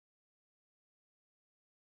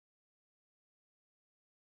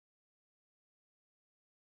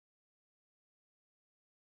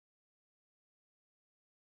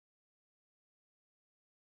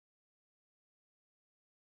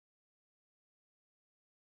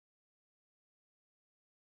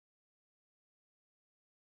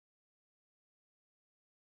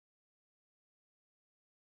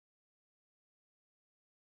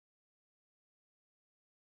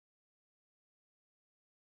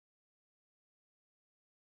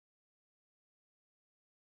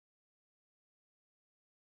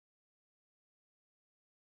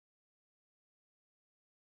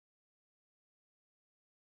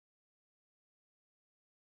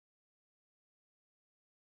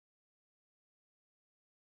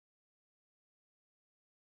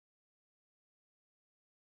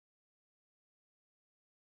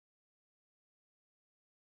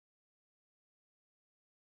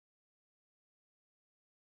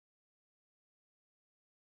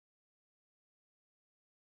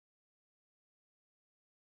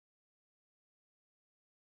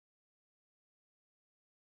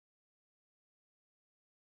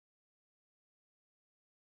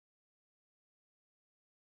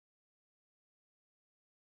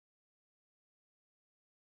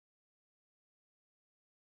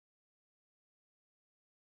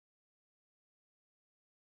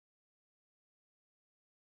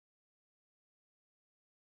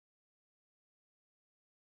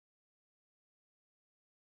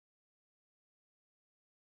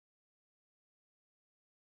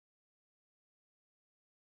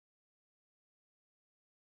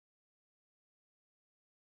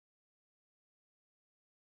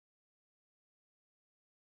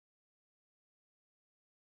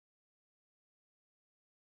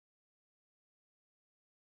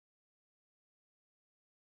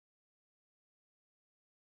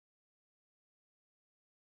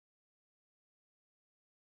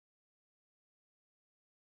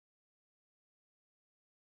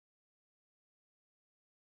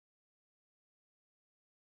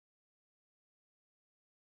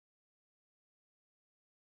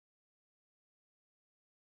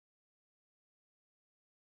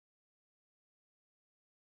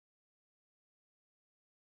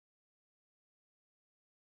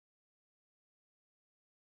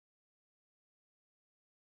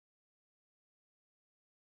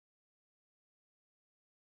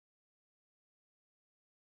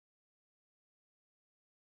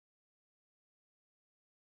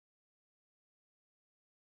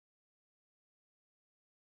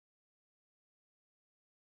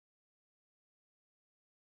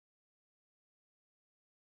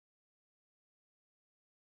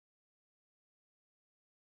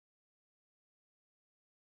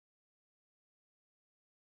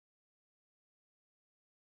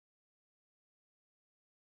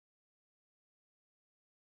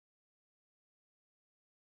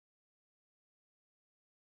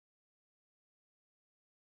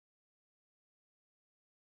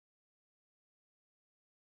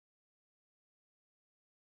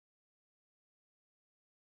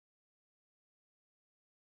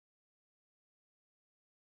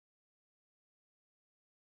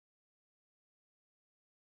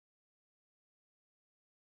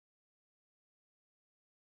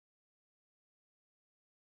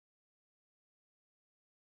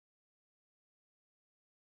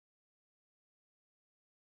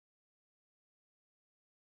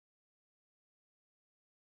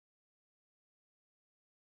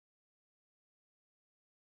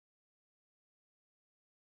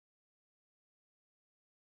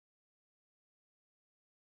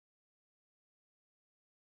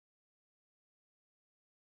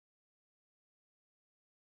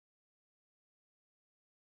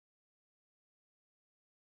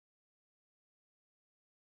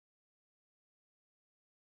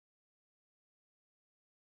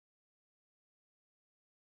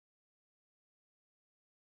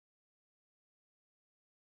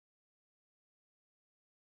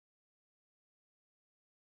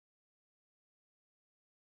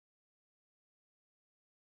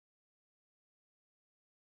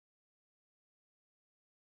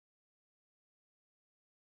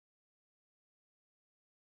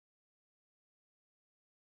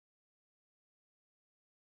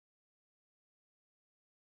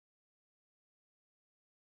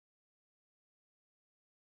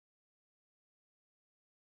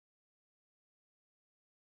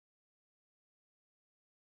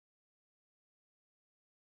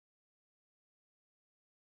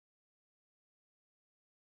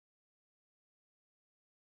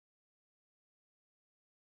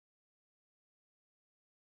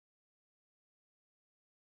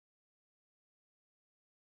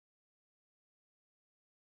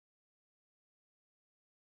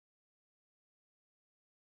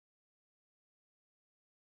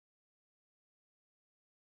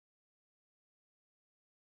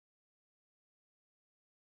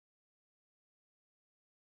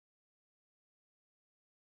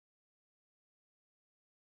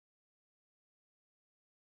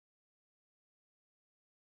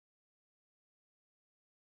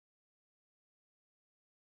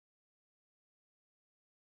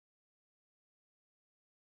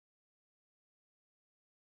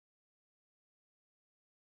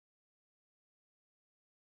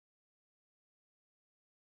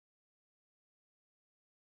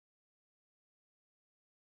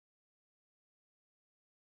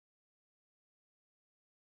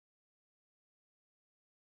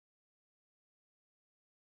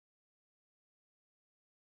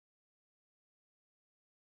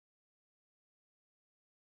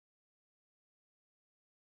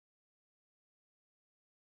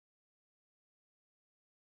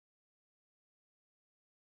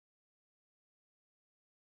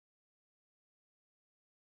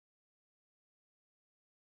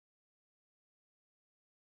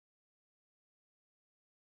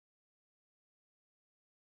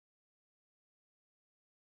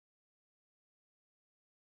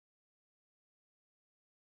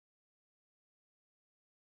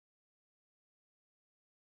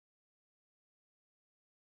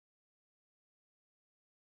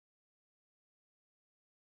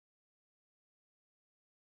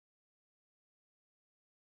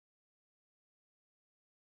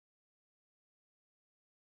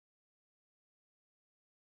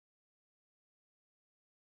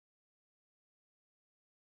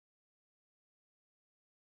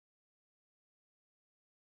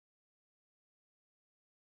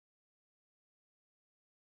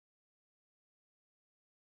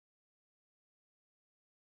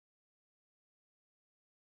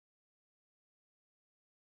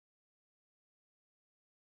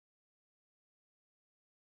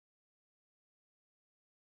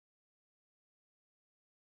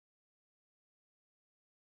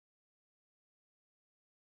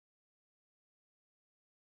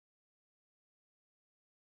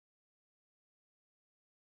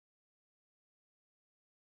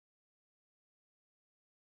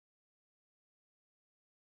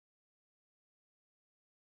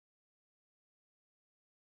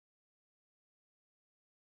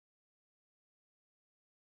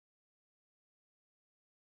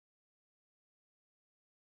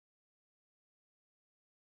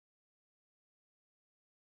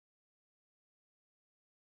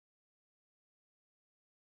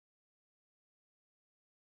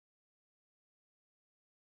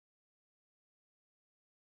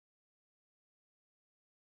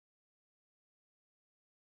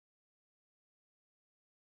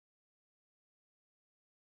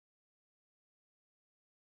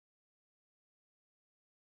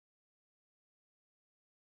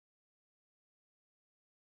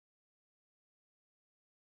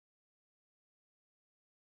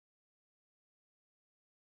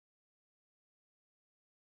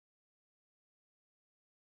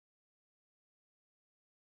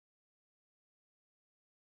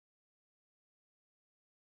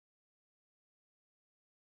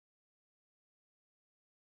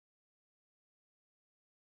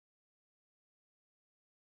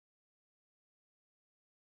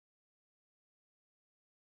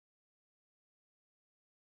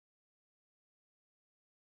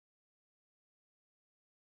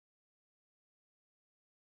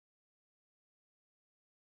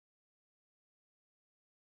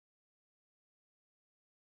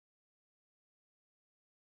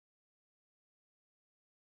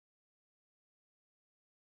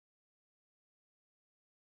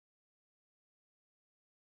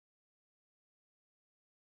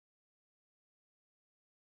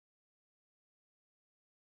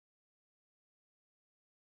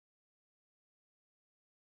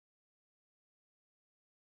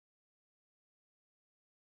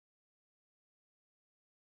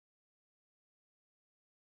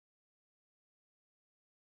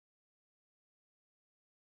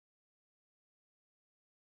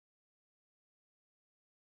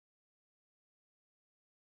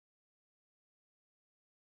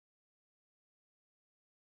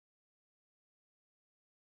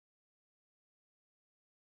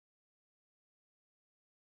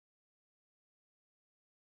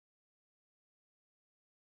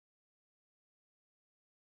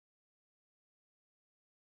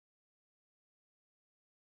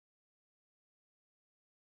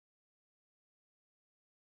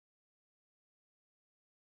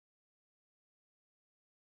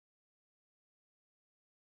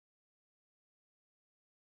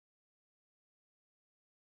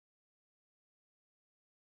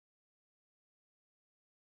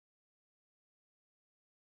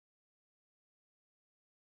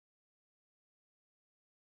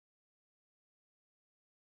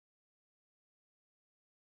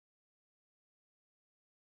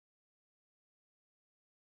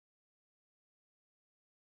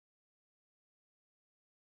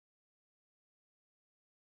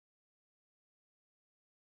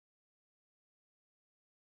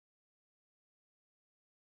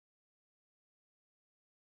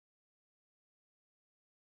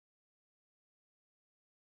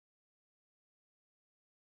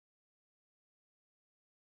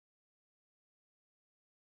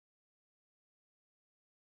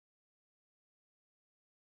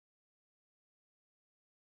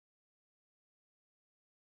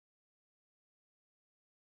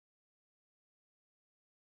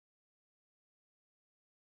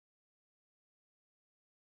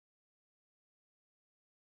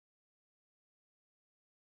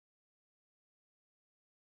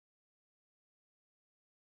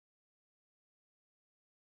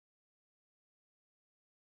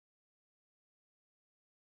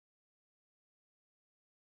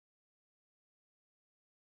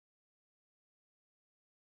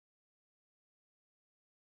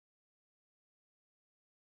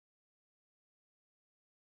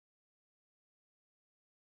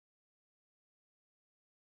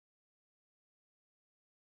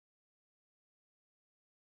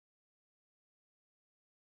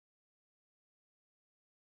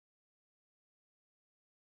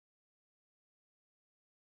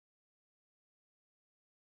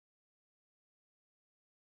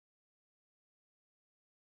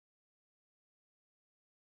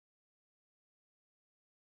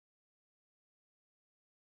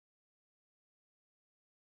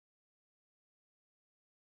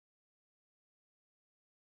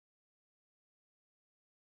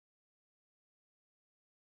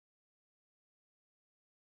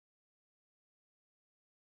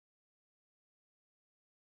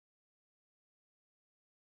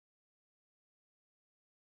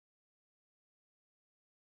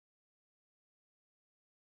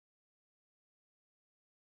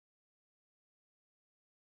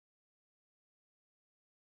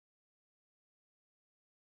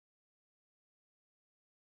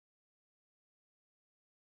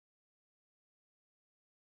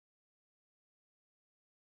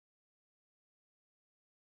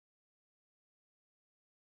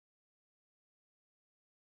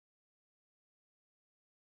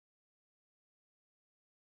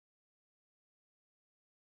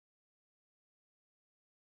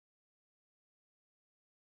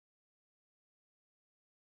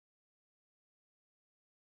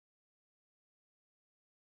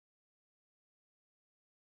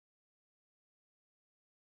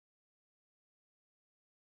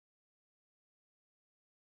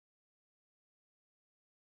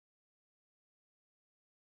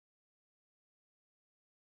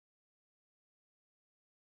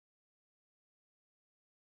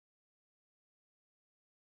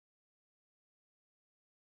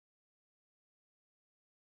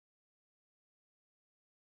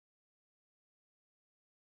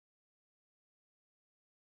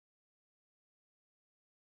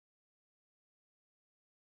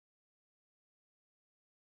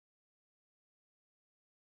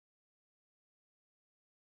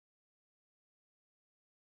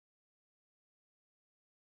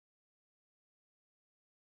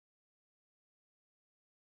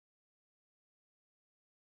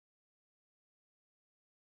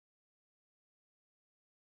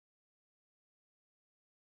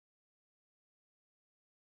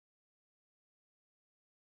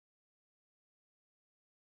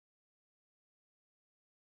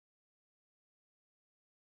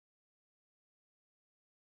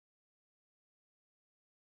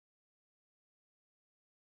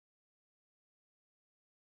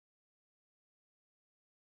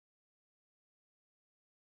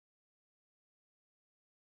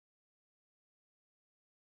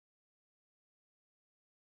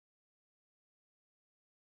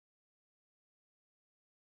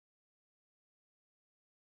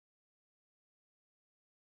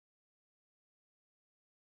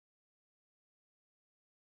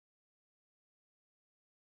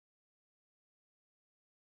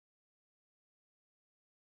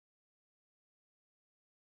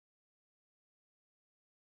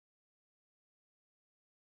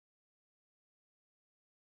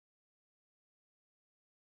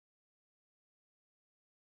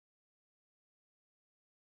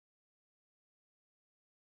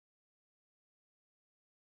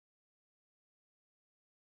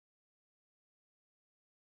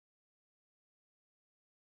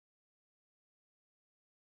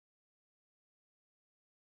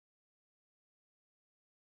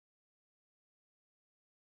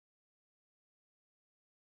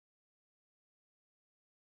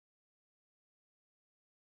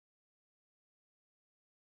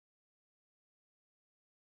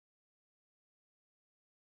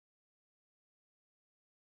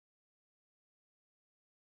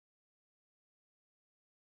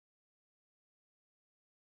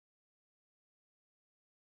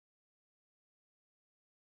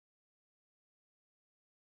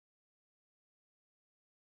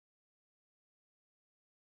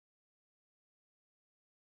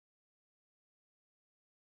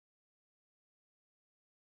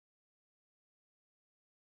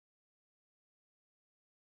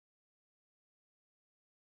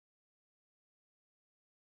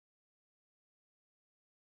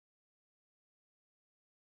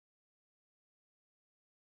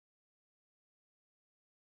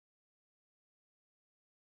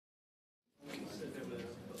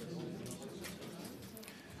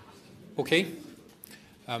 Okay.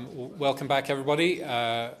 Welcome back, everybody.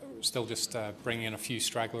 Still just bringing in a few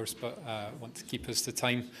stragglers, but want to keep us to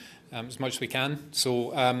time as much as we can.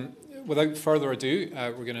 So without further ado,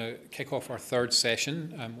 we're going to kick off our third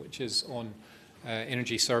session, which is on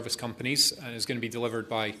energy service companies, and is going to be delivered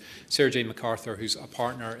by Sarah Jane MacArthur, who's a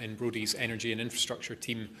partner in Brodies Energy and Infrastructure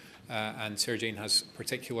team, and Sarah Jane has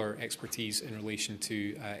particular expertise in relation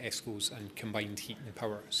to ESCOs and combined heat and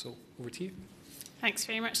power. So over to you. Thanks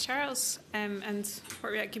very much, Charles. And what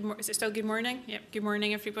are we at? Is it still good morning? Yep, good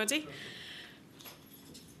morning, everybody.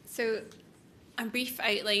 So, a brief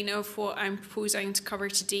outline of what I'm proposing to cover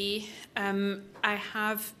today. I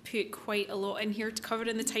have put quite a lot in here to cover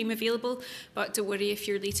in the time available, but don't worry, if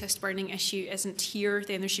your latest burning issue isn't here,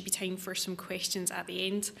 then there should be time for some questions at the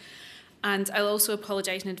end. And I'll also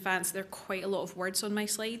apologise in advance, there are quite a lot of words on my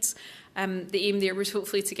slides. The aim there was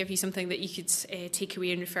hopefully to give you something that you could take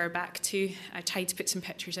away and refer back to. I tried to put some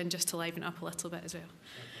pictures in just to liven up a little bit as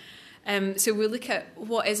well. So we'll look at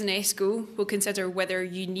what is an ESCO. We'll consider whether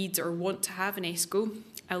you need or want to have an ESCO.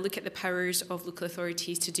 I'll look at the powers of local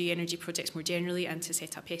authorities to do energy projects more generally and to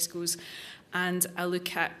set up ESCOs. And I'll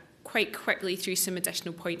look at quite quickly through some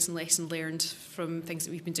additional points and lessons learned from things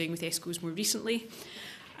that we've been doing with ESCOs more recently.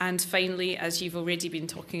 And finally, as you've already been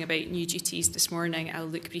talking about new duties this morning, I'll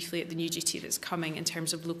look briefly at the new duty that's coming in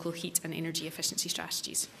terms of local heat and energy efficiency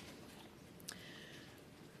strategies.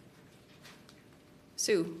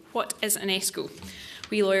 So, what is an ESCO?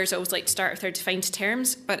 We lawyers always like to start with our defined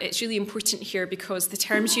terms, but it's really important here because the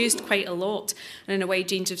term's used quite a lot and in a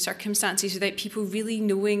wide range of circumstances without people really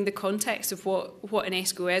knowing the context of what an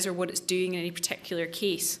ESCO is or what it's doing in any particular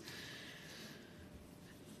case.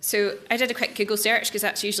 So I did a quick Google search because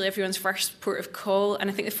that's usually everyone's first port of call, and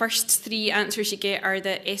I think the first three answers you get are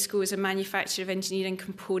that ESCO is a manufacturer of engineering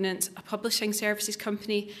components, a publishing services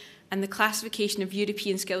company, and the classification of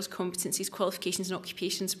European skills, competencies, qualifications and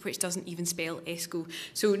occupations, which doesn't even spell ESCO.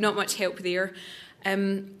 So not much help there.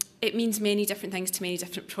 It means many different things to many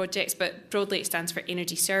different projects, but broadly it stands for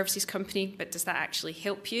Energy Services Company, but does that actually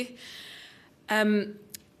help you?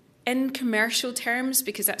 In commercial terms,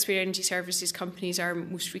 because that's where energy services companies are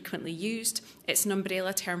most frequently used, it's an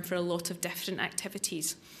umbrella term for a lot of different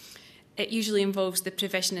activities. It usually involves the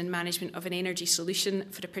provision and management of an energy solution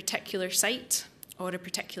for a particular site or a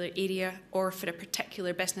particular area or for a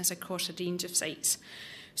particular business across a range of sites.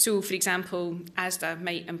 So, for example, ASDA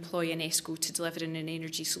might employ an ESCO to deliver an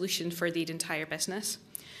energy solution for their entire business.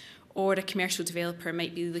 Or a commercial developer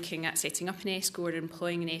might be looking at setting up an ESCO or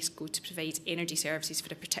employing an ESCO to provide energy services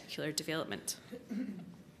for a particular development.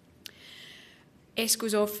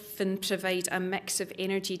 ESCOs often provide a mix of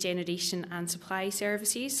energy generation and supply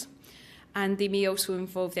services, and they may also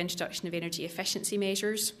involve the introduction of energy efficiency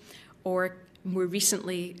measures, or more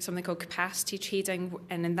recently something called capacity trading,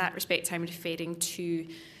 and in that respect I'm referring to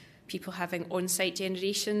people having on-site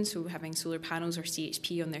generation, so having solar panels or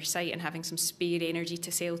CHP on their site and having some spare energy to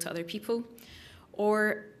sell to other people.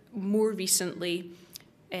 Or more recently,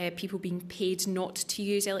 people being paid not to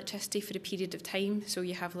use electricity for a period of time. So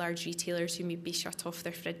you have large retailers who may be shut off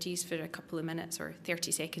their fridges for a couple of minutes or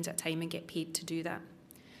 30 seconds at a time and get paid to do that.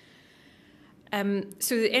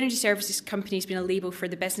 So the energy services company has been a label for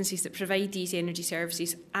the businesses that provide these energy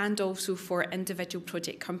services and also for individual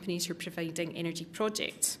project companies who are providing energy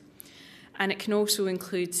projects. And it can also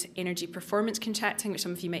include energy performance contracting, which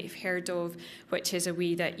some of you might have heard of, which is a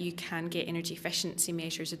way that you can get energy efficiency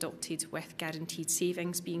measures adopted with guaranteed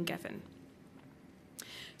savings being given.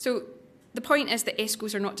 So the point is that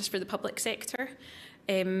ESCOs are not just for the public sector.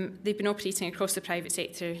 They've been operating across the private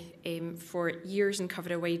sector for years and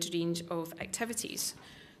cover a wide range of activities.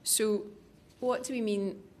 So what do we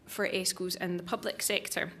mean for ESCOs in the public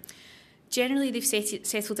sector? Generally, they've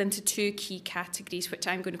settled into two key categories, which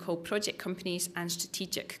I'm going to call project companies and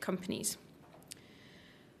strategic companies.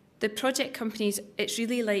 The project companies, it's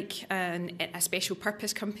really like a special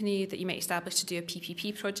purpose company that you might establish to do a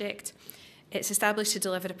PPP project. It's established to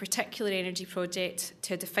deliver a particular energy project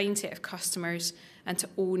to a defined set of customers and to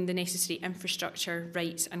own the necessary infrastructure,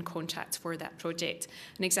 rights and contracts for that project.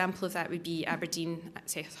 An example of that would be Aberdeen,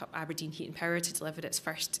 set up Aberdeen Heat and Power to deliver its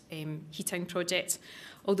first heating project.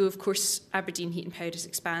 Although, of course, Aberdeen Heat and Power has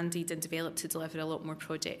expanded and developed to deliver a lot more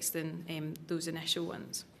projects than those initial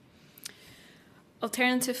ones.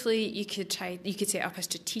 Alternatively, you could set up a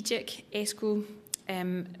strategic ESCO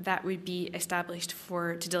that would be established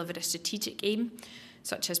to deliver a strategic aim,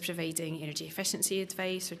 such as providing energy efficiency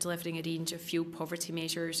advice or delivering a range of fuel poverty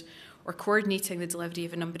measures or coordinating the delivery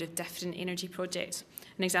of a number of different energy projects.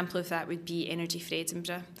 An example of that would be Energy for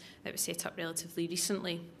Edinburgh that was set up relatively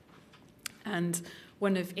recently. And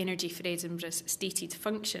one of Energy for Edinburgh's stated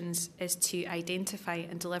functions is to identify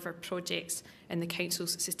and deliver projects in the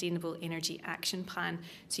Council's Sustainable Energy Action Plan.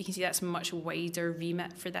 So you can see that's a much wider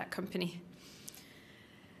remit for that company.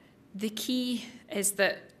 The key is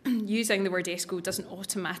that using the word ESCO doesn't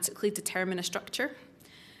automatically determine a structure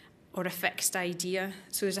or a fixed idea.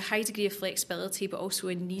 So there's a high degree of flexibility, but also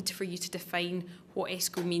a need for you to define what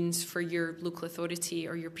ESCO means for your local authority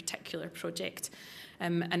or your particular project.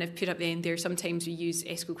 And I've put up the end there, sometimes we use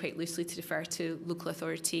ESCO quite loosely to refer to local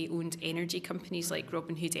authority-owned energy companies like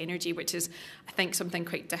Robin Hood Energy, which is, I think, something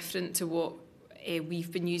quite different to what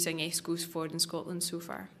we've been using ESCOs for in Scotland so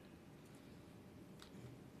far.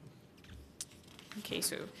 Okay,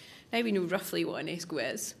 so now we know roughly what an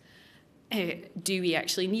ESCO is. Do we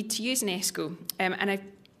actually need to use an ESCO? And I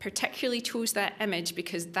particularly chose that image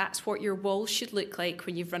because that's what your walls should look like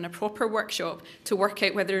when you've run a proper workshop to work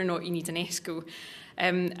out whether or not you need an ESCO.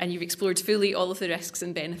 And you've explored fully all of the risks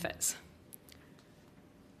and benefits.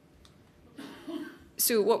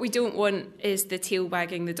 So what we don't want is the tail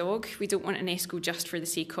wagging the dog. We don't want an ESCO just for the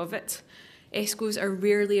sake of it. ESCOs are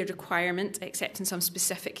rarely a requirement, except in some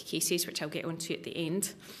specific cases, which I'll get onto at the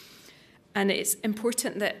end. And it's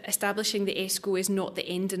important that establishing the ESCO is not the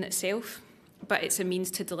end in itself, but it's a means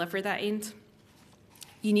to deliver that end.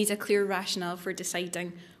 You need a clear rationale for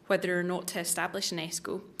deciding whether or not to establish an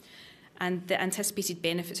ESCO, and the anticipated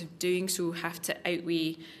benefits of doing so have to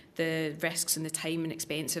outweigh the risks and the time and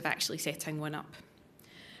expense of actually setting one up.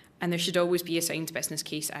 And there should always be a sound business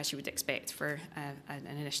case, as you would expect for an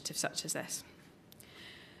initiative such as this.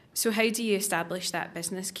 So how do you establish that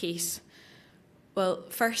business case? Well,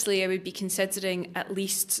 firstly, I would be considering at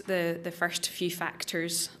least the first few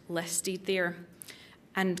factors listed there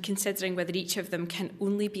and considering whether each of them can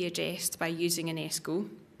only be addressed by using an ESCO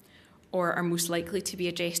or are most likely to be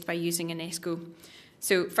addressed by using an ESCO.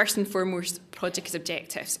 So first and foremost, project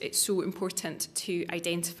objectives. It's so important to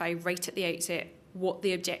identify right at the outset what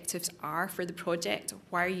the objectives are for the project.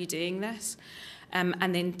 Why are you doing this?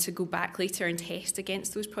 And then to go back later and test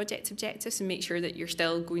against those project objectives and make sure that you're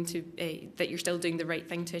still doing the right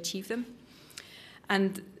thing to achieve them.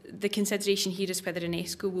 And the consideration here is whether an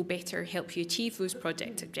ESCO will better help you achieve those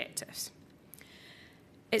project objectives.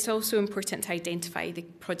 It's also important to identify the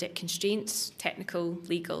project constraints, technical,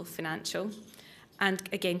 legal, financial, and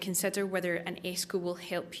again consider whether an ESCO will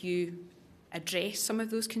help you address some of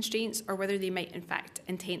those constraints or whether they might in fact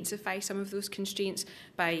intensify some of those constraints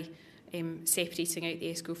by separating out the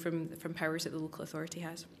ESCO from powers that the local authority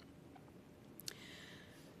has.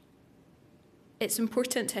 It's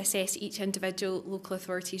important to assess each individual local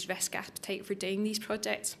authority's risk appetite for doing these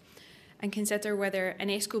projects and consider whether an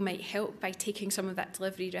ESCO might help by taking some of that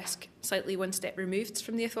delivery risk slightly one step removed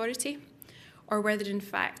from the authority, or whether in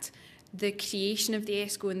fact the creation of the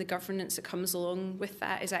ESCO and the governance that comes along with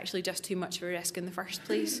that is actually just too much of a risk in the first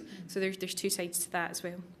place. So there's two sides to that as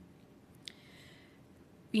well.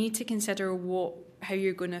 You need to consider how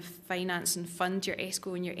you're going to finance and fund your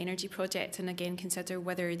ESCO and your energy project, and again consider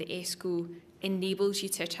whether the ESCO enables you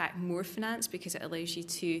to attract more finance because it allows you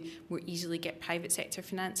to more easily get private sector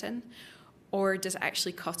finance in, or does it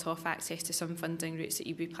actually cut off access to some funding routes that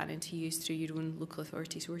you'd be planning to use through your own local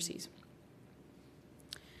authority sources.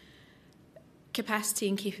 Capacity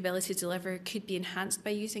and capability to deliver could be enhanced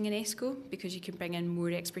by using an ESCO because you can bring in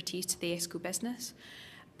more expertise to the ESCO business.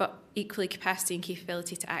 But equally, capacity and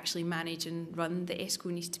capability to actually manage and run the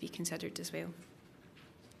ESCO needs to be considered as well.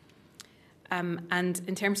 And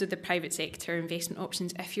in terms of the private sector investment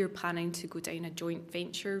options, if you're planning to go down a joint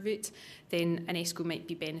venture route, then an ESCO might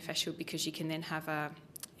be beneficial because you can then have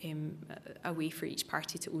a way for each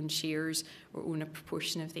party to own shares or own a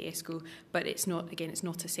proportion of the ESCO. But it's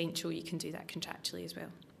not essential. You can do that contractually as well.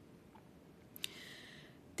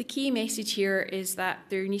 The key message here is that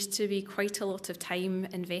there needs to be quite a lot of time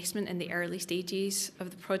investment in the early stages of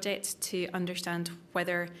the project to understand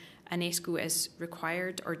whether an ESCO is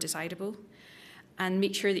required or desirable, and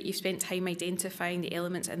make sure that you've spent time identifying the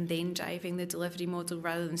elements and then driving the delivery model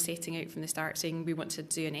rather than setting out from the start saying we want to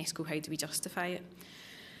do an ESCO, how do we justify it?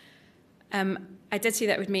 I did say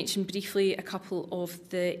that I would mention briefly a couple of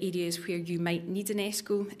the areas where you might need an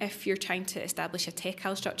ESCO if you're trying to establish a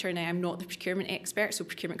topical structure. Now, I'm not the procurement expert, so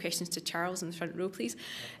procurement questions to Charles in the front row, please.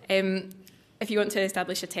 If you want to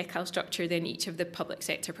establish a topical structure, then each of the public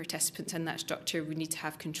sector participants in that structure would need to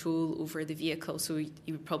have control over the vehicle, so it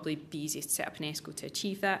would probably be easiest to set up an ESCO to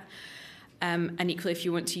achieve that. And equally, if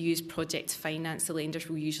you want to use project finance, the lenders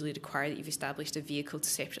will usually require that you've established a vehicle to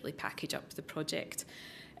separately package up the project.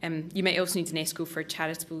 You might also need an ESCO for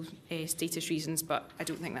charitable status reasons, but I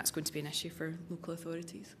don't think that's going to be an issue for local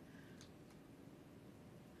authorities.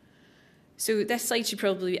 So this slide should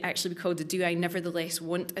probably actually be called the Do I Nevertheless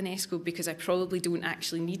Want an ESCO, because I probably don't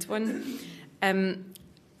actually need one.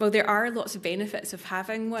 Well, there are lots of benefits of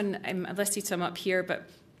having one. I've listed some up here, but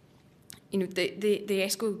you know, the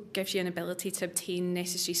ESCO gives you an ability to obtain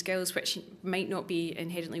necessary skills which might not be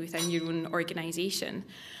inherently within your own organisation.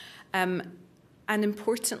 And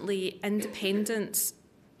importantly, independence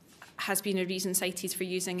has been a reason cited for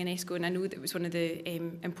using an ESCO, and I know that was one of the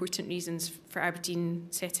important reasons for Aberdeen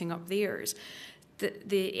setting up theirs.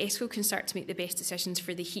 The ESCO can start to make the best decisions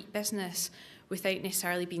for the heat business without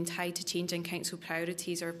necessarily being tied to changing council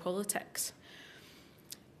priorities or politics.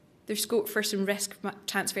 There's scope for some risk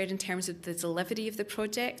transfer in terms of the delivery of the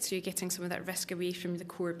project, so you're getting some of that risk away from the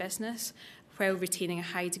core business while retaining a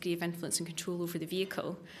high degree of influence and control over the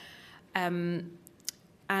vehicle. And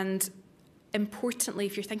importantly,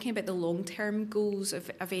 if you're thinking about the long-term goals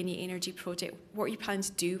of any energy project, what are you planning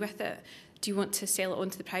to do with it? Do you want to sell it on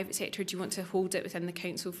to the private sector? Do you want to hold it within the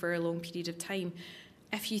council for a long period of time?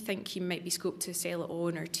 If you think you might be scoped to sell it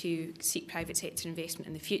on or to seek private sector investment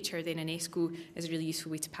in the future, then an ESCO is a really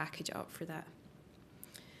useful way to package it up for that.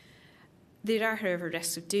 There are, however,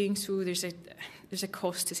 risks of doing so. There's a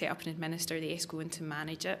cost to set up and administer the ESCO and to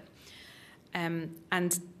manage it.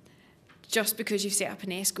 And just because you've set up an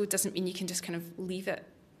ESCO doesn't mean you can just kind of leave it.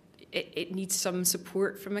 It needs some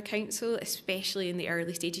support from a council, especially in the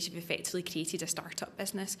early stages. You've effectively created a start-up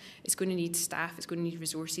business. It's going to need staff, it's going to need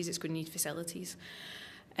resources, it's going to need facilities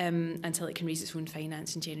until it can raise its own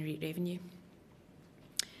finance and generate revenue.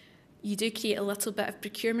 You do create a little bit of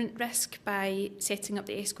procurement risk by setting up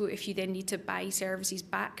the ESCO if you then need to buy services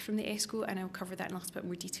back from the ESCO, and I'll cover that in a little bit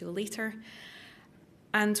more detail later.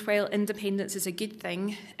 And while independence is a good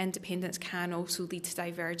thing, independence can also lead to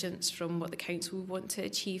divergence from what the council want to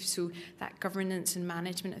achieve. So that governance and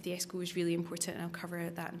management of the ESCO is really important, and I'll cover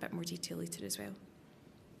that in a bit more detail later as well.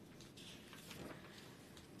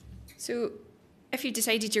 So if you've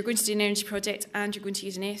decided you're going to do an energy project and you're going to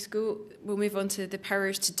use an ESCO, we'll move on to the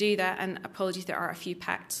powers to do that. And apologies, there are a few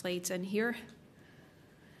packed slides in here.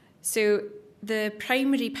 So the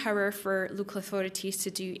primary power for local authorities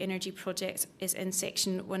to do energy projects is in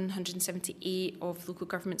section 170A of Local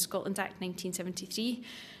Government Scotland Act 1973.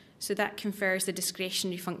 So that confers the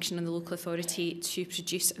discretionary function on the local authority to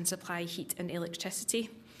produce and supply heat and electricity.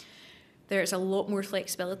 There's a lot more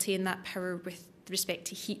flexibility in that power with respect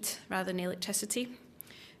to heat rather than electricity.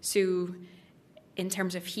 So in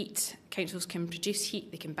terms of heat, councils can produce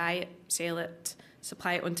heat, they can buy it, sell it,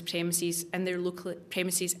 supply it onto premises in their local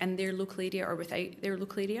area or without their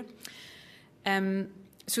local area.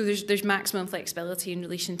 So there's maximum flexibility in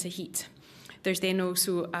relation to heat. There's then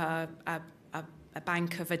also a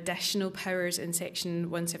bank of additional powers in section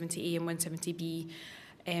 170A and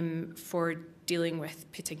 170B for dealing with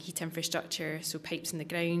putting heat infrastructure, so pipes in the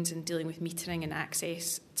ground, and dealing with metering and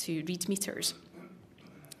access to read meters.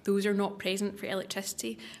 Those are not present for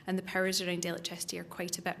electricity, and the powers around electricity are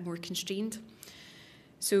quite a bit more constrained.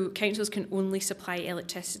 So councils can only supply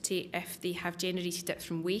electricity if they have generated it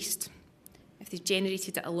from waste, if they've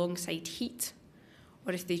generated it alongside heat,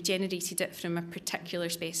 or if they've generated it from a particular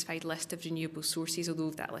specified list of renewable sources,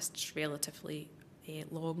 although that list is relatively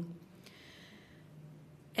long.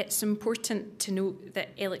 It's important to note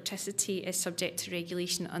that electricity is subject to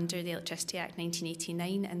regulation under the Electricity Act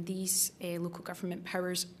 1989, and these local government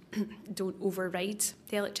powers don't override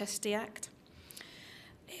the Electricity Act.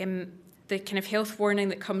 The kind of health warning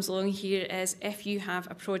that comes along here is if you have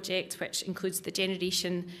a project which includes the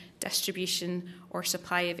generation, distribution or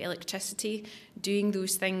supply of electricity, doing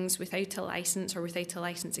those things without a licence or without a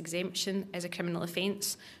licence exemption is a criminal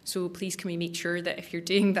offence. So please can we make sure that if you're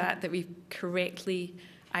doing that, that we've correctly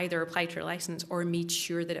either applied for a licence or made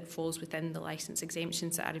sure that it falls within the licence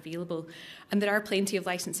exemptions that are available. And there are plenty of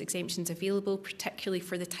licence exemptions available, particularly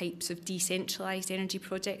for the types of decentralised energy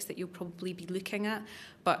projects that you'll probably be looking at,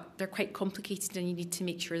 but they're quite complicated and you need to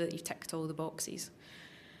make sure that you've ticked all the boxes.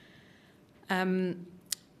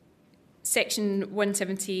 Section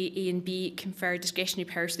 170A and B confer discretionary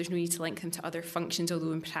powers, so there's no need to link them to other functions,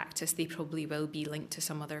 although in practice they probably will be linked to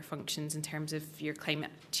some other functions in terms of your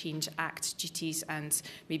Climate Change Act duties and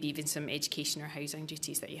maybe even some education or housing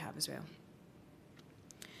duties that you have as well.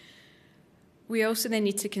 We also then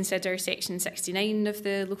need to consider Section 69 of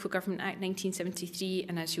the Local Government Act 1973,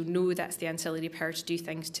 and as you'll know, that's the ancillary power to do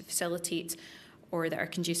things to facilitate or that are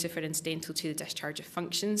conducive or incidental to the discharge of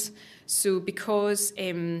functions. So because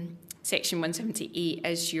Section 170A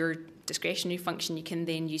is your discretionary function, you can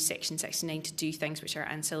then use Section 69 to do things which are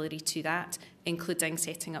ancillary to that, including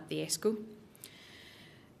setting up the ESCO.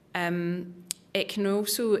 It can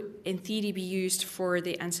also, in theory, be used for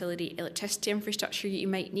the ancillary electricity infrastructure you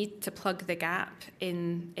might need to plug the gap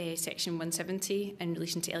in Section 170 in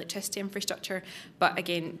relation to electricity infrastructure. But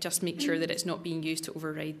again, just make sure that it's not being used to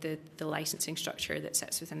override the licensing structure that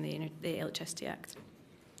sits within the Electricity Act.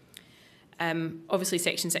 Obviously,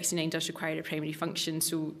 Section 69 does require a primary function,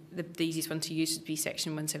 so the easiest one to use would be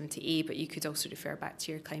Section 170A, but you could also refer back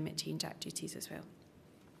to your Climate Change Act duties as well.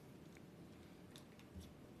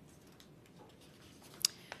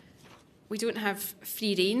 We don't have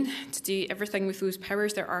free rein to do everything with those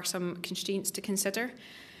powers. There are some constraints to consider,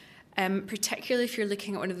 particularly if you're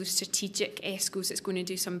looking at one of those strategic ESCOs that's going to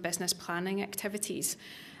do some business planning activities.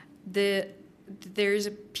 There's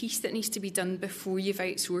a piece that needs to be done before you've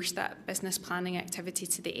outsourced that business planning activity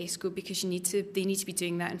to the ESCO, because they need to be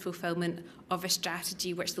doing that in fulfilment of a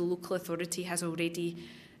strategy which the local authority has already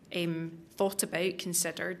thought about,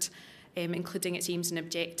 considered, including its aims and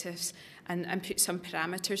objectives, and put some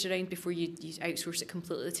parameters around before you outsource it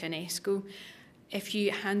completely to an ESCO. If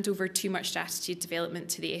you hand over too much strategy development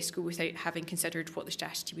to the ESCO without having considered what the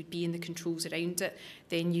strategy would be and the controls around it,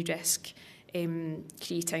 then you risk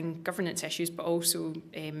creating governance issues, but also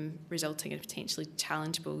resulting in a potentially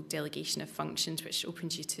challengeable delegation of functions, which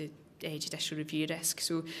opens you to judicial review risk.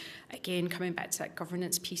 So again, coming back to that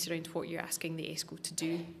governance piece around what you're asking the ESCO to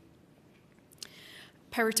do.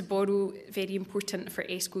 Power to borrow, very important for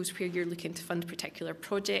ESCOs where you're looking to fund particular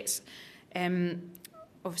projects.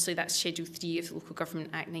 Obviously, that's Schedule 3 of the Local Government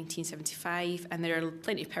Act 1975, and there are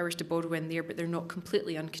plenty of powers to borrow in there, but they're not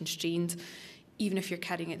completely unconstrained. Even if you're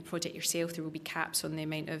carrying out the project yourself, there will be caps on the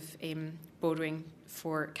amount of borrowing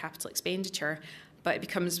for capital expenditure, but it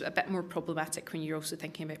becomes a bit more problematic when you're also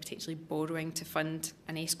thinking about potentially borrowing to fund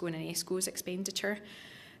an ESCO and an ESCO's expenditure.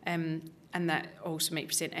 And that also might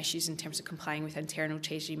present issues in terms of complying with internal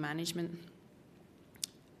treasury management.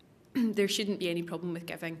 There shouldn't be any problem with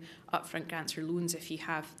giving upfront grants or loans if you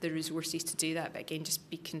have the resources to do that, but again, just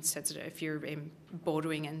be considerate if you're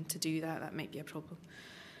borrowing in to do that, that might be a problem.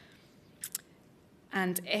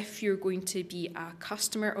 And if you're going to be a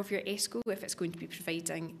customer of your ESCO, if it's going to be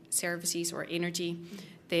providing services or energy,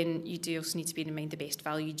 then you do also need to bear in mind the best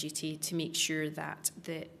value duty to make sure that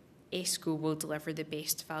the ESCO will deliver the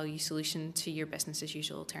best value solution to your business as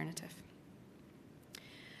usual alternative.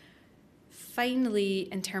 Finally,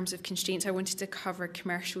 in terms of constraints, I wanted to cover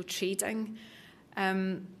commercial trading.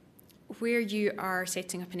 Where you are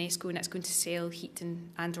setting up an ESCO and it's going to sell heat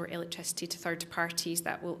and or electricity to third parties,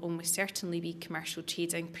 that will almost certainly be commercial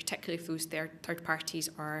trading, particularly if those third parties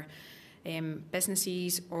are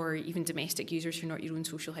businesses or even domestic users who are not your own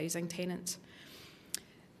social housing tenants.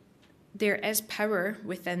 There is power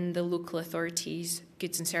within the Local Authorities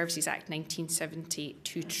Goods and Services Act 1970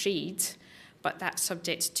 to trade, but that's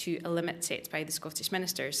subject to a limit set by the Scottish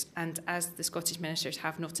Ministers. And as the Scottish Ministers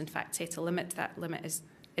have not in fact set a limit, that limit is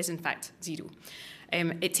in fact 0.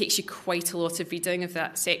 It takes you quite a lot of reading of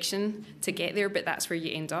that section to get there, but that's where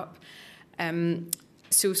you end up.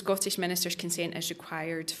 So Scottish Ministers' consent is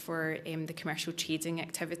required for the commercial trading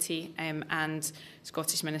activity, and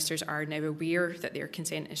Scottish Ministers are now aware that their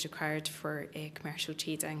consent is required for commercial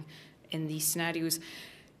trading in these scenarios.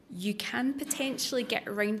 You can potentially get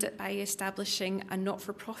around it by establishing a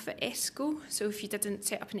not-for-profit ESCO. So if you didn't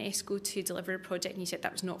set up an ESCO to deliver a project and you said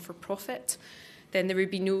that was not-for-profit, then there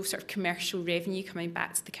would be no sort of commercial revenue coming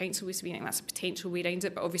back to the council. So we think that's a potential way around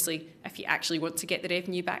it. But obviously, if you actually want to get the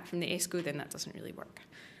revenue back from the ESCO, then that doesn't really work.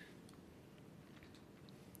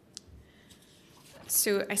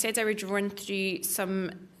 So I said I would run through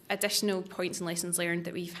some additional points and lessons learned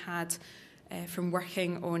that we've had from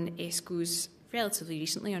working on ESCOs relatively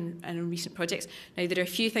recently on recent projects. Now, there are a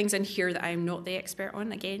few things in here that I'm not the expert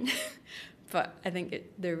on, again, but I think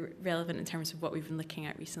they're relevant in terms of what we've been looking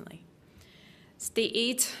at recently. State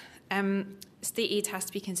aid. State aid has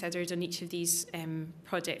to be considered on each of these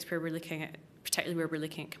projects where we're looking at, particularly where we're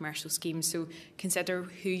looking at commercial schemes. So consider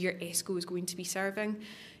who your ESCO is going to be serving.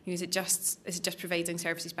 You know, is it just providing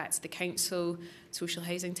services back to the council, social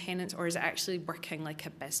housing tenants, or is it actually working like a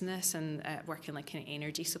business and working like an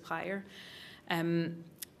energy supplier?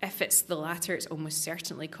 If it's the latter, it's almost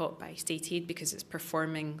certainly caught by state aid because it's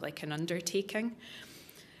performing like an undertaking.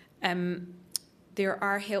 There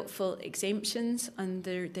are helpful exemptions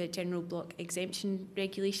under the General Block Exemption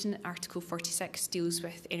Regulation. Article 46 deals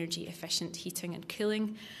with energy efficient heating and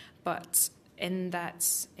cooling, but in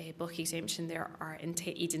that block exemption there are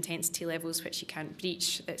aid intensity levels which you can't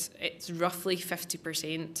breach. It's roughly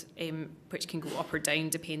 50%, which can go up or down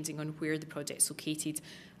depending on where the project's located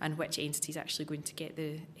and which entity is actually going to get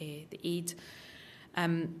the aid.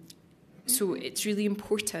 So it's really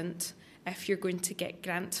important if you're going to get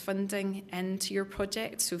grant funding into your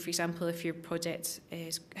project. So, for example, if your project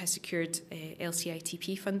has secured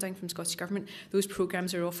LCITP funding from Scottish Government, those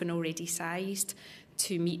programmes are often already sized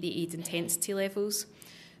to meet the aid intensity levels.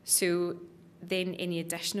 So then any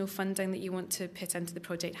additional funding that you want to put into the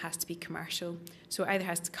project has to be commercial. So it either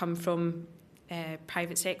has to come from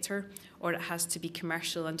private sector, or it has to be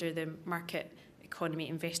commercial under the market economy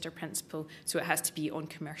investor principle. So it has to be on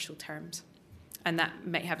commercial terms. And that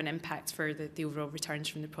might have an impact for the overall returns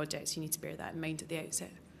from the project, so you need to bear that in mind at the outset.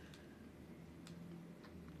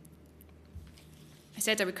 I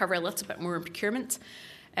said I would cover a little bit more on procurement.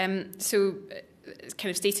 So kind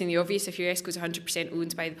of stating the obvious, if your ESCO is 100%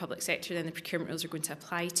 owned by the public sector, then the procurement rules are going to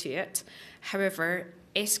apply to it. However,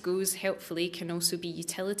 ESCOs, helpfully, can also be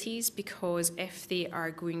utilities, because if they are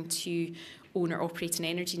going to own or operate an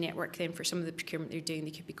energy network, then for some of the procurement they're doing, they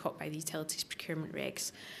could be caught by the utilities procurement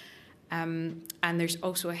regs. And there's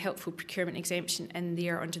also a helpful procurement exemption in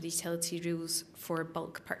there under the utility rules for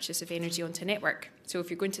bulk purchase of energy onto a network. So if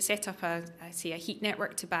you're going to set up a heat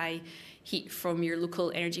network to buy heat from your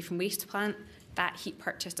local energy from waste plant, that heat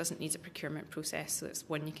purchase doesn't need a procurement process, so it's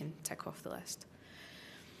one you can tick off the list.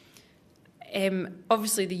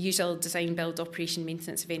 Obviously, the usual design, build, operation,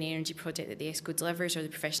 maintenance of any energy project that the ESCO delivers, or the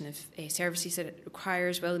provision of services that it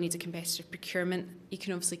requires, will need a competitive procurement. You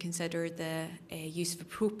can obviously consider the use of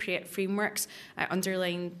appropriate frameworks. I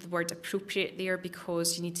underline the word appropriate there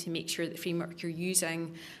because you need to make sure that the framework you're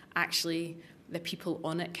using, actually the people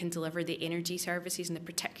on it can deliver the energy services and the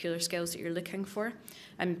particular skills that you're looking for,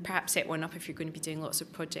 and perhaps set one up if you're going to be doing lots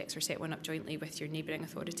of projects, or set one up jointly with your neighbouring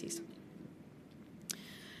authorities.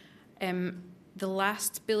 The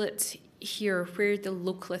last bullet here, where the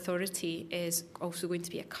local authority is also going to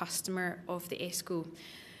be a customer of the ESCO.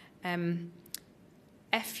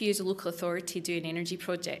 If you as a local authority do an energy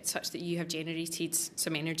project such that you have generated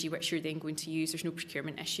some energy which you're then going to use, there's no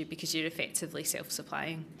procurement issue because you're effectively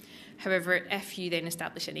self-supplying. However, if you then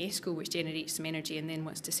establish an ESCO which generates some energy and then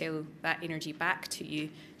wants to sell that energy back to you,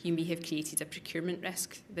 you may have created a procurement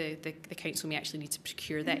risk. The council may actually need to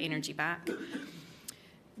procure that energy back.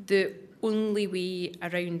 The only way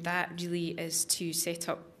around that really is to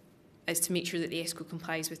make sure that the ESCO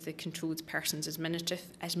complies with the Controlled Persons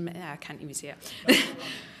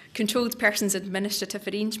Controlled Persons Administrative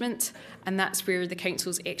Arrangement, and that's where the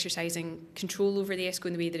council's exercising control over the ESCO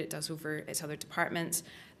in the way that it does over its other departments,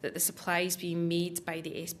 that the supplies being made by the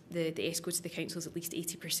ESCO to the council is at least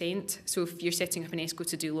 80%. So if you're setting up an ESCO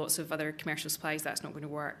to do lots of other commercial supplies, that's not going to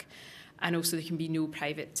work. And also there can be no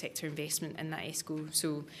private sector investment in that ESCO.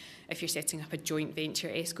 So if you're setting up a joint venture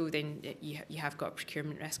ESCO, then you have got a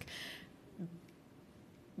procurement risk.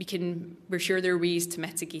 We're sure there are ways to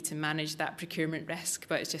mitigate and manage that procurement risk,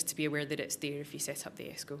 but it's just to be aware that it's there if you set up the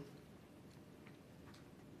ESCO.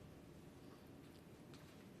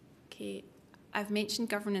 Okay, I've mentioned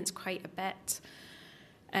governance quite a bit.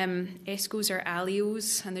 ESCOs are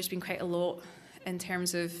ALIOs, and there's been quite a lot in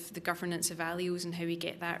terms of the governance of ALIOs and how we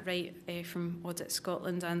get that right from Audit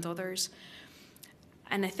Scotland and others.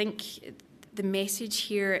 And I think the message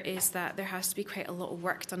here is that there has to be quite a lot of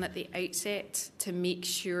work done at the outset to make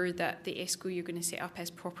sure that the ESCO you're going to set up is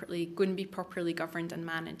going to be properly governed and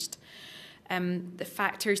managed. The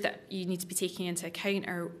factors that you need to be taking into account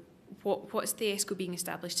are what's the ESCO being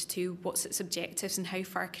established to, what's its objectives, and how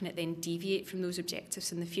far can it then deviate from those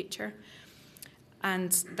objectives in the future.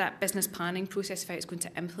 And that business planning process, of how it's going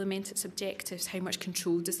to implement its objectives, how much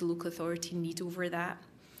control does the local authority need over that?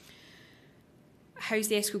 How's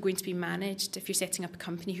the ESCO going to be managed? If you're setting up a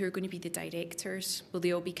company, who are going to be the directors? Will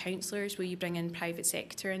they all be councillors? Will you bring in private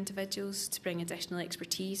sector individuals to bring additional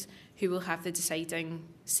expertise? Who will have the deciding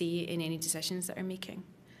say in any decisions that are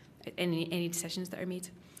any decisions that are made?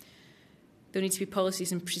 There need to be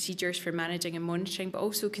policies and procedures for managing and monitoring, but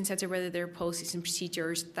also consider whether there are policies and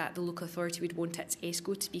procedures that the local authority would want its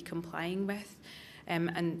ESCO to be complying with,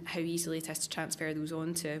 and how easily it is to transfer those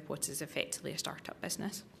on to what is effectively a start-up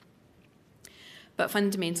business. But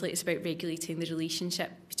fundamentally, it's about regulating the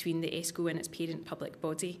relationship between the ESCO and its parent public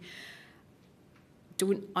body.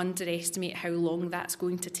 Don't underestimate how long that's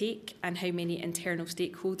going to take and how many internal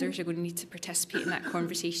stakeholders are going to need to participate in that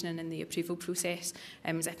conversation and in the approval process.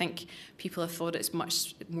 As I think people have thought it's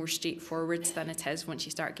much more straightforward than it is once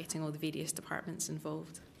you start getting all the various departments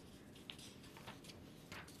involved.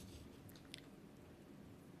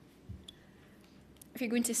 If you're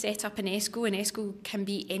going to set up an ESCO can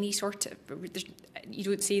be any sort of, you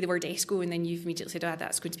don't say the word ESCO and then you've immediately said,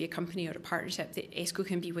 that's going to be a company or a partnership. The ESCO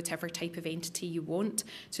can be whatever type of entity you want.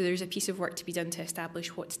 So there's a piece of work to be done to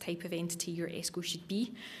establish what type of entity your ESCO should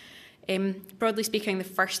be. Broadly speaking, the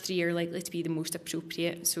first 3 are likely to be the most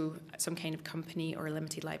appropriate, so some kind of company or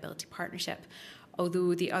limited liability partnership,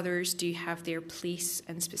 although the others do have their place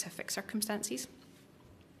in specific circumstances.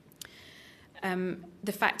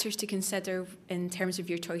 The factors to consider in terms of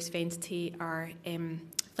your choice of entity are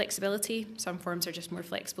flexibility. Some firms are just more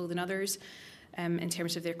flexible than others in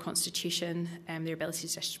terms of their constitution, their ability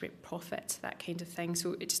to distribute profit, that kind of thing.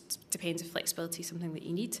 So it just depends if flexibility is something that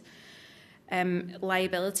you need.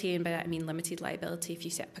 Liability, and by that I mean limited liability. If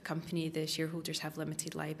you set up a company, the shareholders have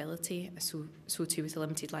limited liability, so too with a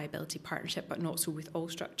limited liability partnership, but not so with all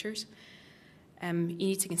structures. You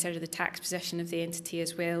need to consider the tax position of the entity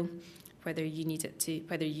as well, whether you need it to,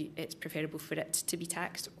 it's preferable for it to be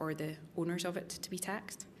taxed or the owners of it to be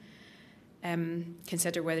taxed.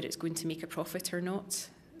 Consider whether it's going to make a profit or not.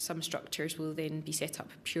 Some structures will then be set up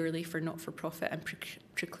purely for not-for-profit and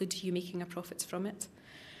preclude you making a profit from it.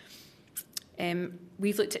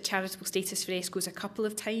 We've looked at charitable status for ESCOs a couple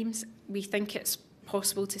of times. We think it's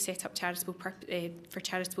possible to set up for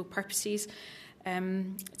charitable purposes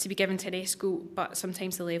to be given to an ESCO, but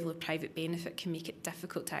sometimes the level of private benefit can make it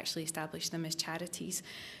difficult to actually establish them as charities.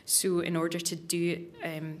 So in order to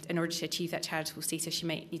achieve that charitable status, you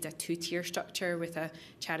might need a 2-tier structure with a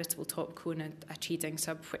charitable topco and a trading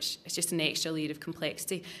sub, which is just an extra layer of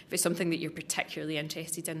complexity. If it's something that you're particularly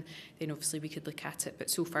interested in, then obviously we could look at it, but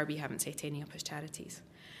so far we haven't set any up as charities.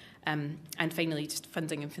 And finally, just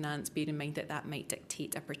funding and finance, bear in mind that that might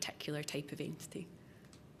dictate a particular type of entity.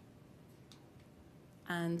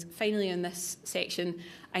 And finally, on this section,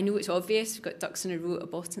 I know it's obvious, we've got ducks in a row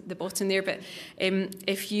at the bottom there, but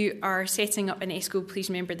if you are setting up an ESCO, please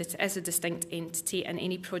remember that it is a distinct entity and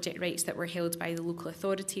any project rights that were held by the local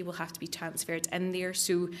authority will have to be transferred in there.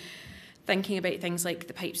 So thinking about things like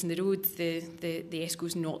the pipes in the road, the ESCO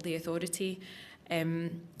is not the authority.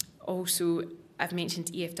 Also, I've mentioned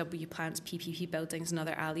EFW plants, PPP buildings and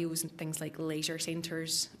other ALIOs and things like leisure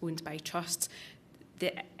centres owned by trusts.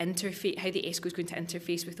 The interface, how the ESCO is going to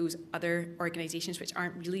interface with those other organisations which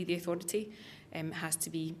aren't really the authority has to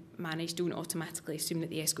be managed. Don't automatically assume that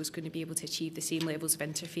the ESCO is going to be able to achieve the same levels of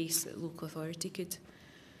interface that the local authority could.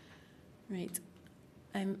 Right.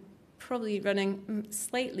 I'm probably running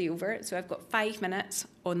slightly over it, so I've got 5 minutes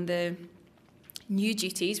on the new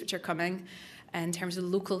duties which are coming in terms of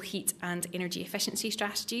local heat and energy efficiency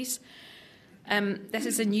strategies. This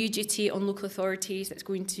is a new duty on local authorities that's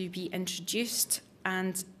going to be introduced,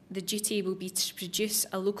 and the duty will be to produce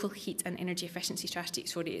a local heat and energy efficiency strategy.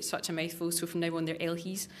 Sorry, it's such a mouthful, so from now on they're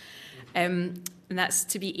LHEs. And that's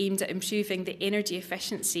to be aimed at improving the energy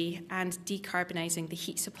efficiency and decarbonising the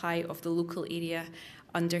heat supply of the local area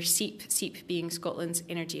under SEEP being Scotland's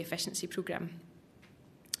Energy Efficiency Programme.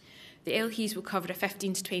 The LHEs will cover a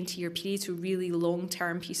 15 to 20 year period, so really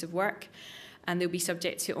long-term piece of work, and they'll be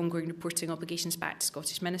subject to ongoing reporting obligations back to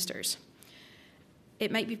Scottish ministers.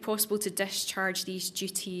 It might be possible to discharge these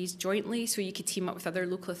duties jointly, so you could team up with other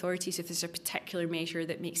local authorities if there's a particular measure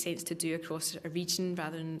that makes sense to do across a region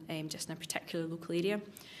rather than just in a particular local area.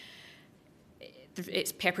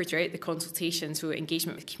 It's peppered throughout the consultation, so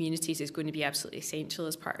engagement with communities is going to be absolutely essential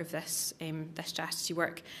as part of this strategy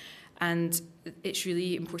work. And it's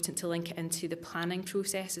really important to link it into the planning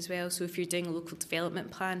process as well. So if you're doing a local development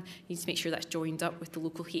plan, you need to make sure that's joined up with the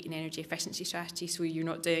local heat and energy efficiency strategy, so you're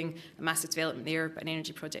not doing a massive development there but an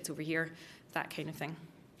energy project over here, that kind of thing.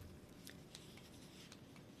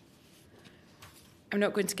 I'm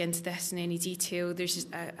not going to get into this in any detail. There's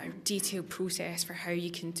just a detailed process for how you're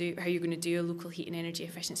going to do a local heat and energy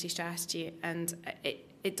efficiency strategy, and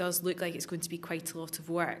it does look like it's going to be quite a lot of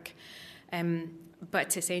work.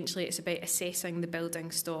 But essentially it's about assessing the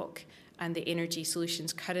building stock and the energy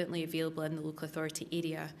solutions currently available in the local authority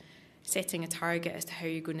area, setting a target as to how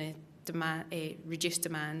you're going to reduce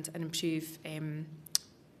demand and improve,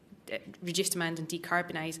 reduce demand and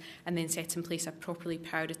decarbonise, and then set in place a properly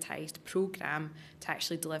prioritised programme to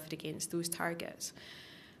actually deliver against those targets.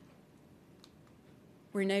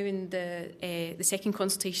 We're now in the second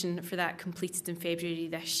consultation for that, completed in February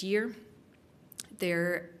this year.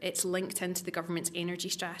 It's linked into the government's energy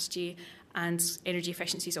strategy, and energy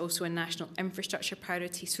efficiency is also a national infrastructure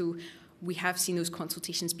priority, so we have seen those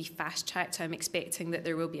consultations be fast-tracked. I'm expecting that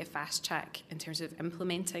there will be a fast-track in terms of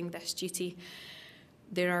implementing this duty.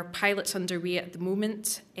 There are pilots underway at the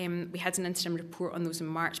moment. We had an interim report on those in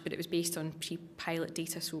March, but it was based on pre-pilot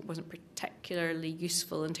data, so it wasn't particularly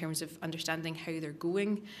useful in terms of understanding how they're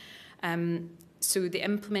going. So the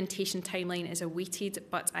implementation timeline is awaited,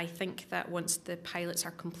 but I think that once the pilots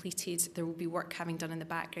are completed, there will be work having done in the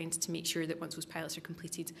background to make sure that once those pilots are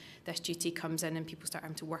completed, this duty comes in and people start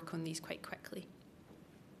having to work on these quite quickly.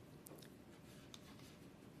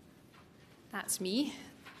 That's me.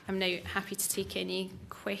 I'm now happy to take any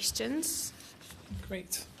questions.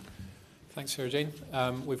 Great. Thanks, Sarah Jane.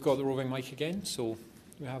 We've got the roving mic again, so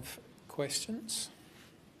we have questions.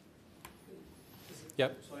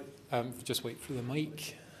 Yep. Just wait for the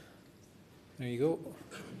mic. There you go.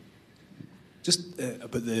 Just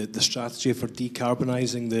about the strategy for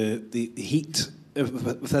decarbonising the heat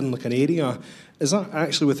within like an area, is that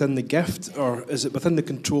actually within the gift, or is it within the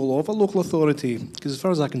control of a local authority? Because as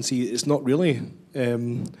far as I can see, it's not really.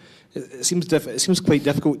 It seems quite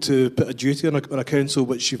difficult to put a duty on a council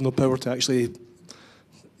which you've no power to actually,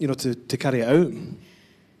 to carry it out.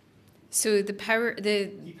 So the power,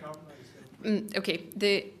 the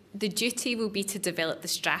duty will be to develop the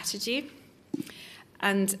strategy,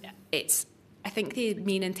 and I think the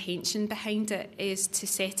main intention behind it is to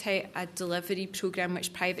set out a delivery programme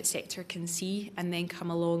which private sector can see and then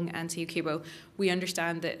come along and say, okay, well, we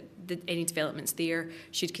understand that any developments there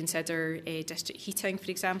should consider district heating,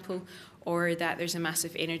 for example, or that there's a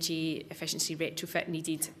massive energy efficiency retrofit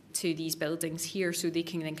needed to these buildings here, so they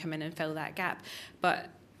can then come in and fill that gap. But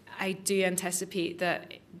I do anticipate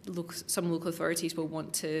that some local authorities will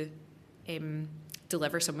want to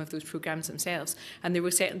deliver some of those programmes themselves, and they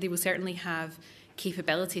will certainly have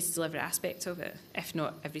capability to deliver aspects of it, if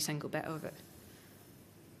not every single bit of it.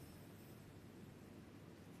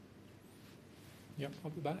 Yep,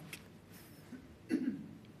 I'll be back.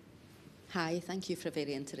 Hi, thank you for a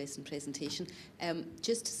very interesting presentation.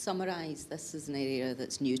 Just to summarise, this is an area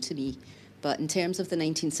that's new to me, but in terms of the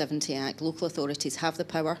 1970 Act, local authorities have the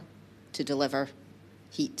power to deliver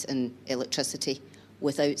heat and electricity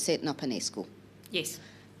without setting up an ESCO. Yes.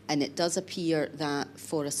 And it does appear that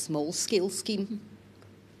for a small-scale scheme,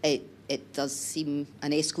 it does seem,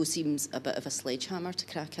 an ESCO seems a bit of a sledgehammer to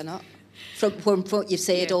crack a nut. From what you've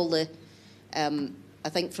said, yeah. All the, I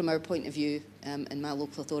think from our point of view, in my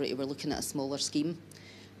local authority, we're looking at a smaller scheme.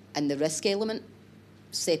 And the risk element,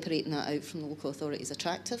 separating that out from the local authority is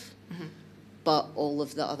attractive. Mm-hmm. But all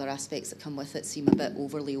of the other aspects that come with it seem a bit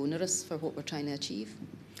overly onerous for what we're trying to achieve.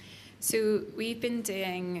 So we've been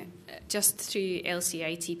doing, just through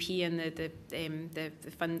LCITP and the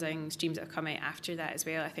funding streams that have come out after that as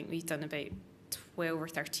well, I think we've done about 12 or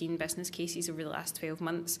 13 business cases over the last 12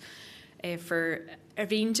 months for a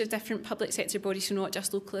range of different public sector bodies, so not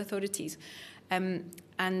just local authorities.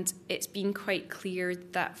 And it's been quite clear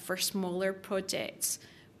that for smaller projects,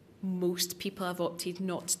 most people have opted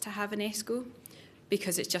not to have an ESCO,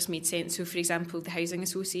 because it's just made sense. So, for example, the housing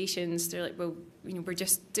associations, they're like, well, we're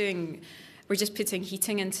just putting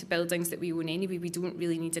heating into buildings that we own anyway. We don't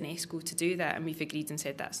really need an ESCO to do that, and we've agreed and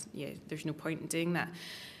said there's no point in doing that.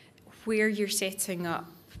 Where you're setting up,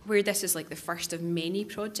 where this is like the first of many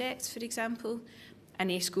projects, for example, an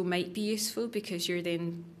ESCO might be useful because you're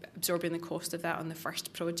then absorbing the cost of that on the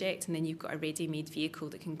first project, and then you've got a ready-made vehicle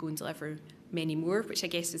that can go and deliver many more, which I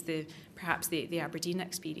guess is perhaps the Aberdeen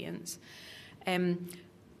experience.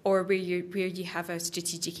 Or where you have a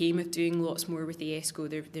strategic aim of doing lots more with the ESCO,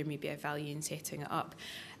 there may be a value in setting it up.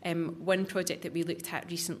 One project that we looked at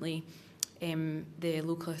recently, the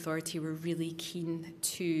local authority were really keen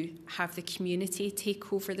to have the community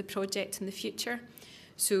take over the project in the future.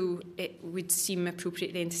 So it would seem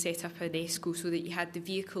appropriate then to set up an ESCO so that you had the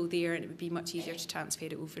vehicle there and it would be much easier to transfer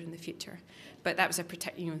it over in the future. But that was there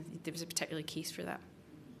was a particular case for that.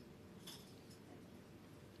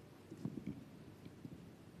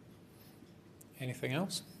 Anything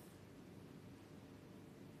else?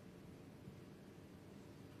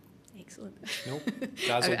 Excellent. Nope.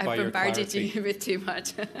 Dazzled by your clarity. I've bombarded you with too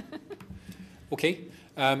much. Okay.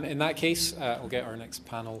 In that case, I'll get our next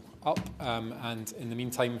panel up. And in the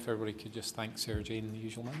meantime, if everybody could just thank Sarah Jane in the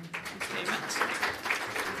usual manner. Thank you very much.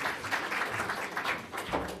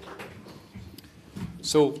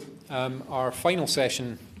 So our final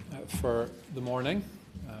session for the morning.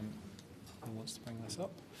 Who wants to bring this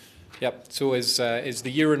up? Yep. So is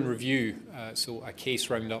the year in review. So a case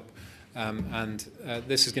roundup. And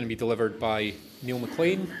this is going to be delivered by Neil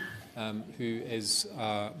McLaren, who is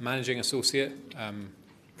managing associate,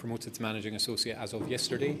 promoted to managing associate as of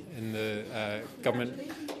yesterday in the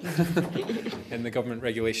government in the government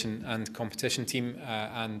regulation and competition team,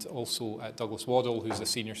 and also Douglas Waddell, who's a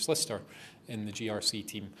senior solicitor in the GRC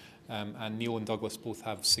team. And Neil and Douglas both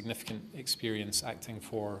have significant experience acting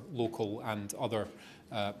for local and other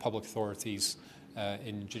public authorities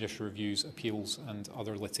in judicial reviews, appeals and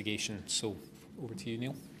other litigation. So over to you,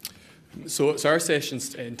 Neil. So our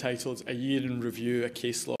session's entitled A Year in Review, a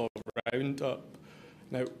Case Law Roundup.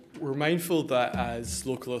 Now, we're mindful that as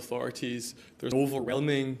local authorities, there's an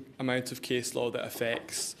overwhelming amount of case law that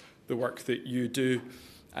affects the work that you do.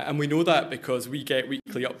 And we know that because we get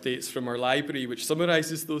weekly updates from our library which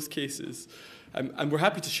summarises those cases. And we're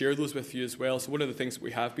happy to share those with you as well. So one of the things that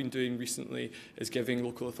we have been doing recently is giving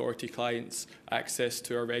local authority clients access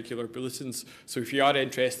to our regular bulletins. So if you are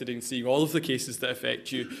interested in seeing all of the cases that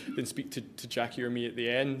affect you, then speak to Jackie or me at the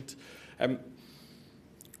end.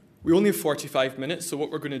 We only have 45 minutes, so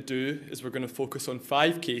what we're going to do is we're going to focus on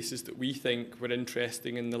 5 cases that we think were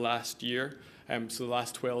interesting in the last year, so the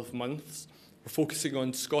last 12 months. We're focusing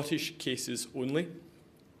on Scottish cases only.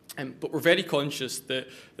 But we're very conscious that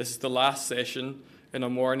this is the last session in a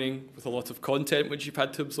morning with a lot of content which you've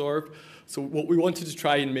had to absorb. So what we wanted to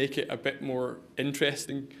try and make it a bit more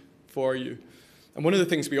interesting for you. And one of the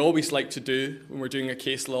things we always like to do when we're doing a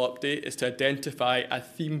case law update is to identify a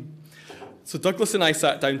theme. So Douglas and I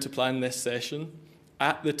sat down to plan this session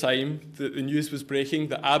at the time that the news was breaking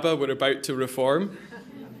that ABBA were about to reform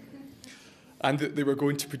and that they were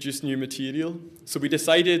going to produce new material. So we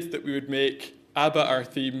decided that we would make ABBA our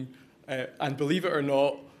theme, and believe it or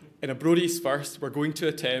not, in a Brodies First, we're going to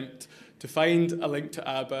attempt to find a link to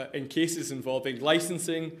ABBA in cases involving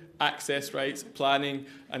licensing, access rights, planning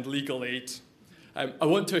and legal aid. I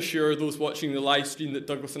want to assure those watching the live stream that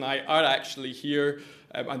Douglas and I are actually here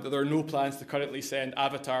and that there are no plans to currently send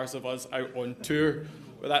avatars of us out on tour,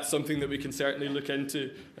 but that's something that we can certainly look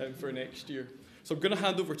into for next year. So I'm going to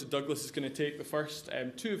hand over to Douglas, who's going to take the first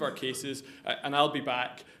 2 of our cases, and I'll be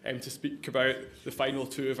back to speak about the final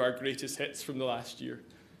 2 of our greatest hits from the last year.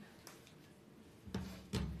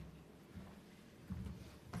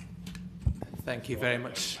 Thank you very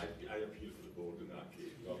much. I appeal for the board in that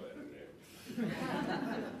case.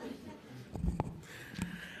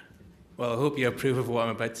 Well, I hope you approve of what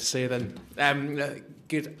I'm about to say then.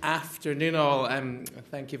 Good afternoon all.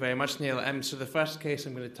 Thank you very much, Neil. So the first case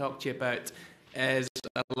I'm going to talk to you about is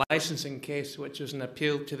a licensing case which was an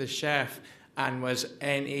appeal to the Sheriff and was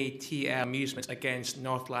NATL Amusements against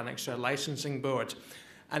North Lanarkshire Licensing Board.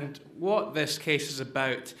 And what this case is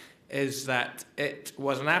about is that it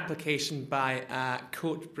was an application by a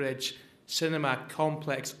Coatbridge cinema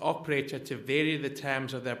complex operator to vary the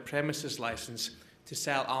terms of their premises licence to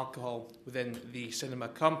sell alcohol within the cinema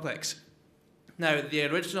complex. Now, the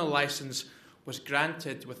original licence was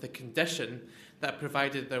granted with the condition that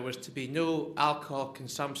provided there was to be no alcohol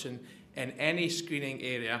consumption in any screening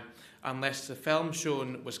area unless the film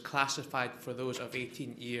shown was classified for those of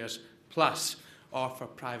 18 years plus or for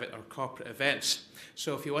private or corporate events.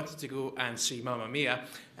 So if you wanted to go and see Mamma Mia,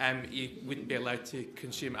 you wouldn't be allowed to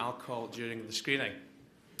consume alcohol during the screening.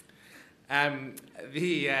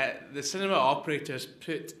 The cinema operators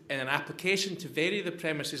put in an application to vary the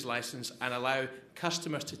premises licence and allow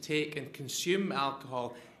customers to take and consume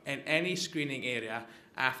alcohol in any screening area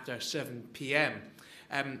after 7 p.m.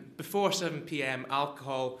 Before 7 p.m,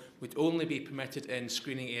 alcohol would only be permitted in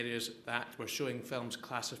screening areas that were showing films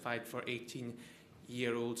classified for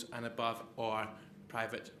 18-year-olds and above or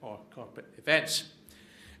private or corporate events.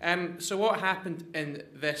 So what happened in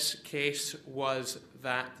this case was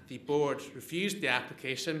that the board refused the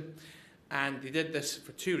application, and they did this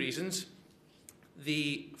for 2 reasons.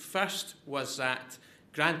 The first was that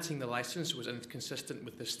granting the licence was inconsistent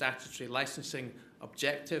with the statutory licensing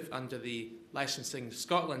objective under the Licensing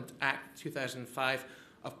Scotland Act 2005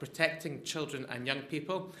 of protecting children and young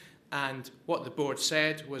people. And what the board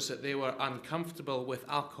said was that they were uncomfortable with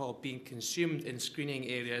alcohol being consumed in screening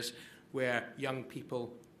areas where young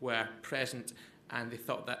people were present, and they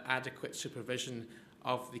thought that adequate supervision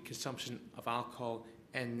of the consumption of alcohol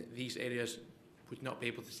in these areas would not be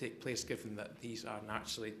able to take place given that these are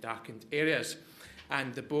naturally darkened areas.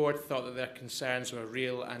 And the board thought that their concerns were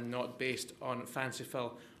real and not based on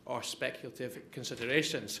fanciful or speculative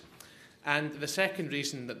considerations. And the second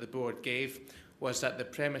reason that the board gave was that the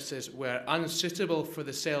premises were unsuitable for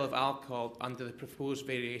the sale of alcohol under the proposed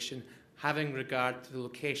variation, having regard to the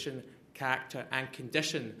location, character and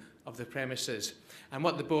condition of the premises. And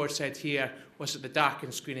what the board said here was that the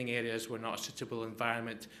darkened screening areas were not a suitable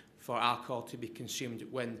environment for alcohol to be consumed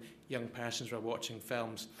when young persons were watching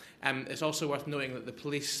films. It's also worth noting that the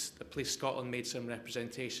Police Scotland made some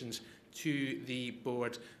representations to the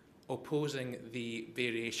board opposing the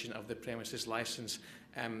variation of the premises licence,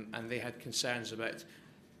 and they had concerns about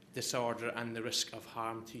disorder and the risk of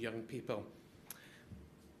harm to young people.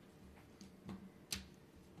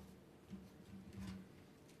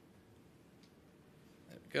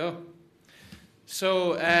 There we go.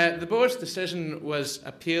 So the board's decision was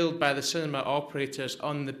appealed by the cinema operators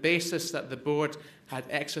on the basis that the board had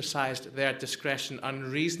exercised their discretion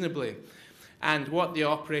unreasonably. And what the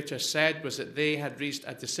operators said was that they had reached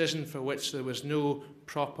a decision for which there was no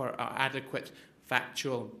proper or adequate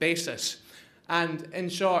factual basis. And in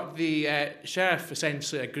short, the Sheriff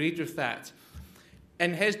essentially agreed with that.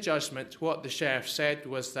 In his judgment, what the Sheriff said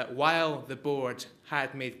was that while the board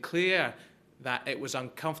had made clear that it was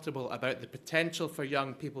uncomfortable about the potential for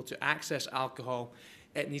young people to access alcohol,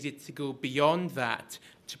 it needed to go beyond that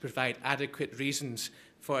to provide adequate reasons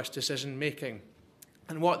for its decision-making.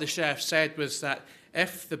 And what the Sheriff said was that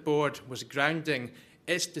if the board was grounding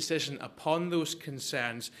its decision upon those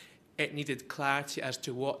concerns, it needed clarity as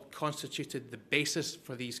to what constituted the basis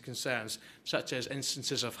for these concerns, such as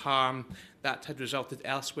instances of harm that had resulted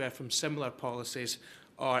elsewhere from similar policies,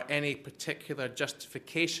 or any particular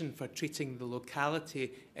justification for treating the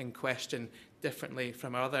locality in question differently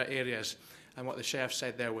from other areas. And what the Sheriff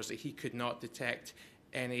said there was that he could not detect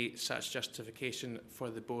any such justification for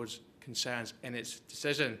the board's concerns in its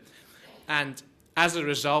decision. And as a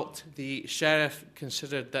result, the Sheriff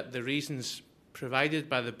considered that the reasons provided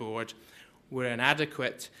by the board were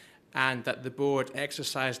inadequate and that the board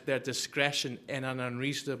exercised their discretion in an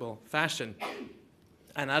unreasonable fashion.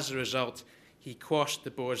 And as a result, he quashed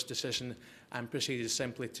the board's decision and proceeded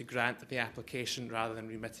simply to grant the application rather than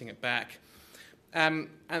remitting it back. And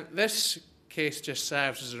this case just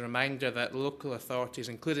serves as a reminder that local authorities,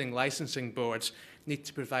 including licensing boards, need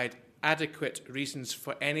to provide adequate reasons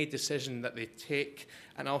for any decision that they take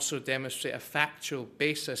and also demonstrate a factual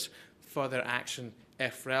basis for their action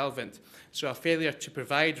if relevant. So a failure to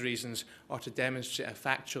provide reasons or to demonstrate a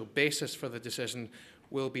factual basis for the decision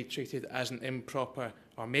will be treated as an improper,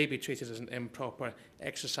 or may be treated as an improper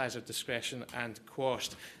exercise of discretion and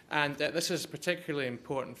quashed. And this is particularly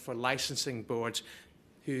important for licensing boards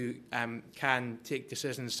who can take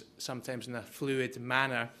decisions sometimes in a fluid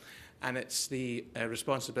manner, and it's the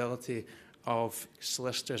responsibility of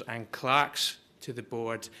solicitors and clerks to the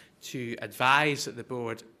board to advise that the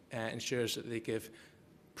board ensures that they give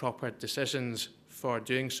proper decisions for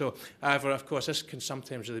doing so. However, of course, this can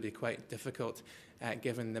sometimes really be quite difficult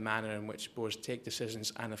given the manner in which boards take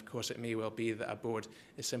decisions, and of course it may well be that a board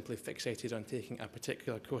is simply fixated on taking a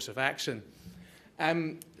particular course of action.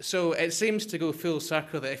 So it seems to go full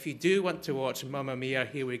circle that if you do want to watch Mamma Mia,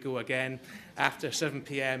 Here We Go Again after 7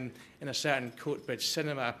 p.m. in a certain Coatbridge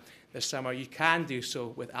cinema this summer, you can do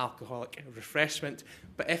so with alcoholic refreshment.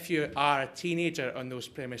 But if you are a teenager on those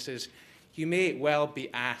premises, you may well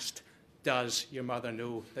be asked, does your mother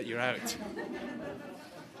know that you're out?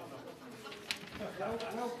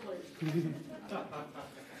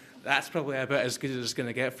 That's probably about as good as it's going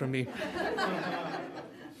to get from me.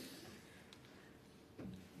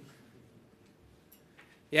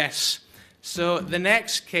 Yes, so the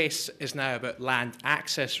next case is now about land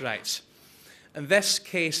access rights. And this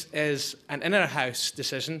case is an inner house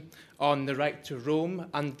decision on the right to roam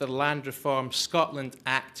under the Land Reform Scotland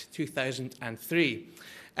Act 2003.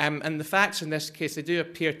 And the facts in this case, they do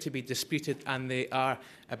appear to be disputed and they are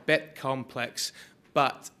a bit complex.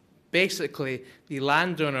 But basically, the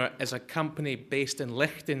landowner is a company based in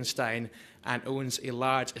Liechtenstein and owns a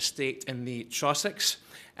large estate in the Trossachs.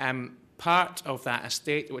 Part of that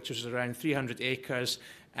estate, which was around 300 acres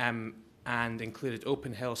and included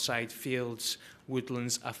open hillside fields,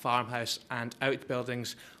 woodlands, a farmhouse and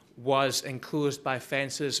outbuildings, was enclosed by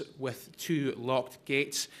fences with 2 locked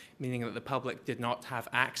gates, meaning that the public did not have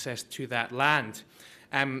access to that land.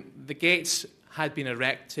 The gates had been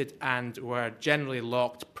erected and were generally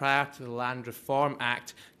locked prior to the Land Reform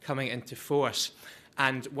Act coming into force.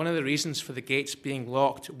 And one of the reasons for the gates being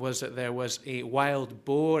locked was that there was a wild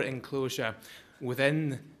boar enclosure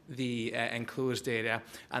within the enclosed area,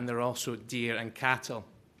 and there were also deer and cattle.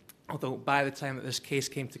 Although by the time that this case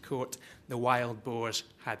came to court, the wild boars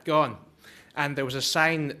had gone. And there was a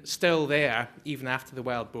sign still there, even after the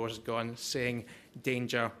wild boars had gone, saying,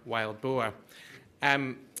 "Danger, wild boar."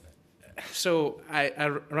 So I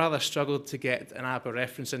rather struggled to get an ABBA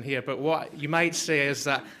reference in here, but what you might say is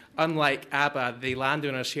that unlike ABBA, the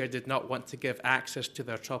landowners here did not want to give access to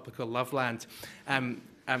their tropical loveland. I'm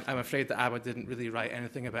afraid that ABBA didn't really write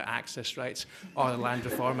anything about access rights or the Land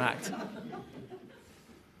Reform Act.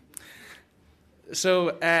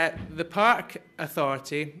 So the Park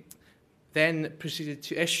Authority then proceeded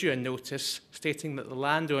to issue a notice stating that the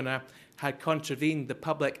landowner had contravened the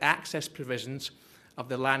public access provisions of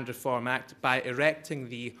the Land Reform Act by erecting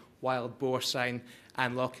the wild boar sign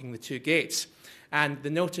and locking the 2 gates. And the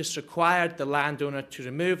notice required the landowner to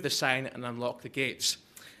remove the sign and unlock the gates.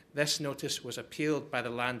 This notice was appealed by the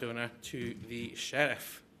landowner to the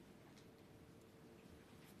sheriff.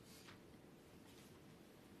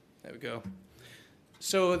 There we go.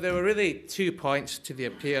 So there were really 2 points to the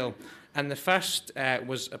appeal, and the first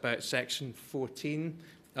was about Section 14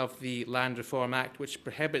 of the Land Reform Act, which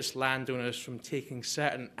prohibits landowners from taking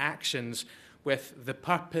certain actions with the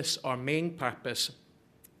purpose or main purpose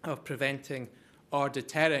of preventing or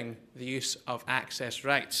deterring the use of access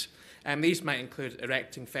rights. And these might include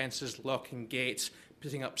erecting fences, locking gates,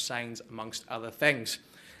 putting up signs, amongst other things.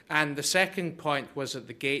 And the second point was that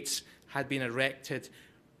the gates had been erected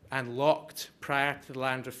and locked prior to the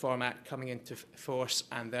Land Reform Act coming into force,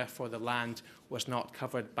 and therefore the land was not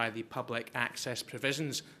covered by the public access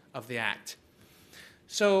provisions of the Act.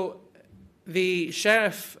 So the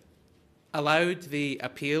Sheriff allowed the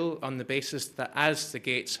appeal on the basis that as the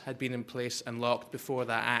gates had been in place and locked before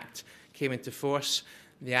that Act came into force,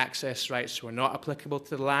 the access rights were not applicable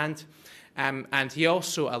to the land. And he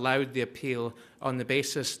also allowed the appeal on the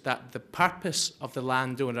basis that the purpose of the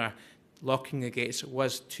landowner locking the gates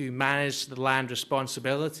was to manage the land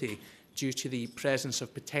responsibility due to the presence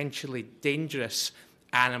of potentially dangerous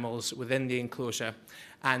animals within the enclosure,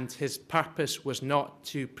 and his purpose was not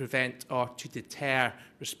to prevent or to deter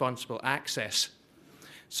responsible access.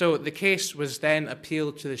 So the case was then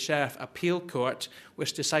appealed to the Sheriff Appeal Court,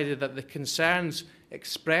 which decided that the concerns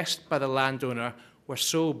expressed by the landowner were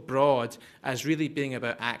so broad as really being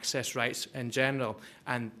about access rights in general,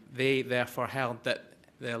 and they therefore held that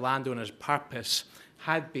the landowner's purpose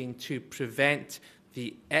had been to prevent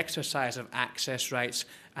the exercise of access rights,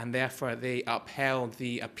 and therefore they upheld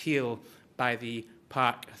the appeal by the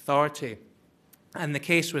Park Authority. And the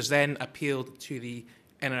case was then appealed to the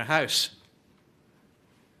Inner House.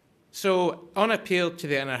 So on appeal to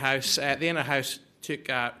the Inner House took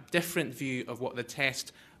a different view of what the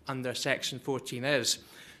test under Section 14 is.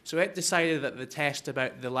 So it decided that the test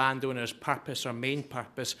about the landowner's purpose or main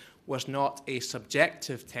purpose was not a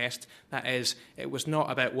subjective test. That is, it was not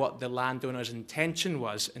about what the landowner's intention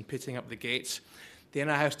was in putting up the gates. The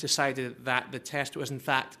Inner House decided that the test was in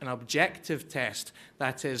fact an objective test.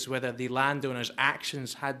 That is, whether the landowner's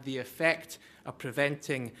actions had the effect of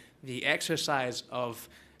preventing the exercise of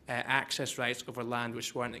access rights over land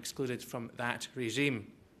which weren't excluded from that regime.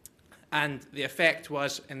 And the effect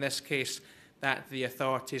was, in this case, that the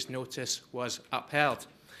authority's notice was upheld.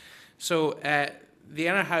 So the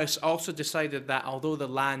Inner House also decided that although the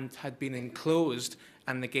land had been enclosed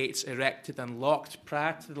and the gates erected and locked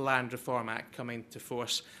prior to the Land Reform Act coming into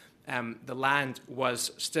force, the land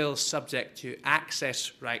was still subject to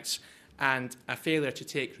access rights, and a failure to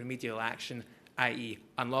take remedial action, i.e.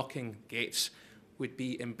 unlocking gates, would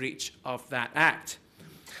be in breach of that Act.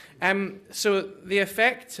 So the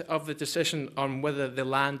effect of the decision on whether the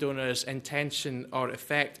landowner's intention or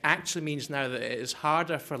effect actually means now that it is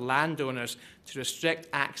harder for landowners to restrict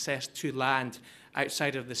access to land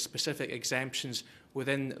outside of the specific exemptions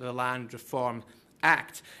within the Land Reform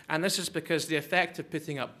Act. And this is because the effect of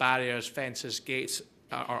putting up barriers, fences, gates,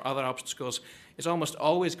 or other obstacles is almost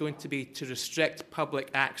always going to be to restrict public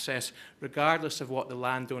access regardless of what the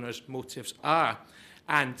landowner's motives are.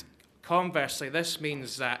 And conversely, this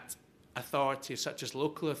means that authorities such as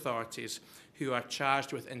local authorities who are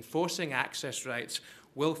charged with enforcing access rights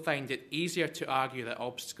will find it easier to argue that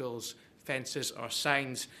obstacles, fences or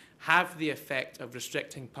signs have the effect of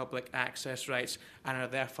restricting public access rights and are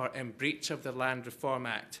therefore in breach of the Land Reform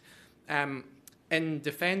Act. In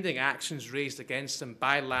defending actions raised against them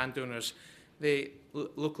by landowners, the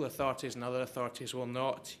local authorities and other authorities will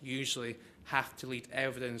not usually have to lead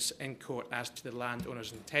evidence in court as to the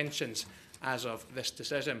landowner's intentions as of this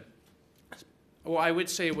decision. What I would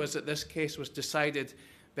say was that this case was decided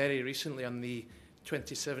very recently on the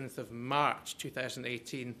 27th of March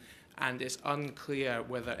 2018, and it's unclear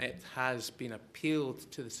whether it has been appealed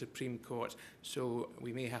to the Supreme Court, so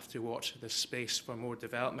we may have to watch this space for more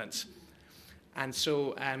developments. And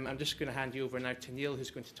so I'm just going to hand you over now to Neil, who's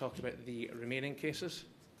going to talk about the remaining cases.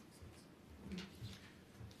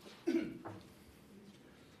 We're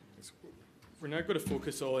now going to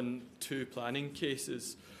focus on 2 planning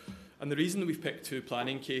cases. And the reason that we've picked 2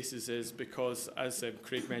 planning cases is because, as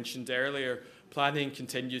Craig mentioned earlier, planning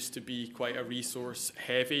continues to be quite a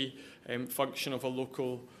resource-heavy function of a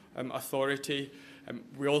local authority.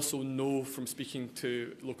 We also know from speaking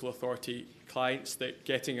to local authority clients that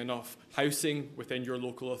getting enough housing within your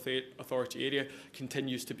local authority area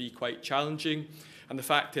continues to be quite challenging. And the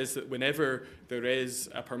fact is that whenever there is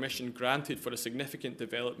a permission granted for a significant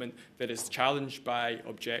development that is challenged by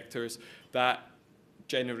objectors, that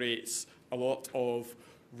generates a lot of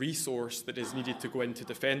resource that is needed to go into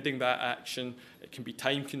defending that action. It can be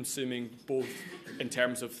time-consuming, both in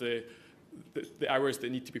terms of the hours that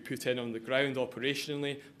need to be put in on the ground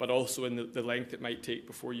operationally, but also in the length it might take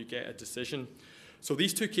before you get a decision. So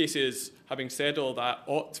these 2 cases, having said all that,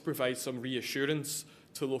 ought to provide some reassurance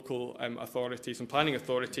to local authorities and planning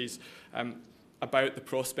authorities about the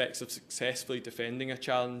prospects of successfully defending a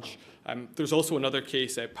challenge. There's also another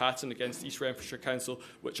case, Patton against East Renfrewshire Council,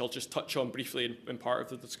 which I'll just touch on briefly in part of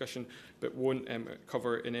the discussion, but won't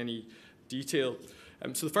cover in any detail.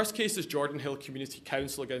 So the first case is Jordan Hill Community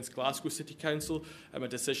Council against Glasgow City Council, a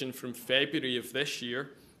decision from February of this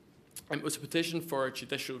year. It was a petition for a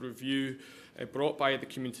judicial review brought by the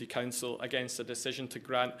Community Council against a decision to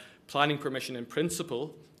grant planning permission in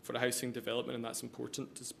principle for a housing development, and that's important.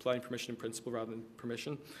 It's planning permission in principle rather than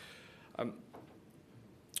permission.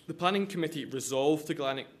 The Planning Committee resolved to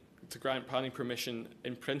grant planning permission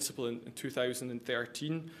in principle in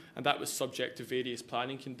 2013, and that was subject to various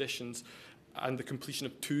planning conditions and the completion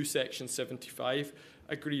of 2 Section 75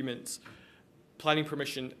 agreements. Planning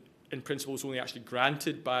permission in principle was only actually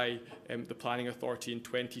granted by the Planning Authority in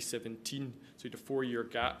 2017, so you had a 4-year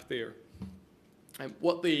gap there.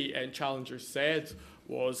 What the challengers said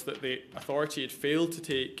was that the authority had failed to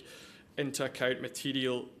take into account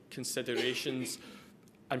material considerations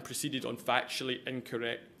and proceeded on factually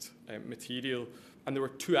incorrect material. And there were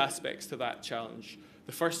 2 aspects to that challenge.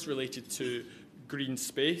 The first related to green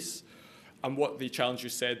space, and what the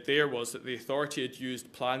challengers said there was that the authority had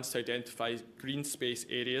used plans to identify green space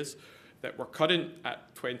areas that were current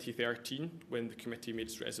at 2013 when the committee made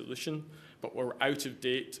its resolution, but were out of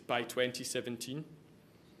date by 2017.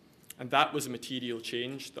 And that was a material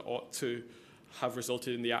change that ought to have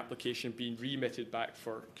resulted in the application being remitted back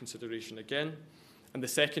for consideration again. And the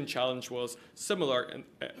second challenge was similar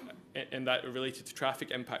in that it related to traffic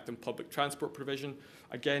impact and public transport provision,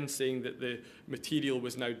 again saying that the material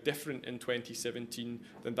was now different in 2017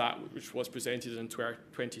 than that which was presented in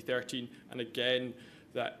 2013, and again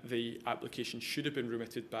that the application should have been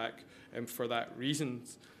remitted back for that reason.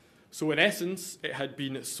 So in essence, it had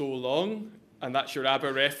been so long, and that's your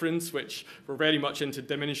ABBA reference, which we're very much into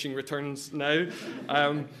diminishing returns now,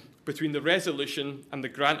 between the resolution and the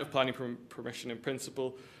grant of planning permission in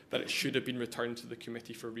principle, that it should have been returned to the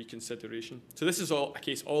committee for reconsideration. So this is a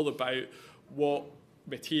case all about what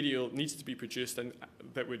material needs to be produced and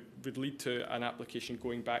that would lead to an application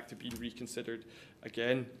going back to being reconsidered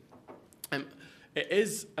again. It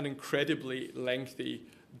is an incredibly lengthy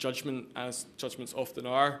judgment, as judgments often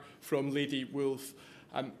are, from Lady Wolfe.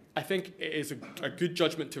 I think it is a good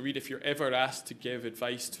judgment to read if you're ever asked to give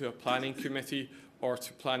advice to a planning committee or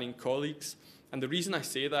to planning colleagues. And the reason I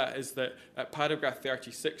say that is that at paragraph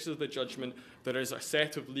 36 of the judgment, there is a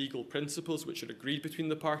set of legal principles which are agreed between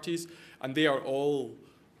the parties, and they are all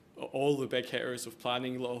the big hitters of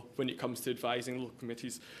planning law when it comes to advising local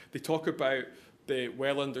committees. They talk about the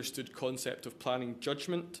well-understood concept of planning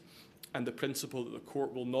judgment and the principle that the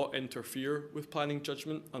court will not interfere with planning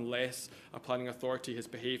judgment unless a planning authority has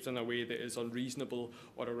behaved in a way that is unreasonable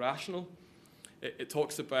or irrational. It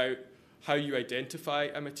talks about how you identify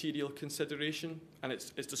a material consideration, and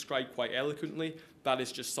it's described quite eloquently. That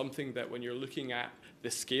is just something that when you're looking at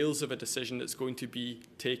the scales of a decision that's going to be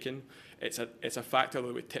taken, it's a factor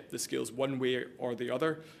that would tip the scales one way or the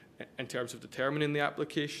other in terms of determining the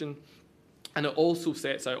application. And it also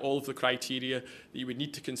sets out all of the criteria that you would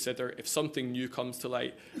need to consider if something new comes to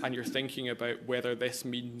light and you're thinking about whether this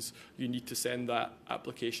means you need to send that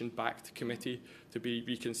application back to committee to be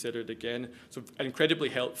reconsidered again. So an incredibly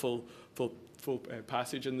helpful full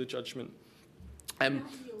passage in the judgment.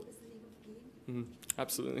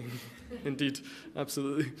 Absolutely. Indeed,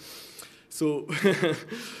 absolutely. So,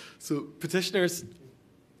 so petitioners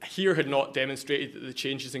here had not demonstrated that the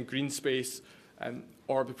changes in green space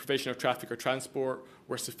or the provision of traffic or transport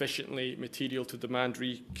were sufficiently material to demand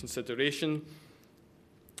reconsideration.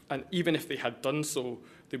 And even if they had done so,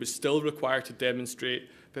 they would still require to demonstrate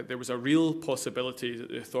that there was a real possibility that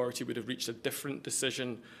the authority would have reached a different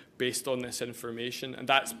decision based on this information. And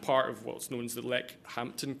that's part of what's known as the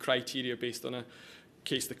Leckhampton criteria, based on a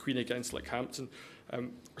case, the Queen against Leckworth,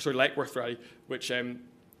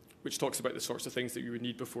 which talks about the sorts of things that you would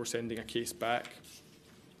need before sending a case back.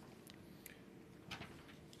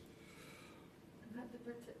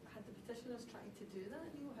 Had the petitioners tried to do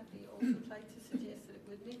that, Neil? Had they also tried to suggest that it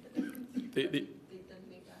would make a difference? They didn't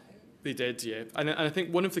make that out. They did, yeah. And I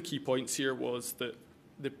think one of the key points here was that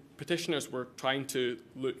the petitioners were trying to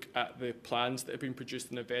look at the plans that had been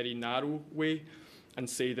produced in a very narrow way and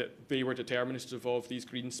say that they were determinative of these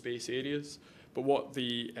green space areas. But what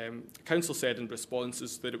the council said in response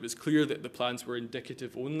is that it was clear that the plans were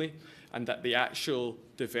indicative only and that the actual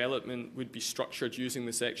development would be structured using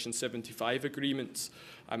the Section 75 agreements.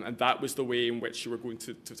 And that was the way in which you were going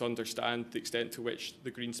to understand the extent to which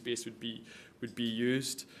the green space would be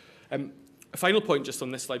used. A final point just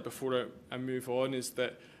on this slide before I move on is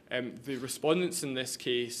that the respondents in this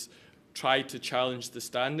case tried to challenge the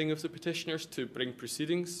standing of the petitioners to bring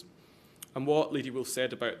proceedings. And what Lady Wolf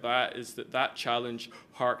said about that is that that challenge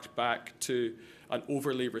harked back to an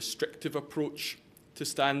overly restrictive approach to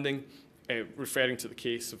standing, referring to the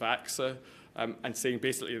case of AXA, and saying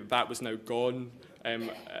basically that that was now gone,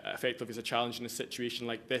 effectively as a challenge in a situation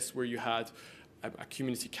like this where you had a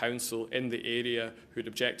community council in the area who had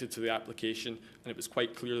objected to the application, and it was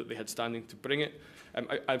quite clear that they had standing to bring it.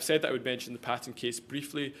 I've said that I would mention the Patton case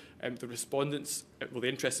briefly. The respondents, well, the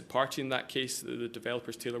interested party in that case, the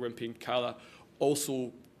developers Taylor Wimpey and Cala,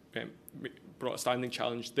 also brought a standing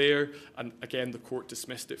challenge there, and again the court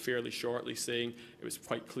dismissed it fairly shortly, saying it was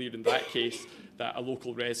quite clear in that case that a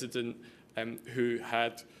local resident who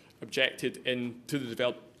had objected to the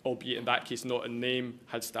development, albeit in that case not in name,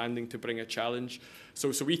 had standing to bring a challenge.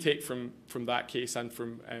 So we take from that case and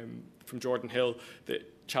from Jordan Hill that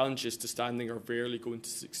challenges to standing are rarely going to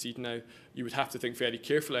succeed now. You would have to think very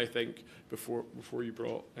carefully, I think, before you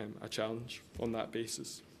brought a challenge on that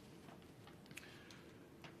basis.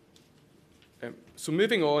 So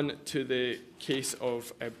moving on to the case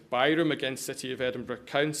of Byram against City of Edinburgh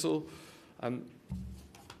Council.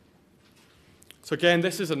 So again,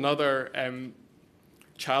 this is another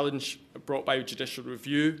challenge brought by judicial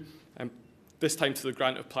review, this time to the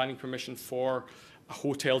grant of planning permission for a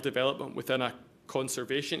hotel development within a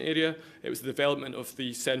conservation area. It was the development of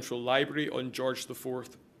the Central Library on George IV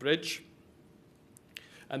Bridge.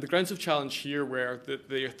 And the grounds of challenge here were that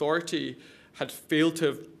the authority had failed to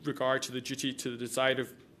have regard to the duty to the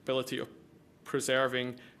desirability of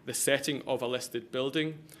preserving the setting of a listed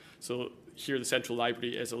building. So here the Central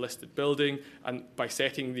Library is a listed building, and by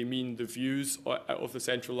setting they mean the views of the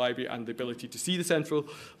Central Library and the ability to see the Central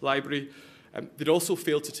Library. They'd also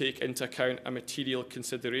failed to take into account a material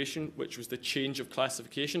consideration, which was the change of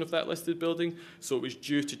classification of that listed building. So it was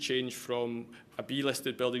due to change from a B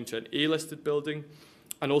listed building to an A listed building,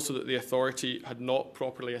 and also that the authority had not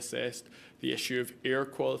properly assessed the issue of air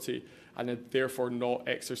quality and had therefore not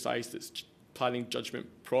exercised its planning judgment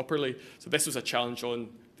properly. So this was a challenge on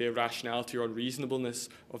the rationality or unreasonableness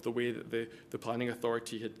of the way that the planning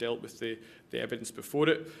authority had dealt with the evidence before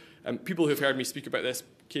it. People who have heard me speak about this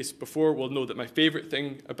case before will know that my favourite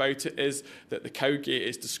thing about it is that the Cowgate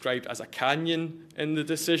is described as a canyon in the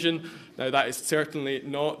decision. Now, that is certainly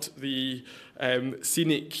not the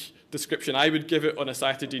scenic description I would give it on a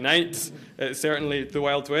Saturday night. It's certainly the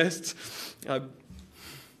Wild West.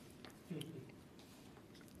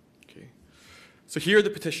 So here the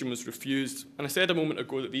petition was refused, and I said a moment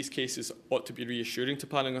ago that these cases ought to be reassuring to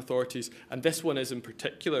planning authorities, and this one is in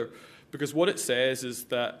particular, because what it says is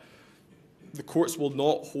that the courts will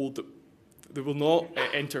not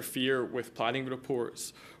interfere with planning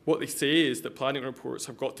reports. What they say is that planning reports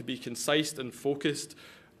have got to be concise and focused,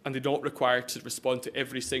 and they're not required to respond to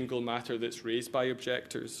every single matter that's raised by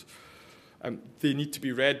objectors. They need to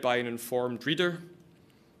be read by an informed reader.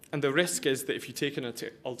 And the risk is that if you take an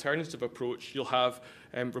alternative approach, you'll have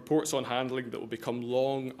reports on handling that will become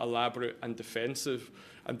long, elaborate and defensive.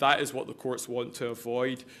 And that is what the courts want to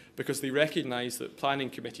avoid, because they recognise that planning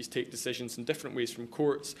committees take decisions in different ways from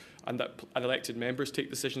courts, and that elected members take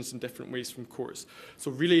decisions in different ways from courts.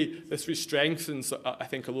 So really, this really strengthens, I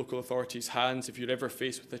think, a local authority's hands if you're ever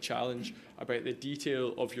faced with a challenge about the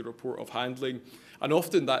detail of your report of handling. And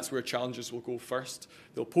often that's where challenges will go first.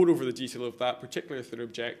 They'll pore over the detail of that, particularly if they're an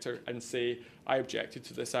objector, and say, I objected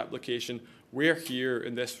to this application. Where here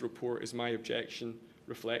in this report is my objection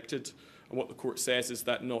reflected? And what the court says is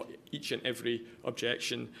that not each and every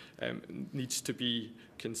objection needs to be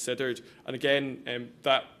considered. And again,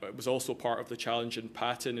 that was also part of the challenge in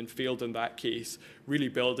Patton and failed in that case, really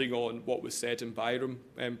building on what was said in Byram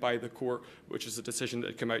by the court, which is a decision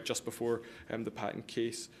that had come out just before the Patton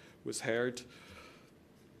case was heard.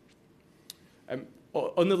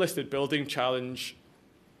 On the listed building challenge,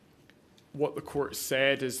 what the court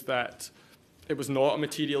said is that it was not a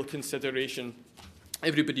material consideration.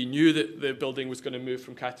 Everybody knew that the building was going to move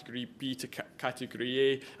from Category B to Category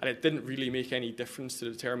A, and it didn't really make any difference to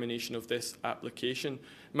the determination of this application.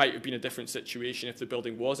 It might have been a different situation if the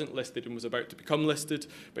building wasn't listed and was about to become listed,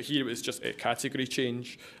 but here it was just a category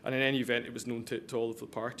change, and in any event, it was known to all of the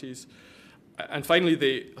parties. And finally,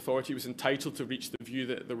 the authority was entitled to reach the view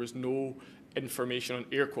that there was no information on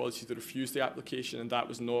air quality to refuse the application, and that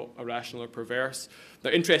was not irrational or perverse. Now,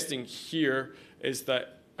 interesting here is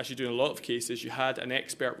that, as you do in a lot of cases, you had an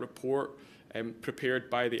expert report prepared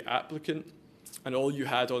by the applicant, and all you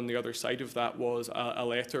had on the other side of that was a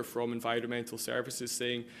letter from Environmental Services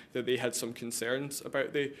saying that they had some concerns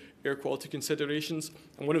about the air quality considerations.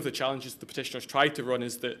 And one of the challenges the petitioners tried to run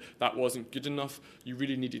is that that wasn't good enough. You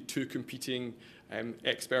really needed two competing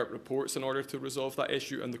expert reports in order to resolve that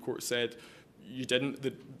issue, and the court said you didn't.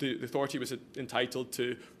 The authority was entitled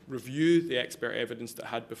to review the expert evidence that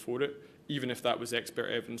had before it, even if that was expert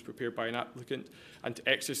evidence prepared by an applicant, and to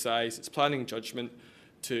exercise its planning judgment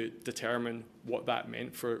to determine what that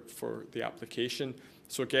meant for the application.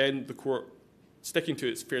 So again, the court, sticking to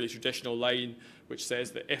its fairly traditional line, which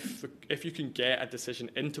says that if you can get a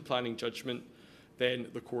decision into planning judgment, then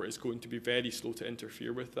the court is going to be very slow to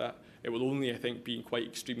interfere with that. It will only, I think, be in quite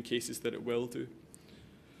extreme cases that it will do.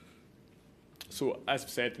 So, as I've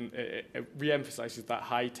said, it re-emphasises that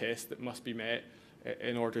high test that must be met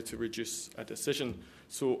in order to reduce a decision.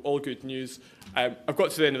 So, all good news. I've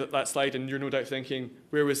got to the end of that slide, and you're no doubt thinking,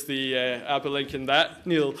 where was the ABBA link in that,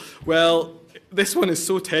 Neil? Well, this one is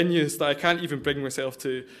so tenuous that I can't even bring myself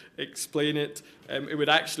to explain it. It would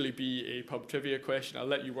actually be a pub trivia question. I'll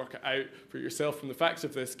let you work it out for yourself from the facts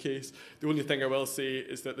of this case. The only thing I will say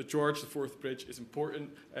is that the George IV Bridge is important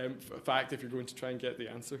fact if you're going to try and get the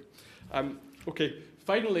answer. Okay,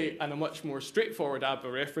 finally, and a much more straightforward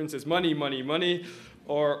ABBA reference is money, money, money,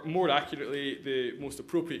 or more accurately, the most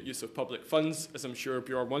appropriate use of public funds, as I'm sure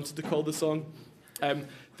Bjorn wanted to call the song.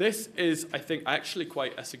 This is, I think, actually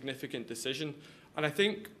quite a significant decision, and I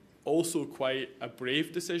think also quite a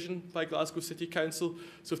brave decision by Glasgow City Council.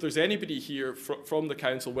 So if there's anybody here from the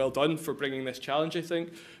council, well done for bringing this challenge, I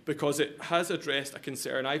think, because it has addressed a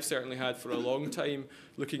concern I've certainly had for a long time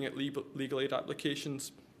looking at legal aid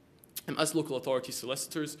applications. As local authority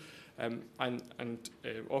solicitors and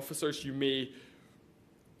officers, you may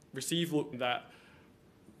receive that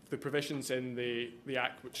the provisions in the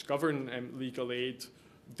Act which govern legal aid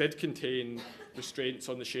did contain restraints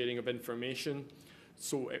on the sharing of information.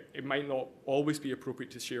 So it might not always be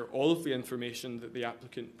appropriate to share all of the information that the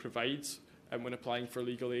applicant provides when applying for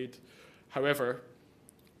legal aid. However,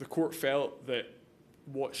 the court felt that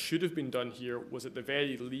what should have been done here was, at the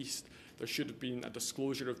very least, there should have been a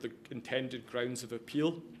disclosure of the intended grounds of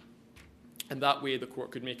appeal, and that way the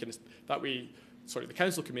court could make the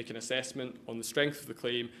council could make an assessment on the strength of the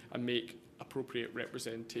claim and make appropriate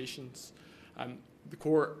representations. The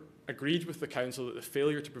court agreed with the council that the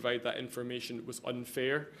failure to provide that information was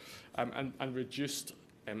unfair and reduced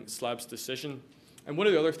SLAB's decision. And one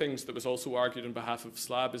of the other things that was also argued on behalf of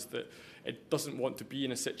SLAB is that it doesn't want to be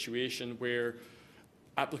in a situation where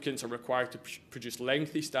applicants are required to produce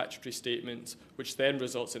lengthy statutory statements, which then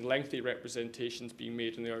results in lengthy representations being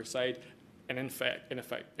made on the other side. And in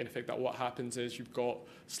effect, that what happens is you've got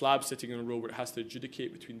SLAB sitting in a row where it has to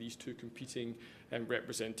adjudicate between these two competing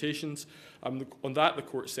representations. On that, the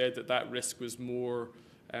court said that risk was more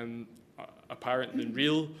apparent than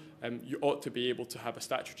real. You ought to be able to have a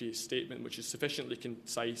statutory statement which is sufficiently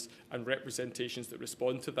concise and representations that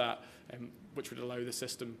respond to that, which would allow the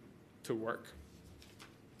system to work.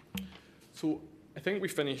 So I think we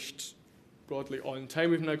finished broadly on time.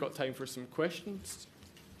 We've now got time for some questions.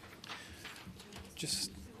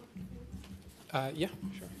 Just, yeah,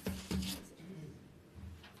 sure.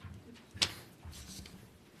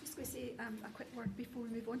 Just going to say a quick word before we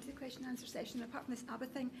move on to the question and answer session. Apart from this ABBA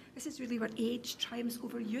thing, this is really where age triumphs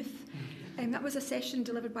over youth. That was a session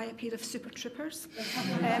delivered by a pair of super troopers.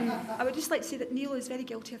 I would just like to say that Neil is very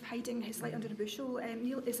guilty of hiding his light under a bushel.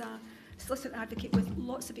 Neil is a solicitor advocate with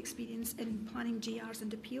lots of experience in planning GRs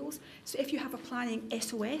and appeals. So if you have a planning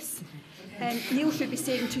SOS, Neil should be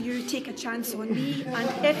saying to you, take a chance on me.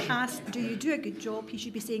 And if asked, do you do a good job, he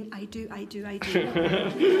should be saying, I do, I do, I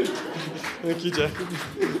do. Thank you, Jack.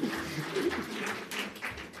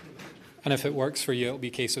 And if it works for you, it'll be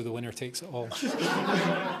a case of the winner takes it all.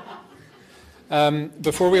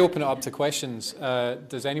 Before we open it up to questions,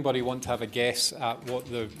 does anybody want to have a guess at what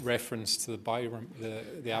the reference to the Byram,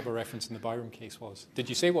 the ABBA reference in the Byram case was? Did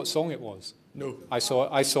you say what song it was? No. I saw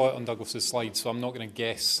it on Douglas's slide, so I'm not going to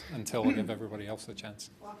guess until I give everybody else a chance.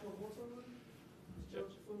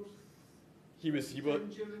 He was.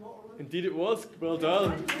 Indeed, it was. Well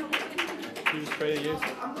done. He was pretty used.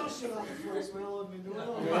 I'm not sure that before as well.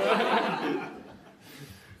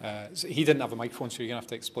 So he didn't have a microphone, so you're going to have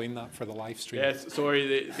to explain that for the live stream. Yes,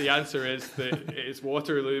 sorry, the answer is that it is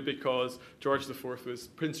Waterloo because George IV was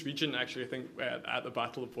Prince Regent, actually, I think, at the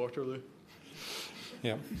Battle of Waterloo.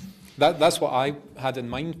 Yeah, that's what I had in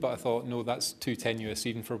mind, but I thought, no, that's too tenuous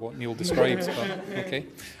even for what Neil describes. But, okay.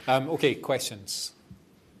 Okay, questions?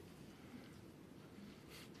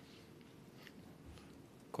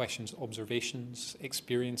 Questions, observations,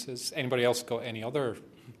 experiences? Anybody else got any other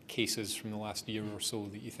cases from the last year or so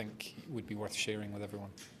that you think would be worth sharing with everyone?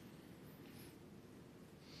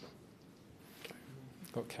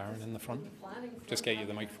 Got Karen in the front. Just get you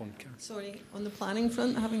the microphone, Karen. Sorry, on the planning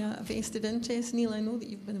front, having a vested interest, Neil, I know that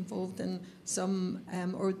you've been involved in some,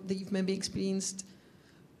 or that you've maybe experienced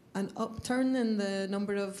an upturn in the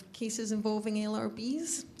number of cases involving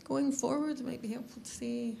LRBs going forward. It might be helpful to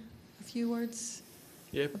say a few words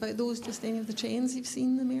about those, just any of the trends you've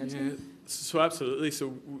seen emerging. Yeah. So absolutely.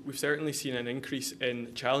 So we've certainly seen an increase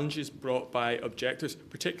in challenges brought by objectors,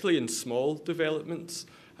 particularly in small developments,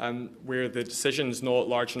 where the decision's not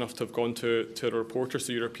large enough to have gone to a reporter,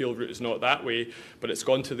 so your appeal route is not that way, but it's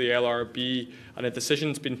gone to the LRB, and a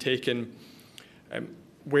decision's been taken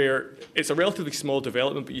where it's a relatively small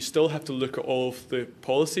development, but you still have to look at all of the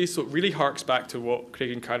policies. So it really harks back to what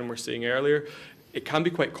Craig and Karen were saying earlier. It can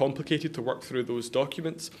be quite complicated to work through those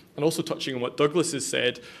documents. And also touching on what Douglas has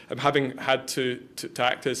said, having had to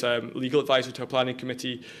act as legal advisor to a planning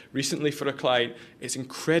committee recently for a client, it's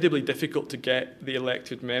incredibly difficult to get the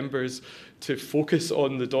elected members to focus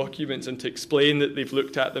on the documents and to explain that they've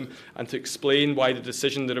looked at them and to explain why the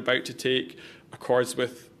decision they're about to take accords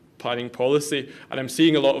with planning policy. And I'm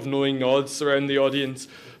seeing a lot of knowing nods around the audience.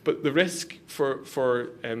 But the risk for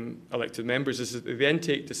elected members is that they then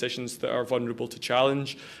take decisions that are vulnerable to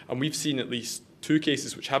challenge. And we've seen at least 2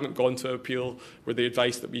 cases which haven't gone to appeal where the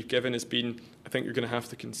advice that we've given has been, I think you're going to have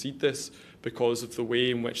to concede this because of the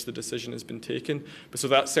way in which the decision has been taken. But so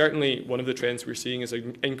that's certainly one of the trends we're seeing is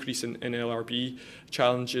an increase in LRB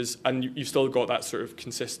challenges. And you've still got that sort of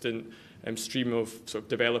consistent stream of sort of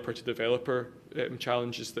developer to developer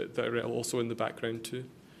challenges that are also in the background too.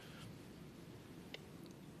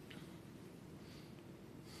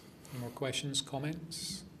 Any more questions,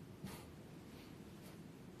 comments?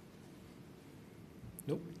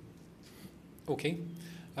 Nope. Okay.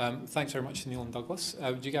 Thanks very much to Neil and Douglas.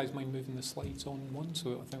 Would you guys mind moving the slides on one?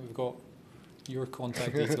 So I think we've got your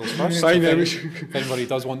contact details first. If anybody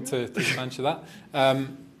does want to take advantage of that.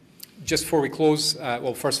 Just before we close,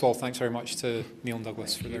 well, first of all, thanks very much to Neil and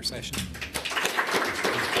Douglas for their session.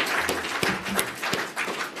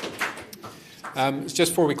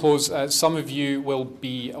 Just before we close, some of you will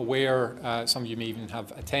be aware, some of you may even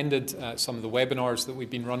have attended some of the webinars that we've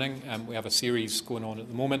been running. We have a series going on at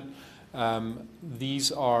the moment.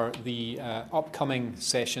 These are the upcoming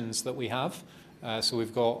sessions that we have. So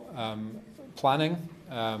we've got planning,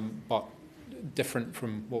 but different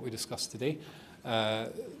from what we discussed today.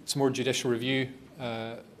 Some more judicial review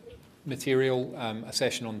material, a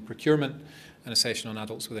session on procurement, and a session on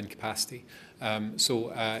adults with incapacity.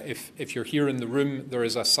 So if you're here in the room, there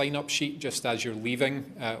is a sign-up sheet just as you're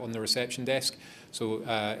leaving on the reception desk. So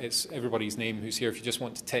it's everybody's name who's here. If you just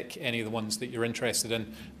want to tick any of the ones that you're interested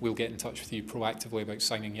in, we'll get in touch with you proactively about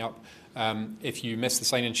signing you up. If you miss the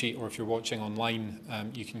sign-in sheet or if you're watching online,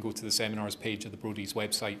 you can go to the seminars page of the Brodies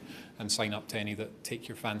website and sign up to any that take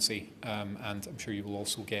your fancy. And I'm sure you will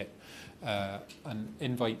also get an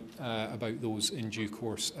invite about those in due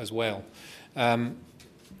course as well.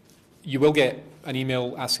 You will get an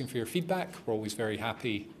email asking for your feedback. We're always very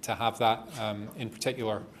happy to have that. In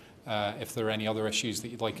particular, if there are any other issues that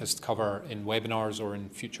you'd like us to cover in webinars or in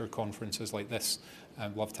future conferences like this,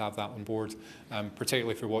 I'd love to have that on board.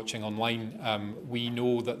 Particularly if you're watching online, we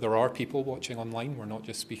know that there are people watching online. We're not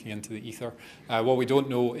just speaking into the ether. What we don't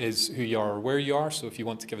know is who you are or where you are. So if you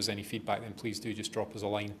want to give us any feedback, then please do just drop us a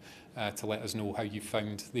line to let us know how you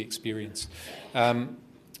found the experience.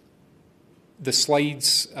 The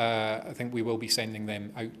slides, I think we will be sending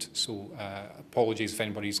them out, so apologies if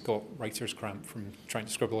anybody's got writer's cramp from trying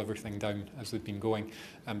to scribble everything down as they've been going,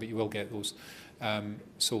 but you will get those.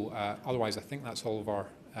 Otherwise, I think that's all of our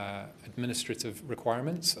administrative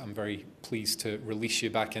requirements. I'm very pleased to release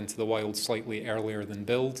you back into the wild slightly earlier than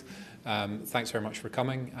billed. Thanks very much for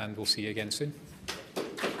coming, and we'll see you again soon.